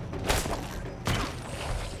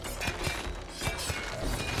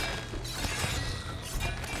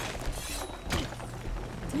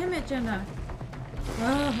 Damn it, Jenna.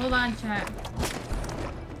 Oh, hold on, chat.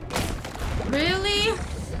 Really?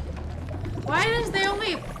 Why does they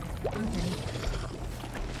only... Okay.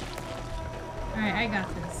 Alright, I got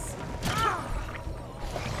this.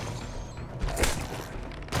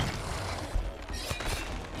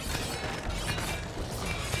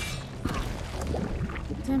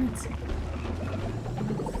 Damn it.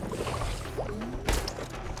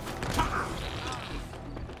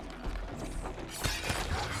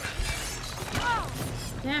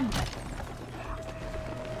 Damn.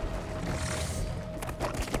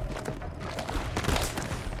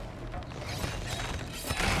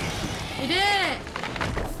 You did it!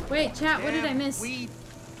 Wait, chat, what did I miss? We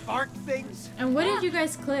bark things. And what did you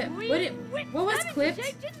guys clip? What was clipped?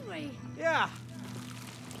 Didn't we? Yeah.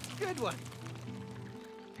 Good one.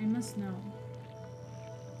 I must know.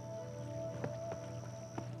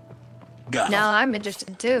 Got him. Now I'm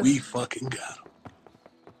interested too. We fucking got him.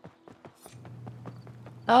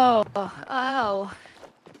 Oh,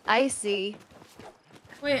 I see.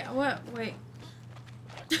 Wait, what? Wait.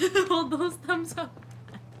 Hold those thumbs up.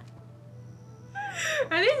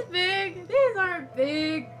 Are these big? These aren't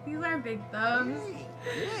big. These aren't big thumbs.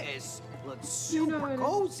 Yes, looks You know super what?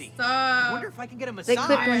 cozy. Stop. I wonder if I can get a They massage.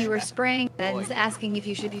 clipped when you were spraying and it's asking if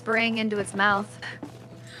you should be spraying into its mouth.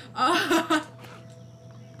 Oh,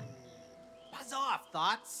 Buzz off,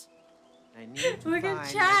 thoughts. I need to look at find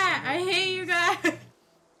chat. I hate you guys.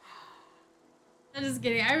 I'm just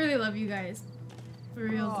kidding. I really love you guys. For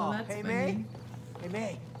real, so that's hey, funny. May. Hey,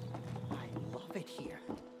 May. I love it here.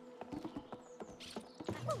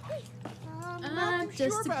 I'm too sure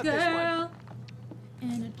just a about this one. girl in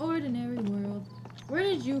an ordinary world. Where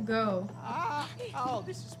did you go? Oh,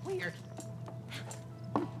 this is weird.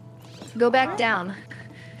 Go back down.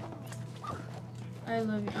 I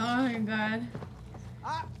love you. Oh my god.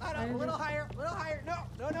 A little higher, a little higher. No,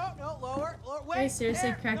 lower. You Wait, guys seriously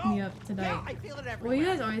there, cracked no. me up tonight. Yeah, I feel it everywhere. Well, you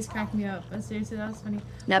guys always crack me up, but seriously, that was funny.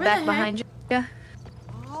 Now Where back the behind heck? you. Yeah.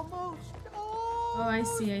 Almost. Oh, I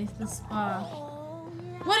see. The spa.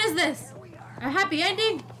 What is this? A happy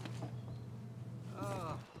ending?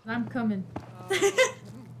 I'm coming.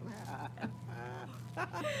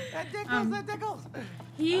 That tickles.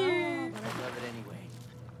 Here. But I love it anyway.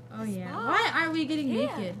 Oh yeah. Why are we getting Here.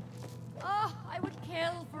 naked? Oh, I would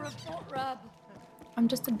kill for a foot rub. I'm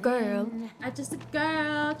just a girl. I'm just a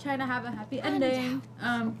girl trying to have a happy ending.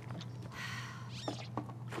 I've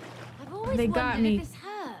always They got wondered me. if this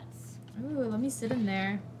hurts. Ooh, let me sit in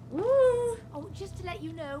there. Ooh. Oh, just to let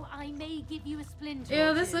you know, I may give you a splinter.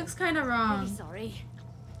 Ew, this looks kind of wrong. Really sorry.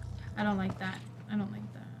 I don't like that. I don't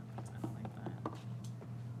like that. I don't like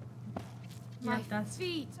that. My Yeah, that's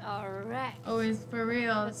feet are wrecked. always for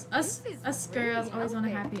reals. Us girls really always want a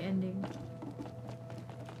helping. happy ending.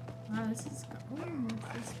 Wow, this is. Oh,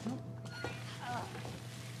 what's this? Oh.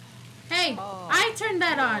 Hey, I turned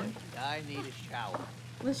that on. I need a shower.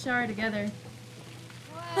 Let's shower together.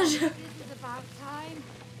 Well, this is about time.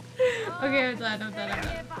 Okay, I'm done. I'm done. I'm Stay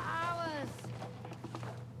done. here for hours.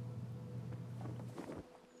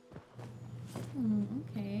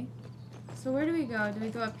 Okay. So where do we go? Do we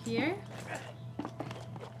go up here?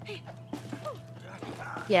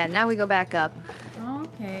 Yeah, now we go back up.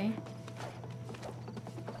 Okay.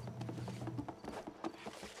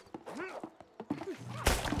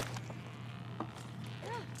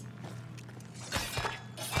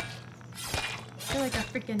 I feel like a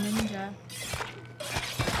freaking ninja.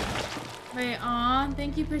 Wait, aw,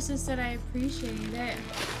 thank you, Persistent. I appreciate it.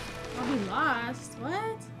 Oh, we lost.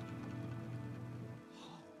 What?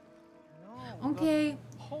 Okay.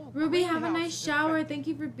 Ruby, have a nice shower. Thank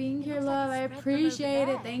you for being here, love. I appreciate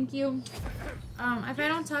it. Thank you. If I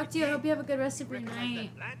don't talk to you, I hope you have a good rest of your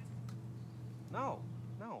night. No,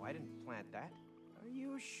 I didn't plant that. Are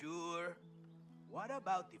you sure? What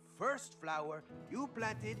about the first flower you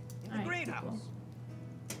planted in the Alright, greenhouse?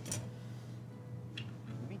 You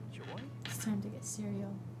mean Joy? It's time to get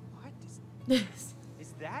cereal. What Yes.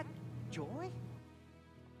 is that? Joy?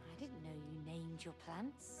 I didn't know you named your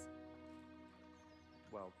plants.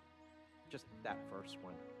 Well, just that first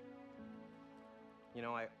one. You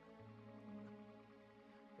know, I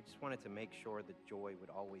just wanted to make sure that Joy would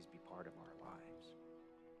always be part of our lives.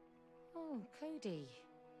 Oh, Cody.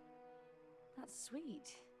 That's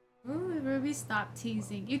sweet. Ooh, Ruby, stop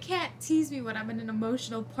teasing. You can't tease me when I'm in an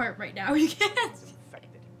emotional part right now. You can't.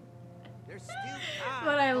 Infected. There's still time.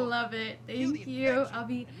 But I love it. Thank you. I'll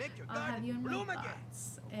have you in my bloom again.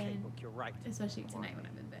 thoughts. And Look, you're right. especially tonight when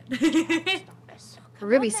I'm in bed.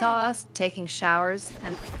 Ruby saw us taking showers,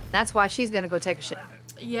 and that's why she's gonna go take a shit.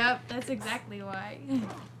 Yep, that's exactly why.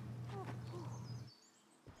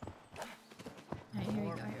 Alright, here we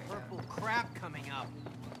go, here we go. Purple crap coming up.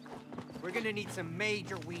 We're gonna need some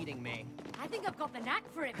major weeding, May. I think I've got the knack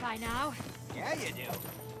for it by now. Yeah, you do.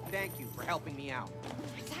 Thank you for helping me out.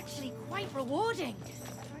 It's actually quite rewarding.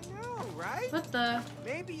 I know, right? What the?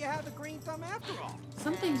 Maybe you have a green thumb after all.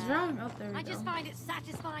 Something's wrong. Oh, there we I go. just find it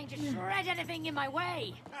satisfying to shred anything in my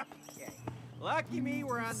way. Okay. Lucky me,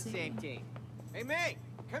 we're on the same team. Hey, May,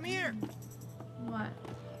 come here. What?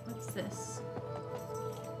 What's this?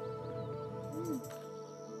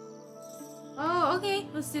 Oh, okay.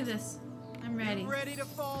 Let's do this. I'm ready. You ready to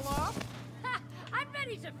fall off? I'm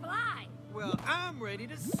ready to fly. Well, I'm ready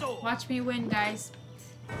to soar. Watch me win, guys.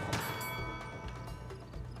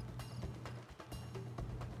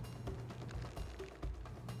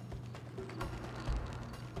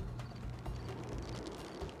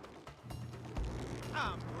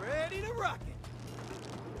 I'm ready to rock it.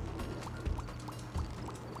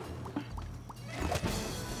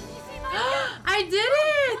 I did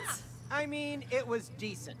it! I mean, it was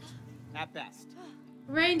decent, at best.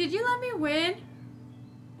 Rain, did you let me win?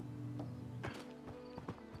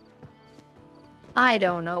 I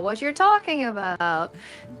don't know what you're talking about.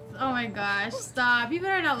 Oh my gosh, stop. You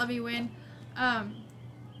better not let me win.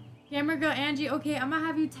 Gamer girl Angie, okay, I'm gonna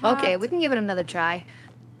have you tapped. Okay, we can give it another try.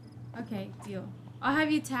 Okay, deal. I'll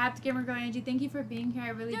have you tapped, Gamer girl Angie. Thank you for being here. I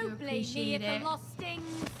really do Don't blame me appreciate if it. the loss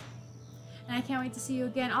stings. And I can't wait to see you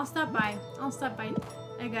again. I'll stop by.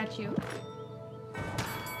 I got you.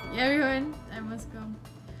 Yeah, everyone, I must go.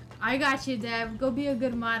 I got you, Deb. Go be a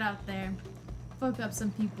good mod out there. Fuck up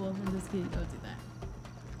some people in this video. Don't do that.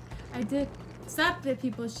 I did. Stop it,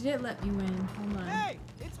 people. She didn't let me win. Hold on. Hey,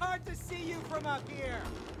 it's hard to see you from up here.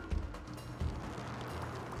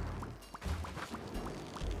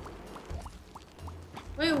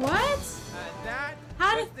 Wait, what? That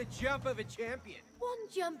How was the jump of a champion. One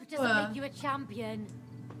jump doesn't make you a champion.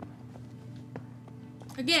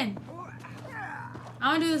 Again. I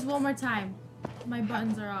want to do this one more time. My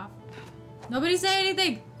buttons are off. Nobody say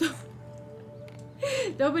anything.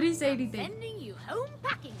 Nobody say anything. Sending you home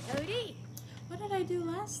packing, Cody. What did I do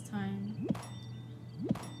last time?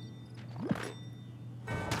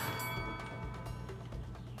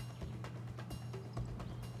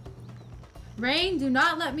 Rain, do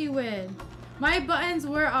not let me win. My buttons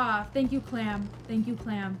were off. Thank you, Clam. Thank you,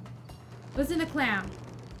 Clam. Listen to Clam.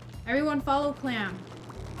 Everyone follow Clam.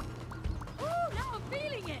 Ooh, now I'm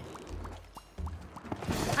feeling it.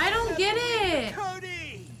 I don't get it.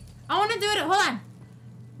 Cody! I want to do it. Hold on.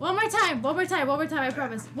 One more time, one more time, one more time, I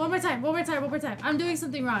promise. One more time, one more time, one more time. I'm doing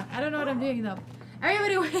something wrong. I don't know what I'm doing though.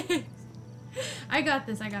 Everybody wait. I got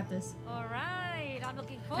this, I got this. Alright, I'm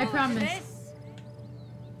looking forward I promise. to this.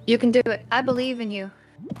 You can do it. I believe in you.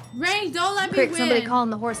 Rain, don't let me Quick, win. somebody call in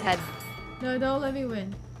the horse head. No, don't let me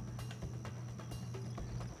win.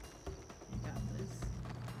 I got this.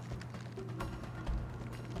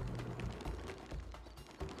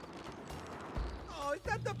 Oh, is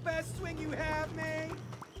that the best swing you have, May?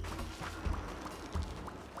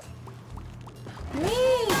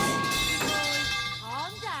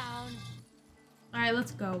 Calm down. Alright,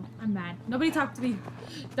 let's go. I'm mad. Nobody talk to me.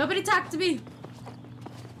 Nobody talk to me.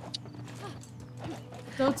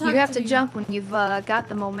 Don't talk You have to to me. jump when you've got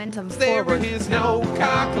the momentum There forward. is no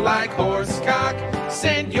cock like horse cock.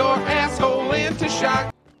 Send your asshole into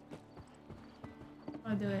shock.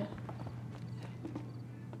 I'll do it.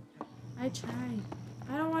 I tried.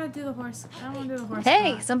 I don't want to do the horse. I don't want to do the horse.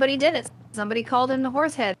 Hey, cock. somebody did it. Somebody called in the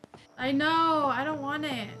horse head. I know. I don't want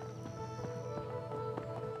it.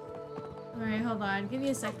 Alright, hold on. Give me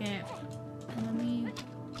a second. Let me...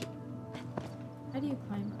 How do you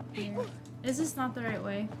climb up here? Is this not the right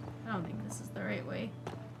way? I don't think this is the right way.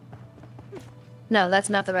 No, that's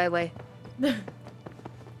not the right way. No!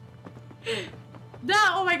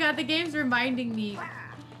 Oh my god, the game's reminding me.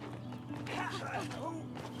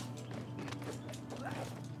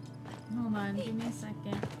 Hold on, give me a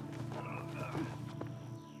second.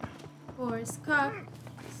 Horse cock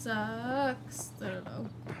sucks. I don't know.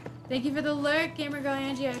 Thank you for the alert, Gamer Girl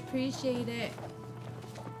Angie. I appreciate it.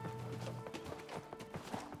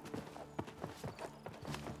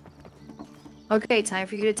 Okay, time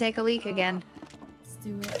for you to take a leak again. Let's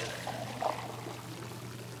do it.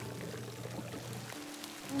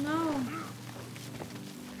 Oh no.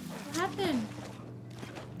 What happened?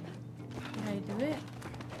 Did I do it?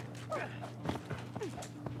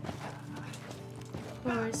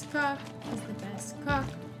 Horse cock is the best cock.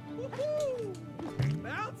 Woohoo!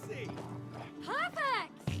 Bouncy!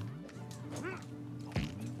 Perfect!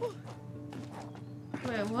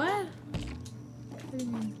 Wait, what? What do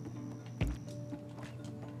you mean?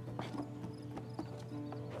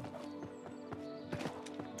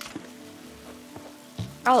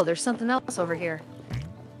 Oh, there's something else over here.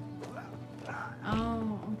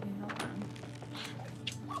 Oh, okay, hold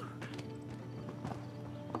on.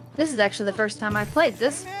 This is actually the first time I've played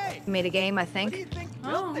this made a game, I think.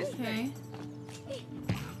 Oh, okay.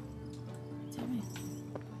 Damn it.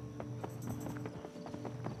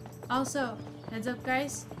 Also, heads up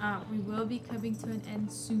guys, we will be coming to an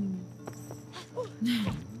end soon.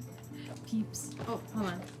 Peeps. Oh, hold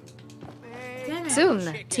on. Damn it. Soon,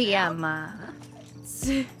 TM.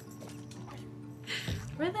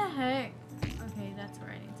 Where the heck? Okay, that's where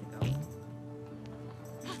I need to go.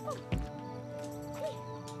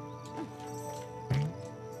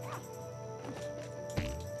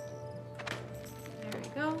 There we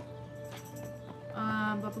go.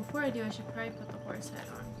 But before I do, I should probably put the horse head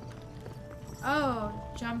on. Oh,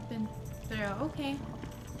 jump and throw. Okay.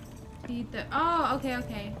 Feed the. Oh, okay,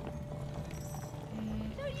 okay.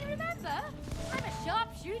 Don't you remember? I'm a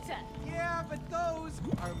sharpshooter. Yeah, but those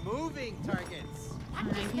are moving targets. That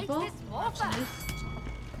Alright, just makes people. this more Watch fun. this.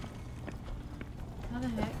 How the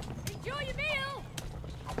heck? Enjoy your meal.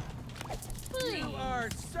 Please. You are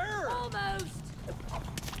served. Almost.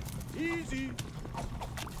 Easy.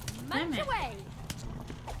 Damn Munch it. away.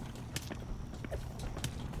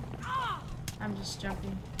 Ah, I'm just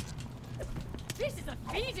jumping. this is a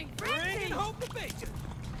feeding Bring frenzy. and hope the bacon.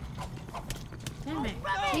 Damn it.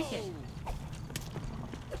 Rubbish. Take it.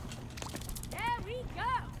 There we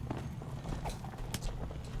go.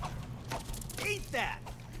 Eat that.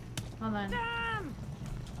 Hold on. Damn.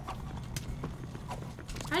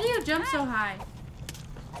 How do you jump so high?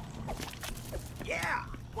 Yeah.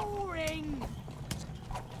 Boring.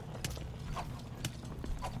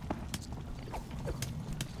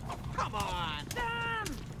 Come on. Damn.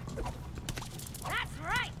 That's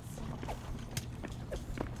right.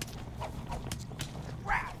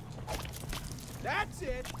 Crap. That's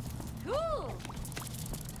it. Cool.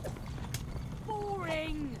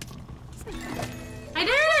 Boring. I did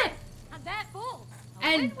it! And they're full. A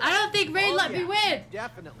And win-win. I don't think Ray let me win.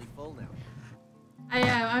 Definitely full now. I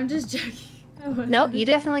am. I'm just joking. I wasn't. Nope, you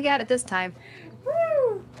definitely got it this time.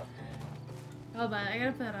 Woo! Hold on. I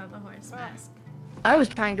gotta put on the horse mask. I was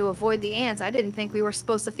trying to avoid the ants. I didn't think we were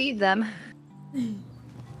supposed to feed them. Oh,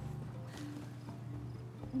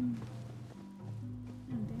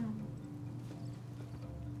 damn.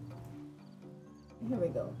 Here we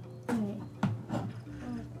go. Okay.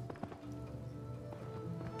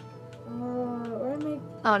 Where am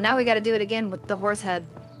I? Oh, now we gotta do it again with the horse head.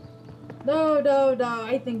 No, no, no,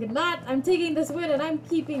 I think not. I'm taking this win and I'm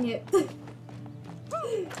keeping it.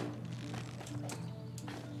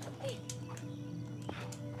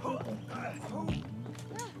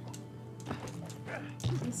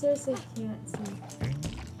 I seriously can't see.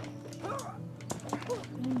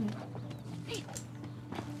 Dang it.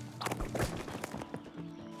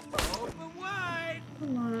 Open wide.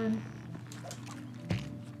 Come on.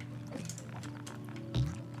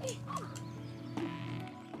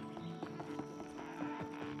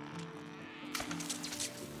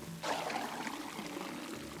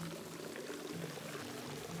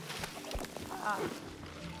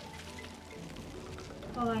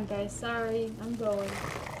 Hold on, guys. Sorry. I'm going.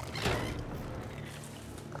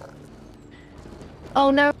 Oh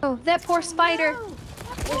no, that poor spider.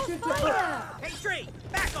 Hey, Tree,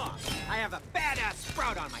 back off! I have a badass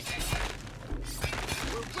sprout on my head.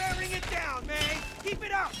 We're wearing it down, May. Keep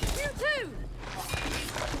it up. You too.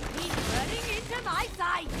 He's running into my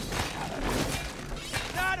sight.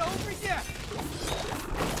 Not over yet.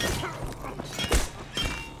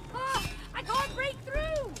 Ah, I can't break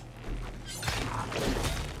through.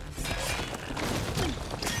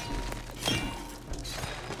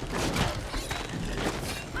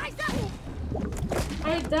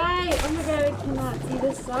 I died! Oh my god, I cannot see.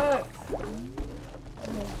 This sucks.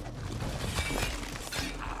 Okay.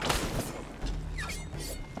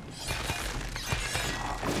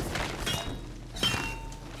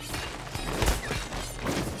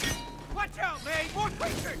 Watch out, May. More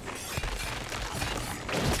creatures.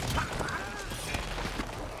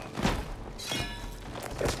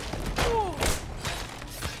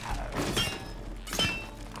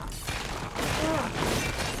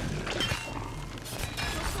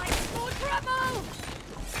 Looks like more trouble.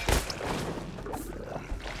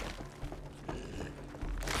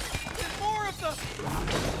 There's more of them.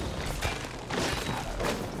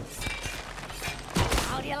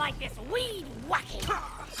 How do you like this weed whacking?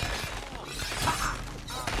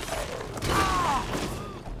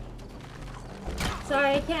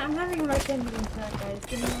 Sorry, I can't. I'm having a hard time getting track, guys.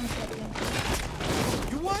 Give me 1 second.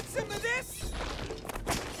 You want some of this?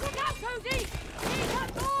 Look out, Cody! He's got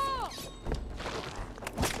more!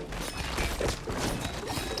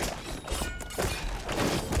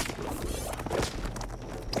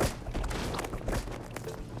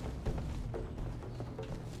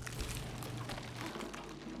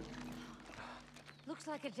 Looks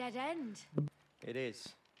like a dead end. It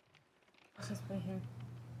is. Let's just wait here.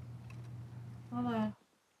 Hold on.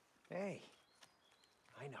 Hey,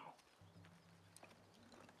 I know.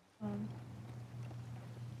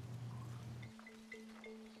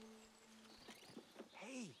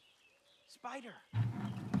 Hey, Spider.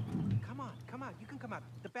 Come on, come on. You can come out.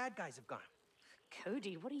 The bad guys have gone.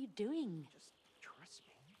 Cody, what are you doing? Just trust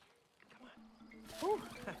me. Come on.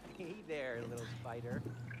 Hey there, little spider.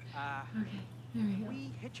 Okay, there we go.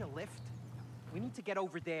 We hitch a lift. We need to get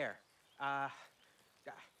over there. A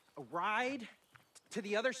ride to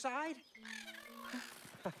the other side?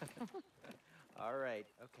 All right.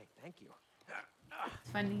 Okay, thank you.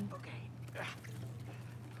 It's funny. Okay.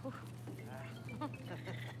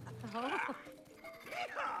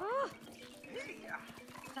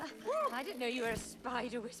 I didn't know you were a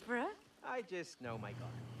spider whisperer. I just know my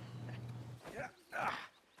God.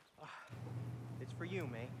 It's for you,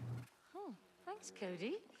 May. Oh, thanks,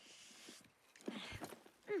 Cody.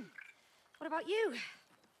 What about you?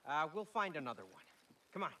 We'll find another one.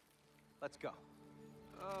 Come on, let's go.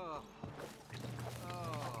 Oh.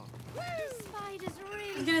 This spider's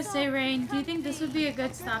really I was gonna say, Rain, do you think this would be a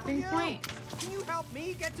good stopping point? Can you help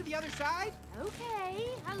me get to the other side? Okay,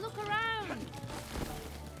 I'll look around.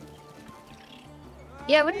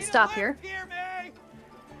 Yeah, we can stop here.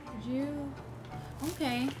 Would you?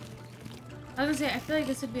 Okay. I was gonna say, I feel like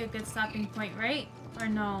this would be a good stopping point, right? Or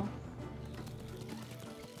no?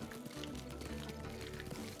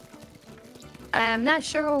 I'm not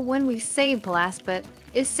sure when we saved last, but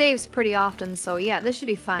it saves pretty often, so yeah, this should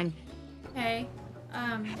be fine. Okay.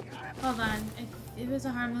 Hold on. If it was a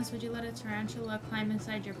harmless, would you let a tarantula climb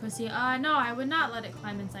inside your pussy? No, I would not let it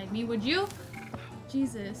climb inside me. Would you?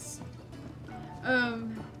 Jesus.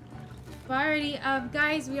 Alrighty,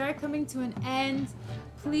 guys, we are coming to an end.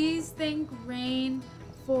 Please thank Rain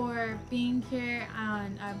for being here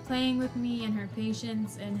and playing with me and her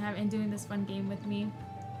patience and doing this fun game with me.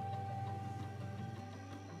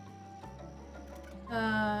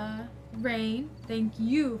 Rain, thank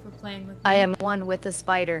you for playing with me. I am one with the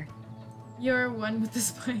spider. You're one with the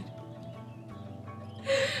spider.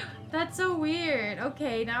 That's so weird.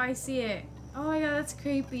 Okay, now I see it. Oh my god, that's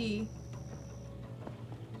creepy.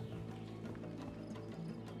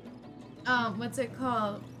 What's it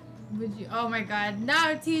called? Would you? Oh my God! No,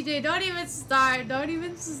 TJ, don't even start. Don't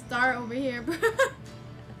even start over here, bro.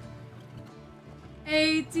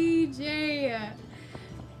 Hey, TJ,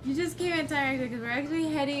 you just came in time because we're actually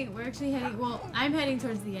heading. Well, I'm heading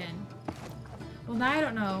towards the end. Well, now I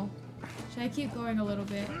don't know. Should I keep going a little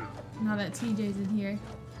bit now that TJ's in here?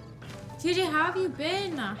 TJ, how have you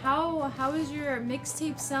been? How is your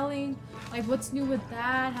mixtape selling? Like, what's new with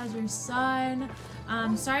that? How's your son?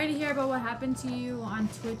 Sorry to hear about what happened to you on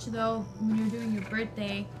Twitch, though, when you were doing your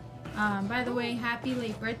birthday. By the way, happy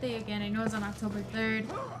late birthday again. I know it's on October 3rd.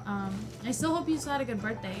 I still hope you still had a good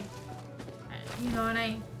birthday. You know,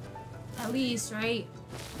 and at least, right?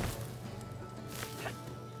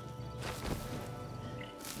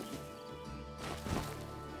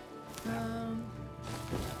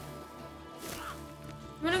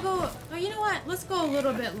 I'm gonna go. Oh, you know what? Let's go a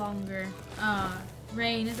little bit longer.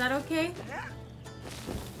 Rain, is that okay?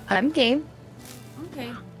 I'm game.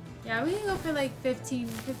 Okay. Yeah, we can go for like 15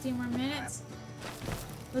 more minutes.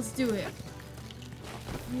 Let's do it.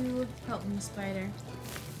 You help me, Spider.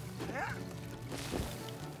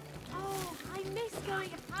 Oh, I miss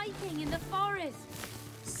going hiking in the forest.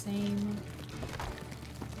 Same.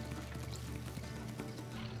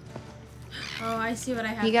 Oh, I see what I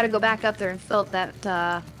have. You gotta go back up there and fill up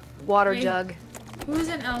that water Wait, jug. Who's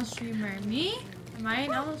an L streamer? Me? Am I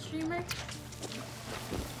an L streamer?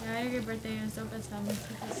 Yeah, I had a good birthday. It was dope as hell.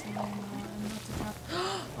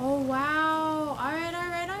 Oh wow! Alright.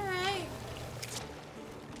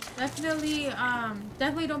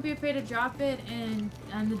 Definitely don't be afraid to drop it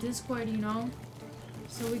on the Discord, you know?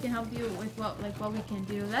 So we can help you with what we can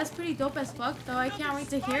do. That's pretty dope as fuck though. I can't wait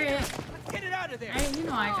to hear it. Get it out of there. You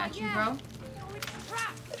know I got you, bro.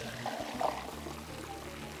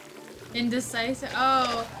 Indecisive.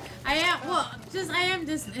 Oh, I am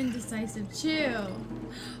just indecisive. Chill.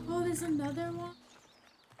 Oh, there's another one.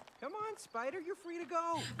 Come on, Spider, you're free to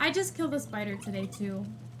go. I just killed a spider today too.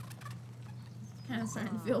 Kind of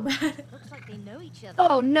starting to feel bad. Looks like they know each other.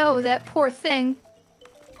 Oh no, that poor thing.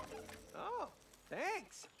 Oh,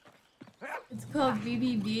 thanks. It's called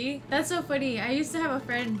BBB. That's so funny. I used to have a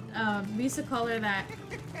friend. We used to call her that,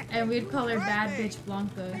 and we'd call her Bad Bitch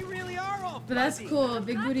Blanca. They really are all But that's cool.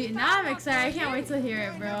 Big booty. Now I'm excited. I can't wait to hear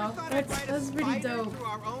it, bro. That's pretty dope. Through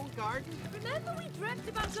our own garden? Remember we dreamt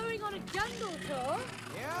about going on a jungle tour?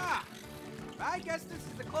 Yeah. I guess this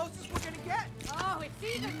is the closest we're gonna get. Oh, it's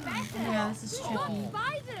even better. Yeah, this is We want trippy.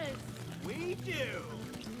 spiders. We do.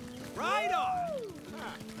 Right on.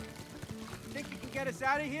 Huh. Think you can get us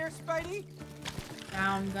out of here, Spidey?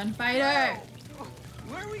 Down, gunfighter. Oh,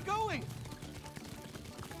 where are we going?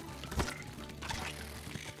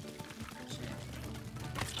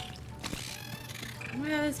 Oh my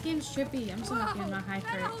god, this game's trippy. I'm so happy I'm not high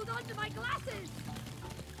for it. Hold on to my glasses.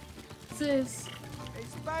 Sis. Hey,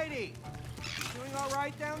 Spidey. You doing all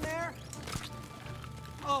right down there?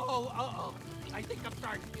 Oh. I think I'm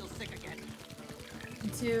starting to feel sick again. Me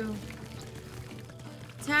too.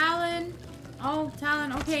 Talon. Oh,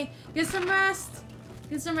 Talon. Okay, get some rest.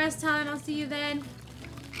 Get some rest, Talon. I'll see you then.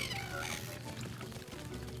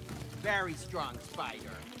 Very strong,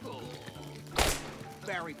 Spider. Oh.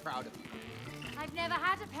 Very proud of you. I've never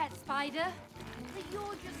had a pet spider, but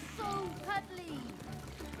you're just so cuddly.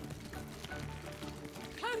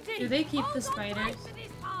 Cody, Do they keep hold the on spiders? tight to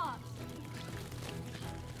this part.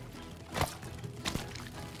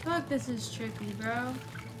 Fuck, this is trippy, bro.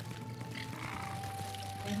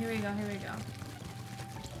 Okay, here we go.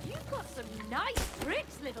 You've got some nice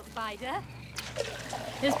tricks, little spider.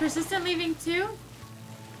 Is Persistent leaving too?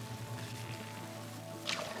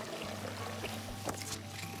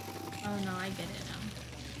 Oh no, I get it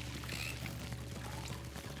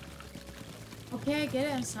now. Okay, I get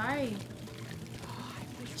it. I'm sorry.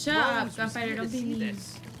 Shut up, Gunfighter. Don't be mean.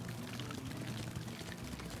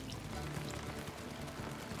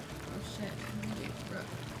 Oh shit. I'm gonna get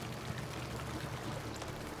broke.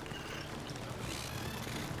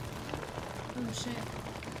 Oh shit.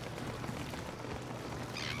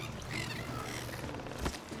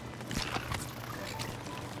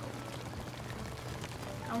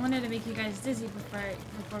 I wanted to make you guys dizzy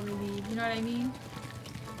before we leave. You know what I mean?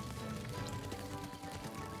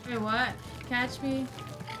 Wait, what? Catch me?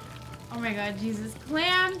 Oh my god, Jesus.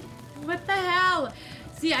 Clam! What the hell?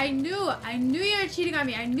 See, I knew you were cheating on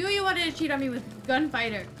me. I knew you wanted to cheat on me with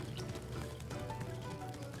Gunfighter.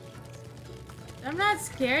 I'm not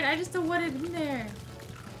scared. I just don't want it in there.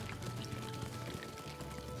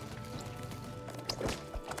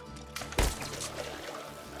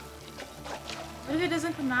 What if it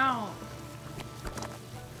doesn't come out?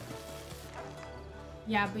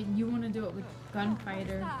 Yeah, but you want to do it with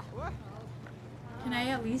Gunfighter. Can I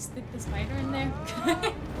at least stick the spider in there?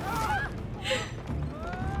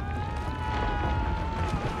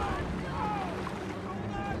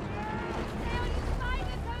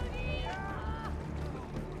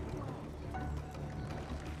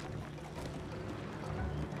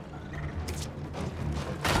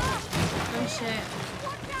 Oh shit.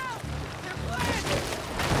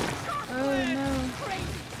 Oh no.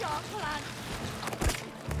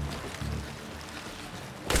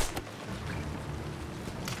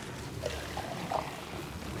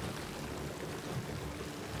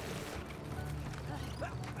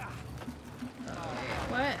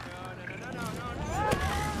 What?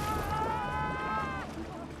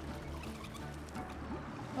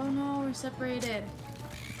 Oh no, we're separated.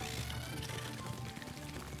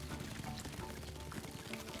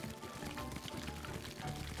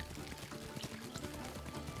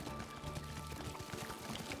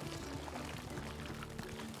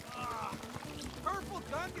 Purple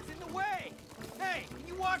gunk is in the way. Hey, can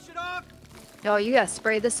you wash it off? Oh, you gotta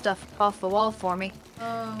spray this stuff off the wall for me.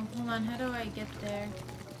 Oh, hold on. How do I get there?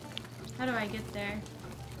 How do I get there?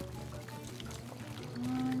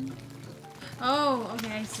 Oh,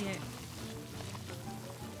 okay, I see it.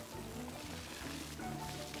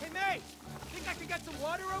 Hey, May, think I could get some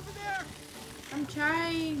water over there? I'm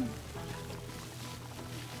trying.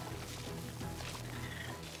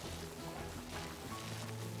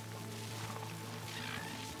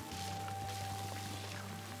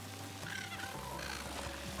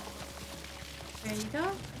 There you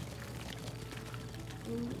go.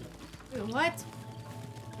 Wait, what?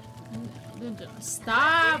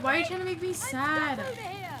 Stop! Why are you trying to make me sad?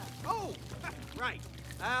 Oh, right.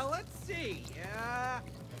 Let's see.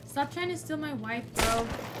 Stop trying to steal my wife, bro.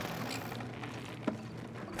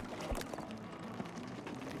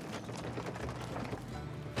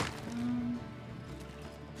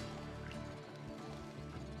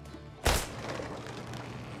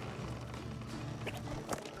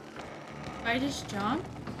 I just jump?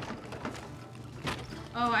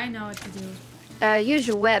 Oh, I know what to do. Use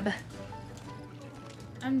your web.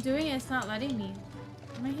 I'm doing it, it's not letting me.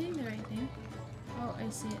 Am I hitting the right thing? Oh, I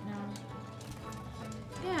see it now.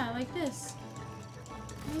 Yeah, like this.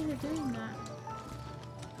 Why is it doing that?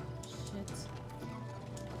 Shit.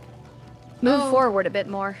 Move forward a bit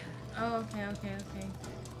more. Oh, okay.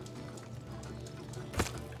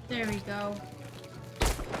 There we go.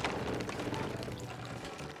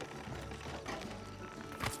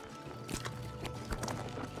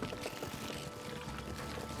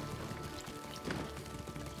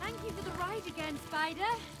 Again,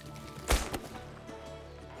 Spider.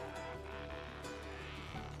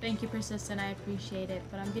 Thank you, Persistent. I appreciate it,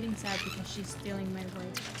 but I'm getting sad because she's stealing my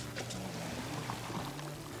work.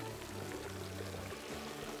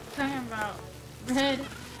 Talking about Red.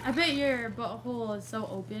 I bet your butthole is so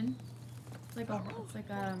open. It's like a.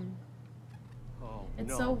 Oh, It's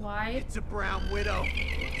no. so wide. It's a brown widow.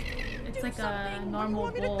 It's like a normal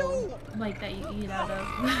bowl, like that you eat out of.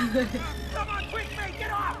 Come on, quick, May,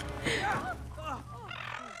 get off!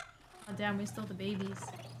 Oh damn, we stole the babies.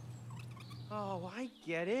 Oh, I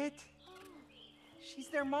get it. She's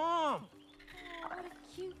their mom. Oh, what a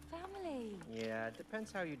cute family. Yeah, it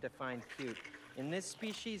depends how you define cute. In this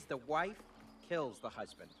species, the wife kills the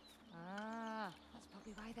husband. Ah, that's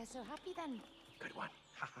probably why they're so happy then. Good one.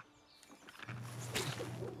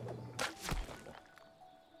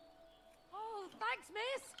 Oh, thanks,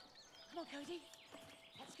 miss. Come on, Cody.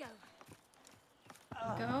 Let's go.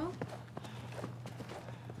 Go.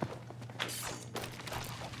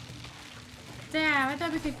 Damn, I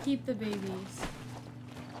thought we could keep the babies.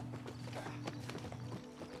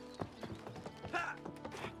 That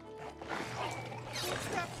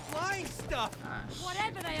flying stuff.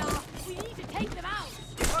 Whatever they are, we need to take them out.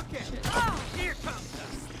 Okay. Oh, here comes the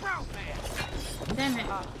Sprout Man. Damn it.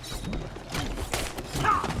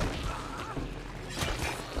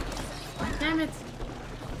 Damn it.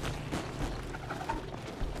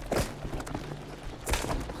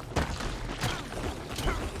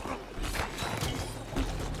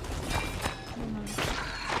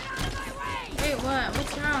 Wait, what?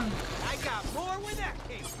 What's wrong? I got more where that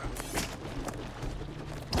came from.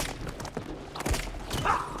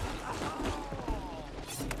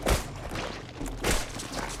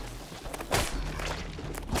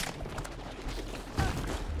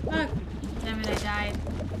 Fuck. Damn it, I died.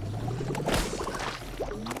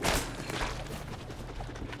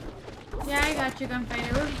 Yeah, I got you,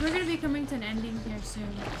 Gunfighter. We're gonna be coming to an ending here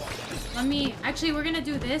soon. Actually, we're gonna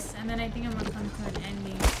do this, and then I think I'm gonna come to an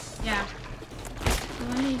ending. Yeah. So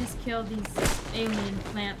let me just kill these alien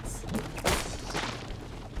plants.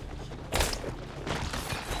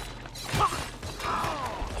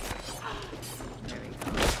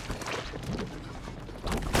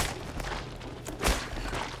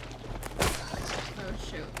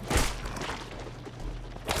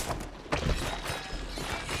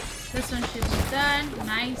 This one should be done.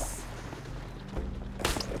 Nice.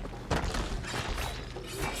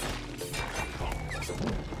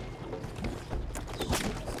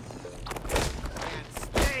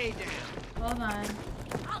 Stay down. Hold on.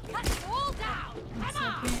 I'll cut you all down. Come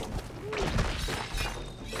on.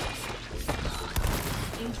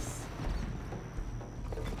 Ace.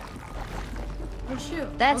 Oh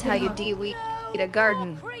shoot. That's Okay, how you no. de-weed a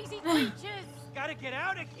garden. Crazy creatures. Gotta get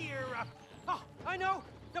out of here. Oh, I know.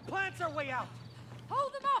 The plants are way out.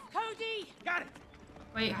 Hold them off, Cody. Got it.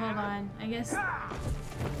 Wait, hold on. I guess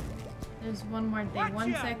there's one more thing. Watch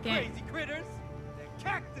 1 out, second. crazy critters. The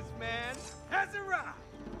cactus man has arrived.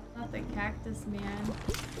 Not the cactus man.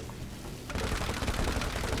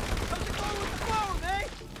 How's it going with the phone, eh?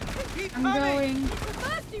 Keep I'm coming. going. It's the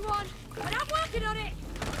thirsty one, but I'm working on it.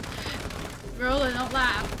 Rolla, don't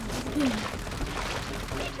laugh.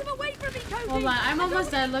 Keep them away from me, Cody. Hold on, I'm I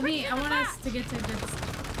almost don't done. want to I want us to get to a good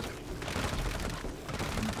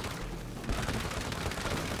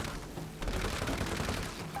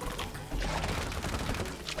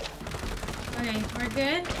Okay, we're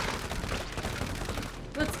good.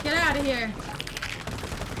 Let's get out of here.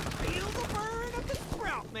 Feel the burn of the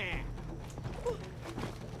sprout man.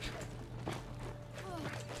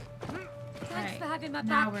 Thanks for having my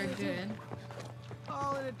Now back, we're Cody. good.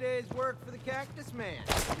 All in a day's work for the cactus man.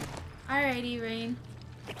 Alrighty, Rain.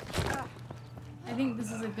 I think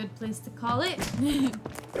this is a good place to call it.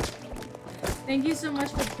 Thank you so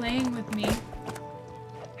much for playing with me.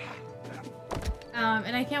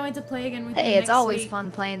 And I can't wait to play again with you Hey, next it's always week.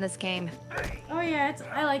 fun playing this game. Oh yeah,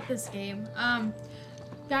 I like this game.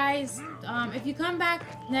 Guys, if you come back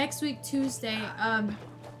next week Tuesday,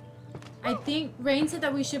 I think Rain said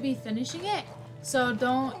that we should be finishing it. So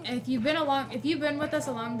if you've been with us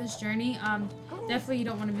along this journey, definitely you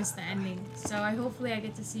don't want to miss the ending. So hopefully I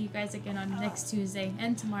get to see you guys again on next Tuesday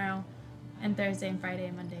and tomorrow and Thursday and Friday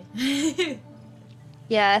and Monday.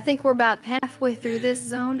 Yeah, I think we're about halfway through this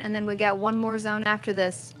zone, and then we got one more zone after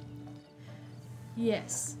this.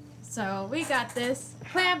 Yes. So we got this.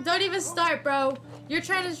 Clamp, don't even start, bro. You're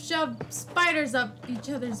trying to shove spiders up each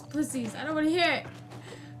other's pussies. I don't want to hear it.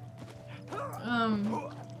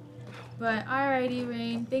 But alrighty,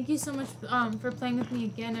 Rain. Thank you so much for playing with me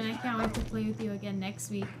again, and I can't wait to play with you again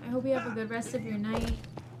next week. I hope you have a good rest of your night.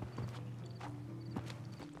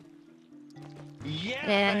 Yeah,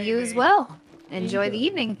 And you as well. Enjoy Thank the you.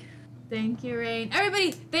 evening. Thank you, Rain.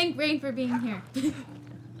 Everybody, thank Rain for being here.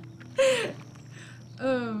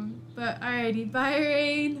 But alrighty, bye,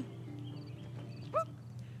 Rain.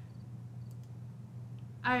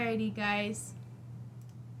 Alrighty, guys.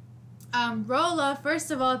 Rolla,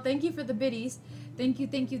 first of all, thank you for the biddies. Thank you,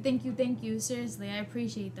 thank you, thank you, thank you. Seriously, I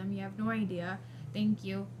appreciate them. You have no idea. Thank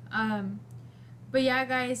you. But yeah,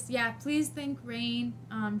 guys, yeah, please thank Rain.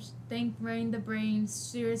 Thank Rain the Brain.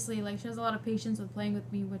 Seriously, like, she has a lot of patience with playing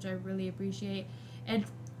with me, which I really appreciate. And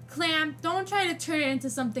Clam, don't try to turn it into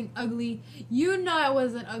something ugly. You know it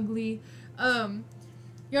wasn't ugly.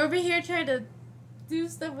 You're over here trying to do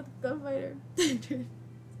stuff with the gunfighter.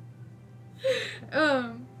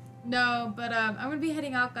 No, but I'm gonna be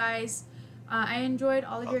heading out, guys. I enjoyed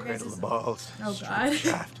all of your guys'. Cradle the balls. Oh stroke God. the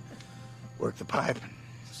shaft, work the pipe, and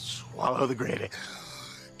swallow the gravy.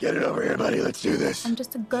 Get it over here, buddy. Let's do this. I'm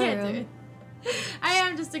just a Can't do girl. it. I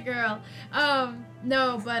am just a girl.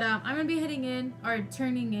 No, but I'm gonna be heading in or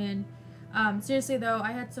turning in. Seriously though,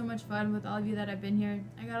 I had so much fun with all of you that have been here.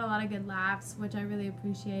 I got a lot of good laughs, which I really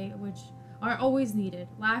appreciate, which are always needed.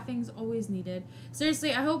 Laughing's always needed.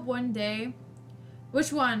 Seriously, I hope one day.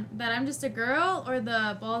 Which one? That I'm just a girl or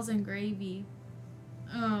the balls and gravy?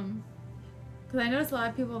 Cause I noticed a lot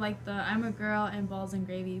of people like the I'm a girl and balls and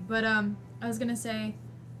gravy. But I was gonna say,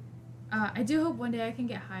 I do hope one day I can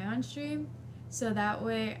get high on stream, so that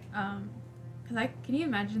way, cause can you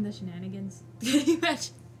imagine the shenanigans? Can you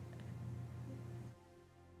imagine?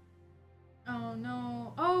 Oh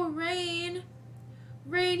no! Oh Rain,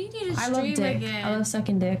 Rain, you need to I love stream dick. again. I love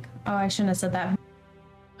sucking dick. Oh, I shouldn't have said that.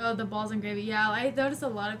 Oh, the balls and gravy. Yeah, I noticed a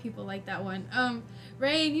lot of people like that one.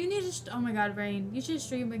 Rain, you need to. Oh my God, Rain, you should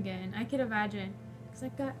stream again. I can imagine. Cause I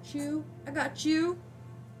got you. I got you.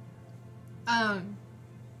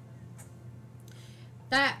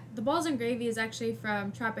 That the balls and gravy is actually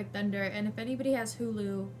from Tropic Thunder, and if anybody has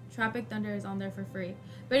Hulu, Tropic Thunder is on there for free.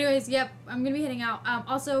 But anyways, yep, I'm gonna be heading out.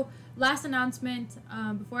 Also, last announcement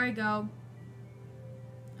before I go.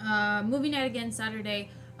 Movie night again Saturday.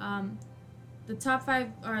 The top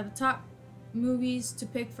 5 or the top movies to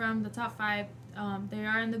pick from, the top 5. They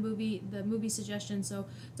are in the movie suggestion. So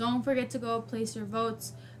don't forget to go place your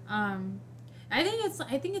votes. I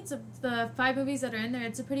think it's the 5 movies that are in there.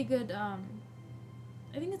 It's a pretty good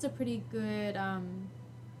I think it's a pretty good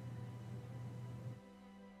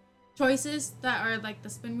choices that are like the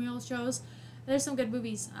spin wheel shows. There's some good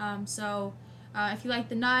movies. So if you like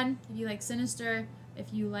The Nun, if you like Sinister,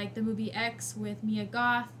 if you like the movie X with Mia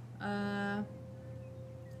Goth, I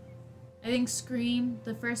think Scream,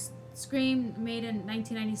 the first Scream made in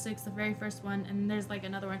 1996, the very first one, and there's like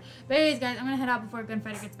another one. But anyways, guys, I'm gonna head out before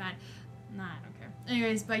Gunfighter gets mad. Nah, I don't care.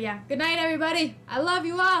 Anyways, but yeah, good night, everybody. I love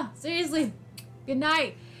you all. Seriously, good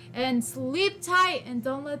night. And sleep tight, and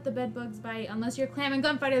don't let the bed bugs bite unless you're Clam and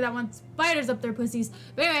Gunfighter that wants spiders up their pussies.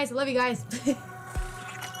 But anyways, I love you guys.